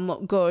platform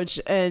look good?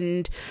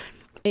 And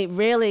it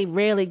really,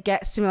 really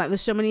gets to me. Like, there's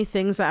so many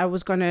things that I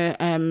was going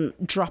to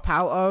drop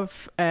out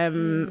of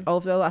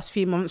over the last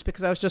few months,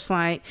 because I was just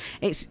like,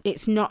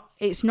 it's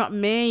not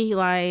me.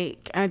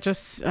 Like, I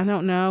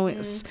don't know.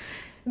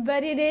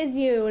 But it is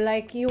you.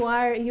 Like, you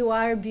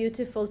are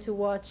beautiful to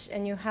watch,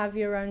 and you have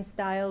your own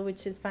style,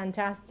 which is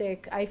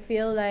fantastic. I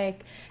feel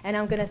like, and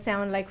I'm gonna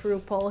sound like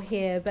RuPaul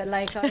here, but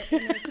like, our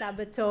inner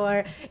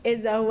saboteur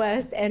is our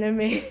worst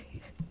enemy.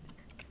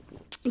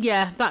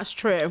 Yeah, that's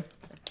true.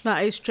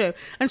 That is true.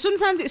 And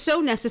sometimes it's so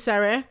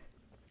necessary,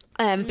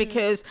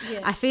 because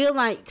I feel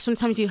like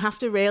sometimes you have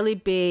to really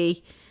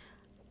be,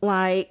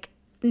 like,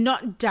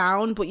 not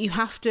down, but you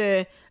have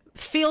to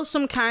feel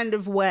some kind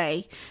of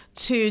way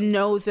to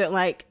know that,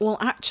 like, well,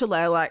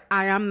 actually, like,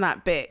 I am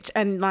that bitch.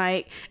 And,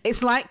 like,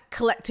 it's like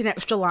collecting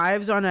extra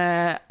lives on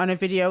a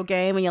video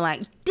game, and you're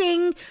like,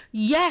 ding,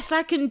 yes,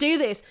 I can do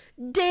this.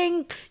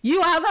 Ding,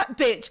 you are that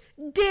bitch.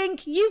 Ding,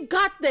 you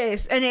got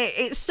this. And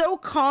it's so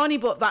corny,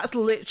 but that's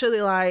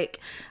literally like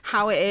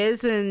how it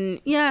is. And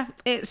yeah,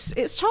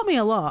 it's taught me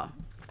a lot.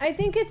 I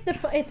think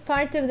it's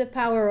part of the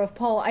power of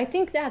pole. I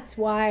think that's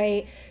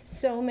why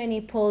so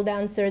many pole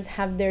dancers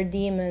have their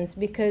demons,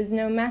 because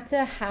no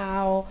matter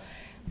how,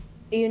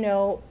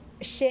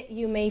 shit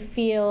you may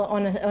feel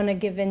on a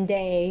given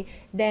day,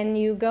 then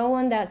you go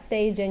on that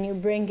stage and you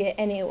bring it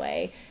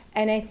anyway.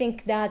 And I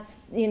think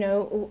that's,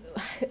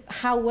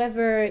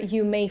 however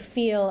you may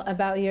feel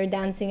about your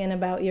dancing and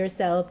about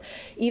yourself,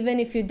 even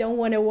if you don't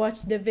want to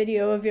watch the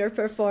video of your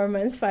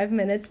performance 5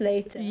 minutes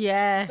later.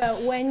 Yes.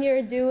 But when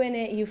you're doing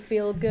it, you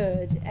feel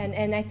good.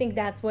 And I think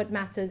that's what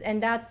matters.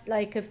 And that's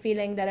like a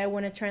feeling that I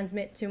want to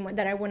transmit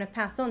that I want to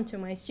pass on to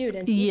my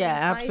students.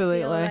 Yeah,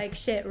 absolutely. I feel like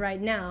shit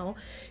right now.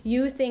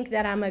 You think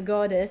that I'm a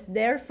goddess.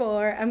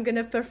 Therefore, I'm going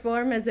to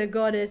perform as a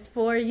goddess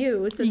for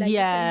you, so that you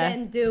can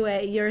then do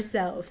it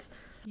yourself.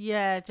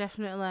 Yeah,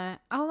 definitely.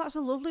 Oh, that's a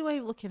lovely way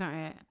of looking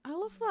at it. I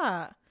love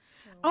that.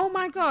 Oh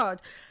my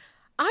God.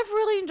 I've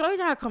really enjoyed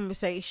our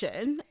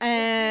conversation.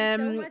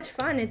 It's been so much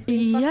fun. It's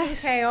been fucking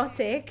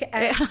chaotic.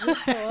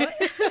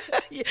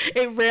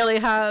 It really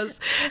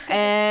has.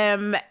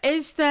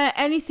 Is there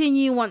anything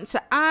you want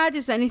to add?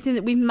 Is there anything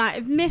that we might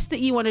have missed that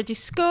you want to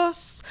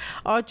discuss,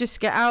 or just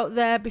get out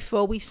there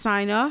before we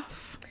sign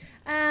off?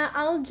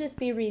 I'll just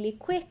be really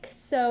quick.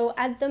 So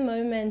at the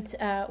moment,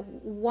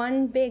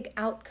 one big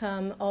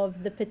outcome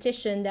of the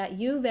petition that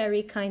you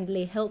very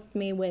kindly helped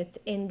me with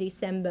in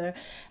December,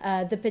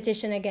 the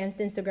petition against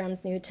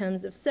Instagram's new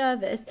terms of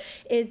service,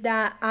 is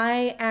that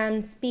I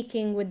am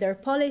speaking with their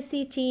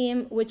policy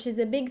team, which is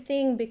a big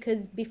thing,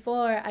 because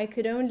before I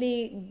could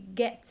only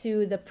get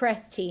to the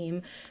press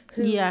team,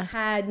 who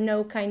had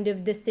no kind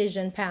of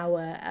decision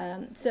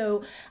power.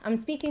 So I'm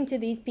speaking to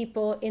these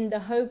people in the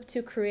hope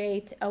to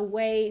create a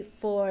way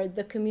for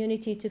the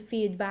community to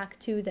feed back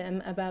to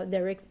them about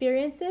their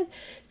experiences.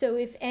 So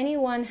if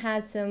anyone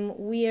has some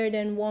weird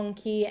and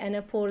wonky and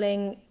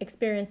appalling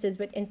experiences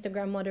with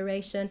Instagram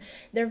moderation,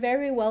 they're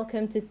very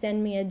welcome to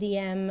send me a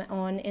DM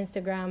on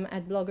Instagram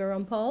at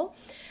bloggeronpole.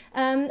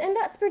 And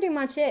that's pretty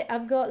much it.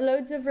 I've got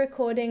loads of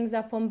recordings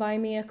up on Buy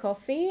Me a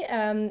Coffee,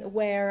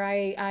 where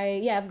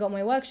I've got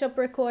my workshop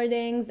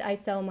recordings, I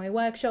sell my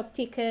workshop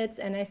tickets,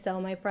 and I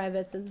sell my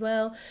privates as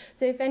well.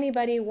 So if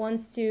anybody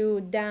wants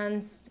to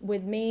dance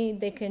with me,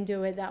 they can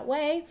do it that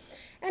way.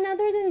 And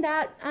other than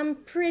that, I'm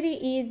pretty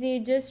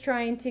easy, just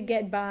trying to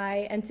get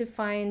by and to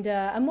find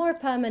a more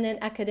permanent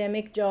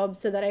academic job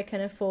so that I can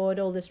afford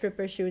all the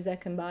stripper shoes I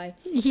can buy.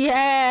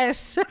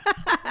 Yes.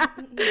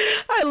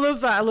 I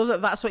love that. I love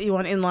that that's what you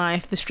want in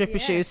life, the stripper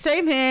shoes.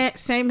 Same here.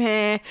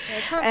 I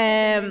can't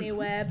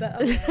anywhere, but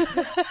okay.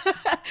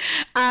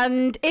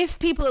 And if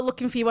people are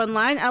looking for you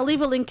online, I'll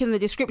leave a link in the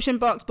description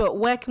box, but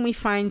where can we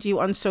find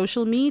you on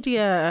social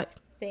media?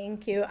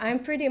 Thank you. I'm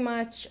pretty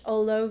much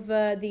all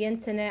over the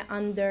internet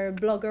under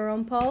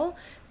bloggeronpole.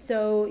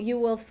 So you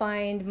will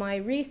find my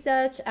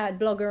research at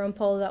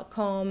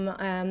bloggeronpole.com,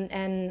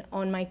 and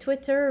on my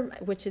Twitter,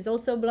 which is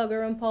also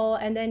bloggeronpole.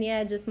 And then,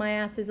 just my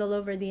ass is all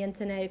over the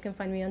internet. You can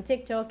find me on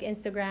TikTok,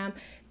 Instagram,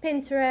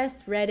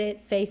 Pinterest, Reddit,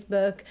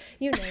 Facebook,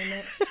 you name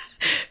it.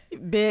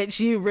 Bitch,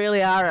 you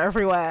really are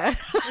everywhere.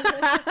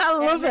 I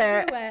love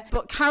it.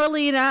 But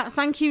Carolina,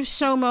 thank you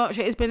so much.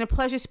 It has been a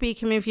pleasure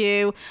speaking with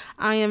you.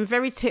 I am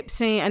very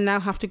tipsy and now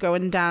have to go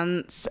and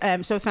dance.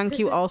 So thank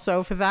you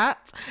also for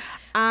that.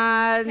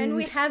 And can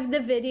we have the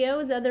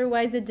videos?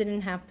 Otherwise it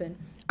didn't happen.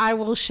 I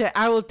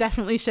will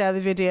definitely share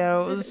the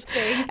videos.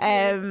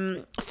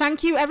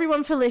 Thank you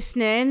everyone for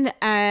listening.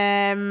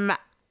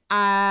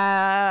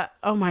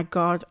 Oh my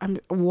God,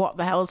 what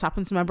the hell has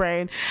happened to my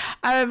brain?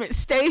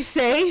 Stay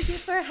safe. Thank you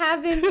for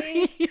having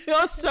me.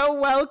 You're so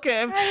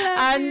welcome.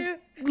 I love you.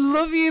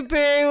 Love you,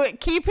 boo.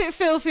 Keep it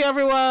filthy,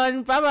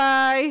 everyone.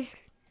 Bye-bye.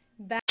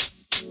 Bye.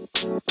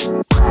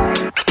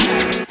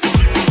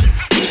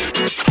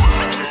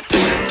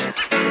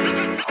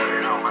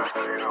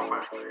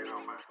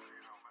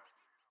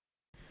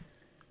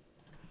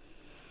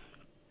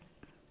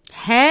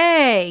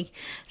 Hey,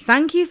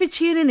 thank you for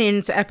tuning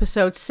in to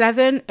episode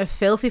 7 of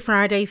Filthy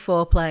Friday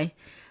Foreplay.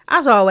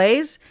 As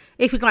always,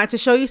 if you'd like to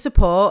show your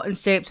support and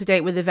stay up to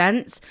date with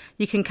events,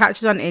 you can catch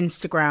us on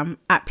Instagram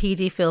at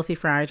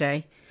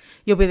PDFilthyFriday.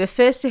 You'll be the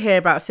first to hear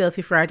about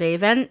Filthy Friday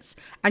events,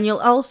 and you'll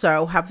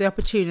also have the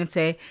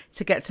opportunity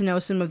to get to know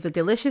some of the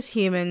delicious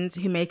humans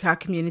who make our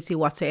community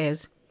what it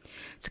is.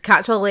 To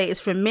catch all the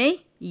latest from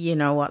me, you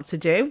know what to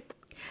do.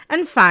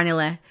 And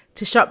finally,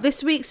 to shop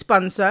this week's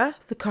sponsor,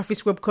 the Coffee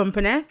Scrub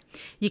Company,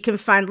 you can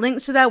find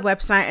links to their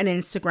website and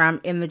Instagram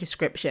in the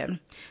description.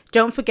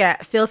 Don't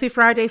forget, Filthy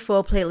Friday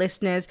Foreplay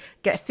listeners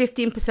get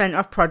 15%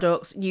 off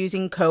products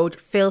using code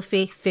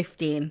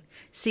FILTHY15.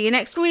 See you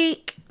next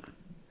week.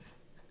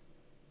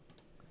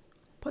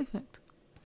 Perfect.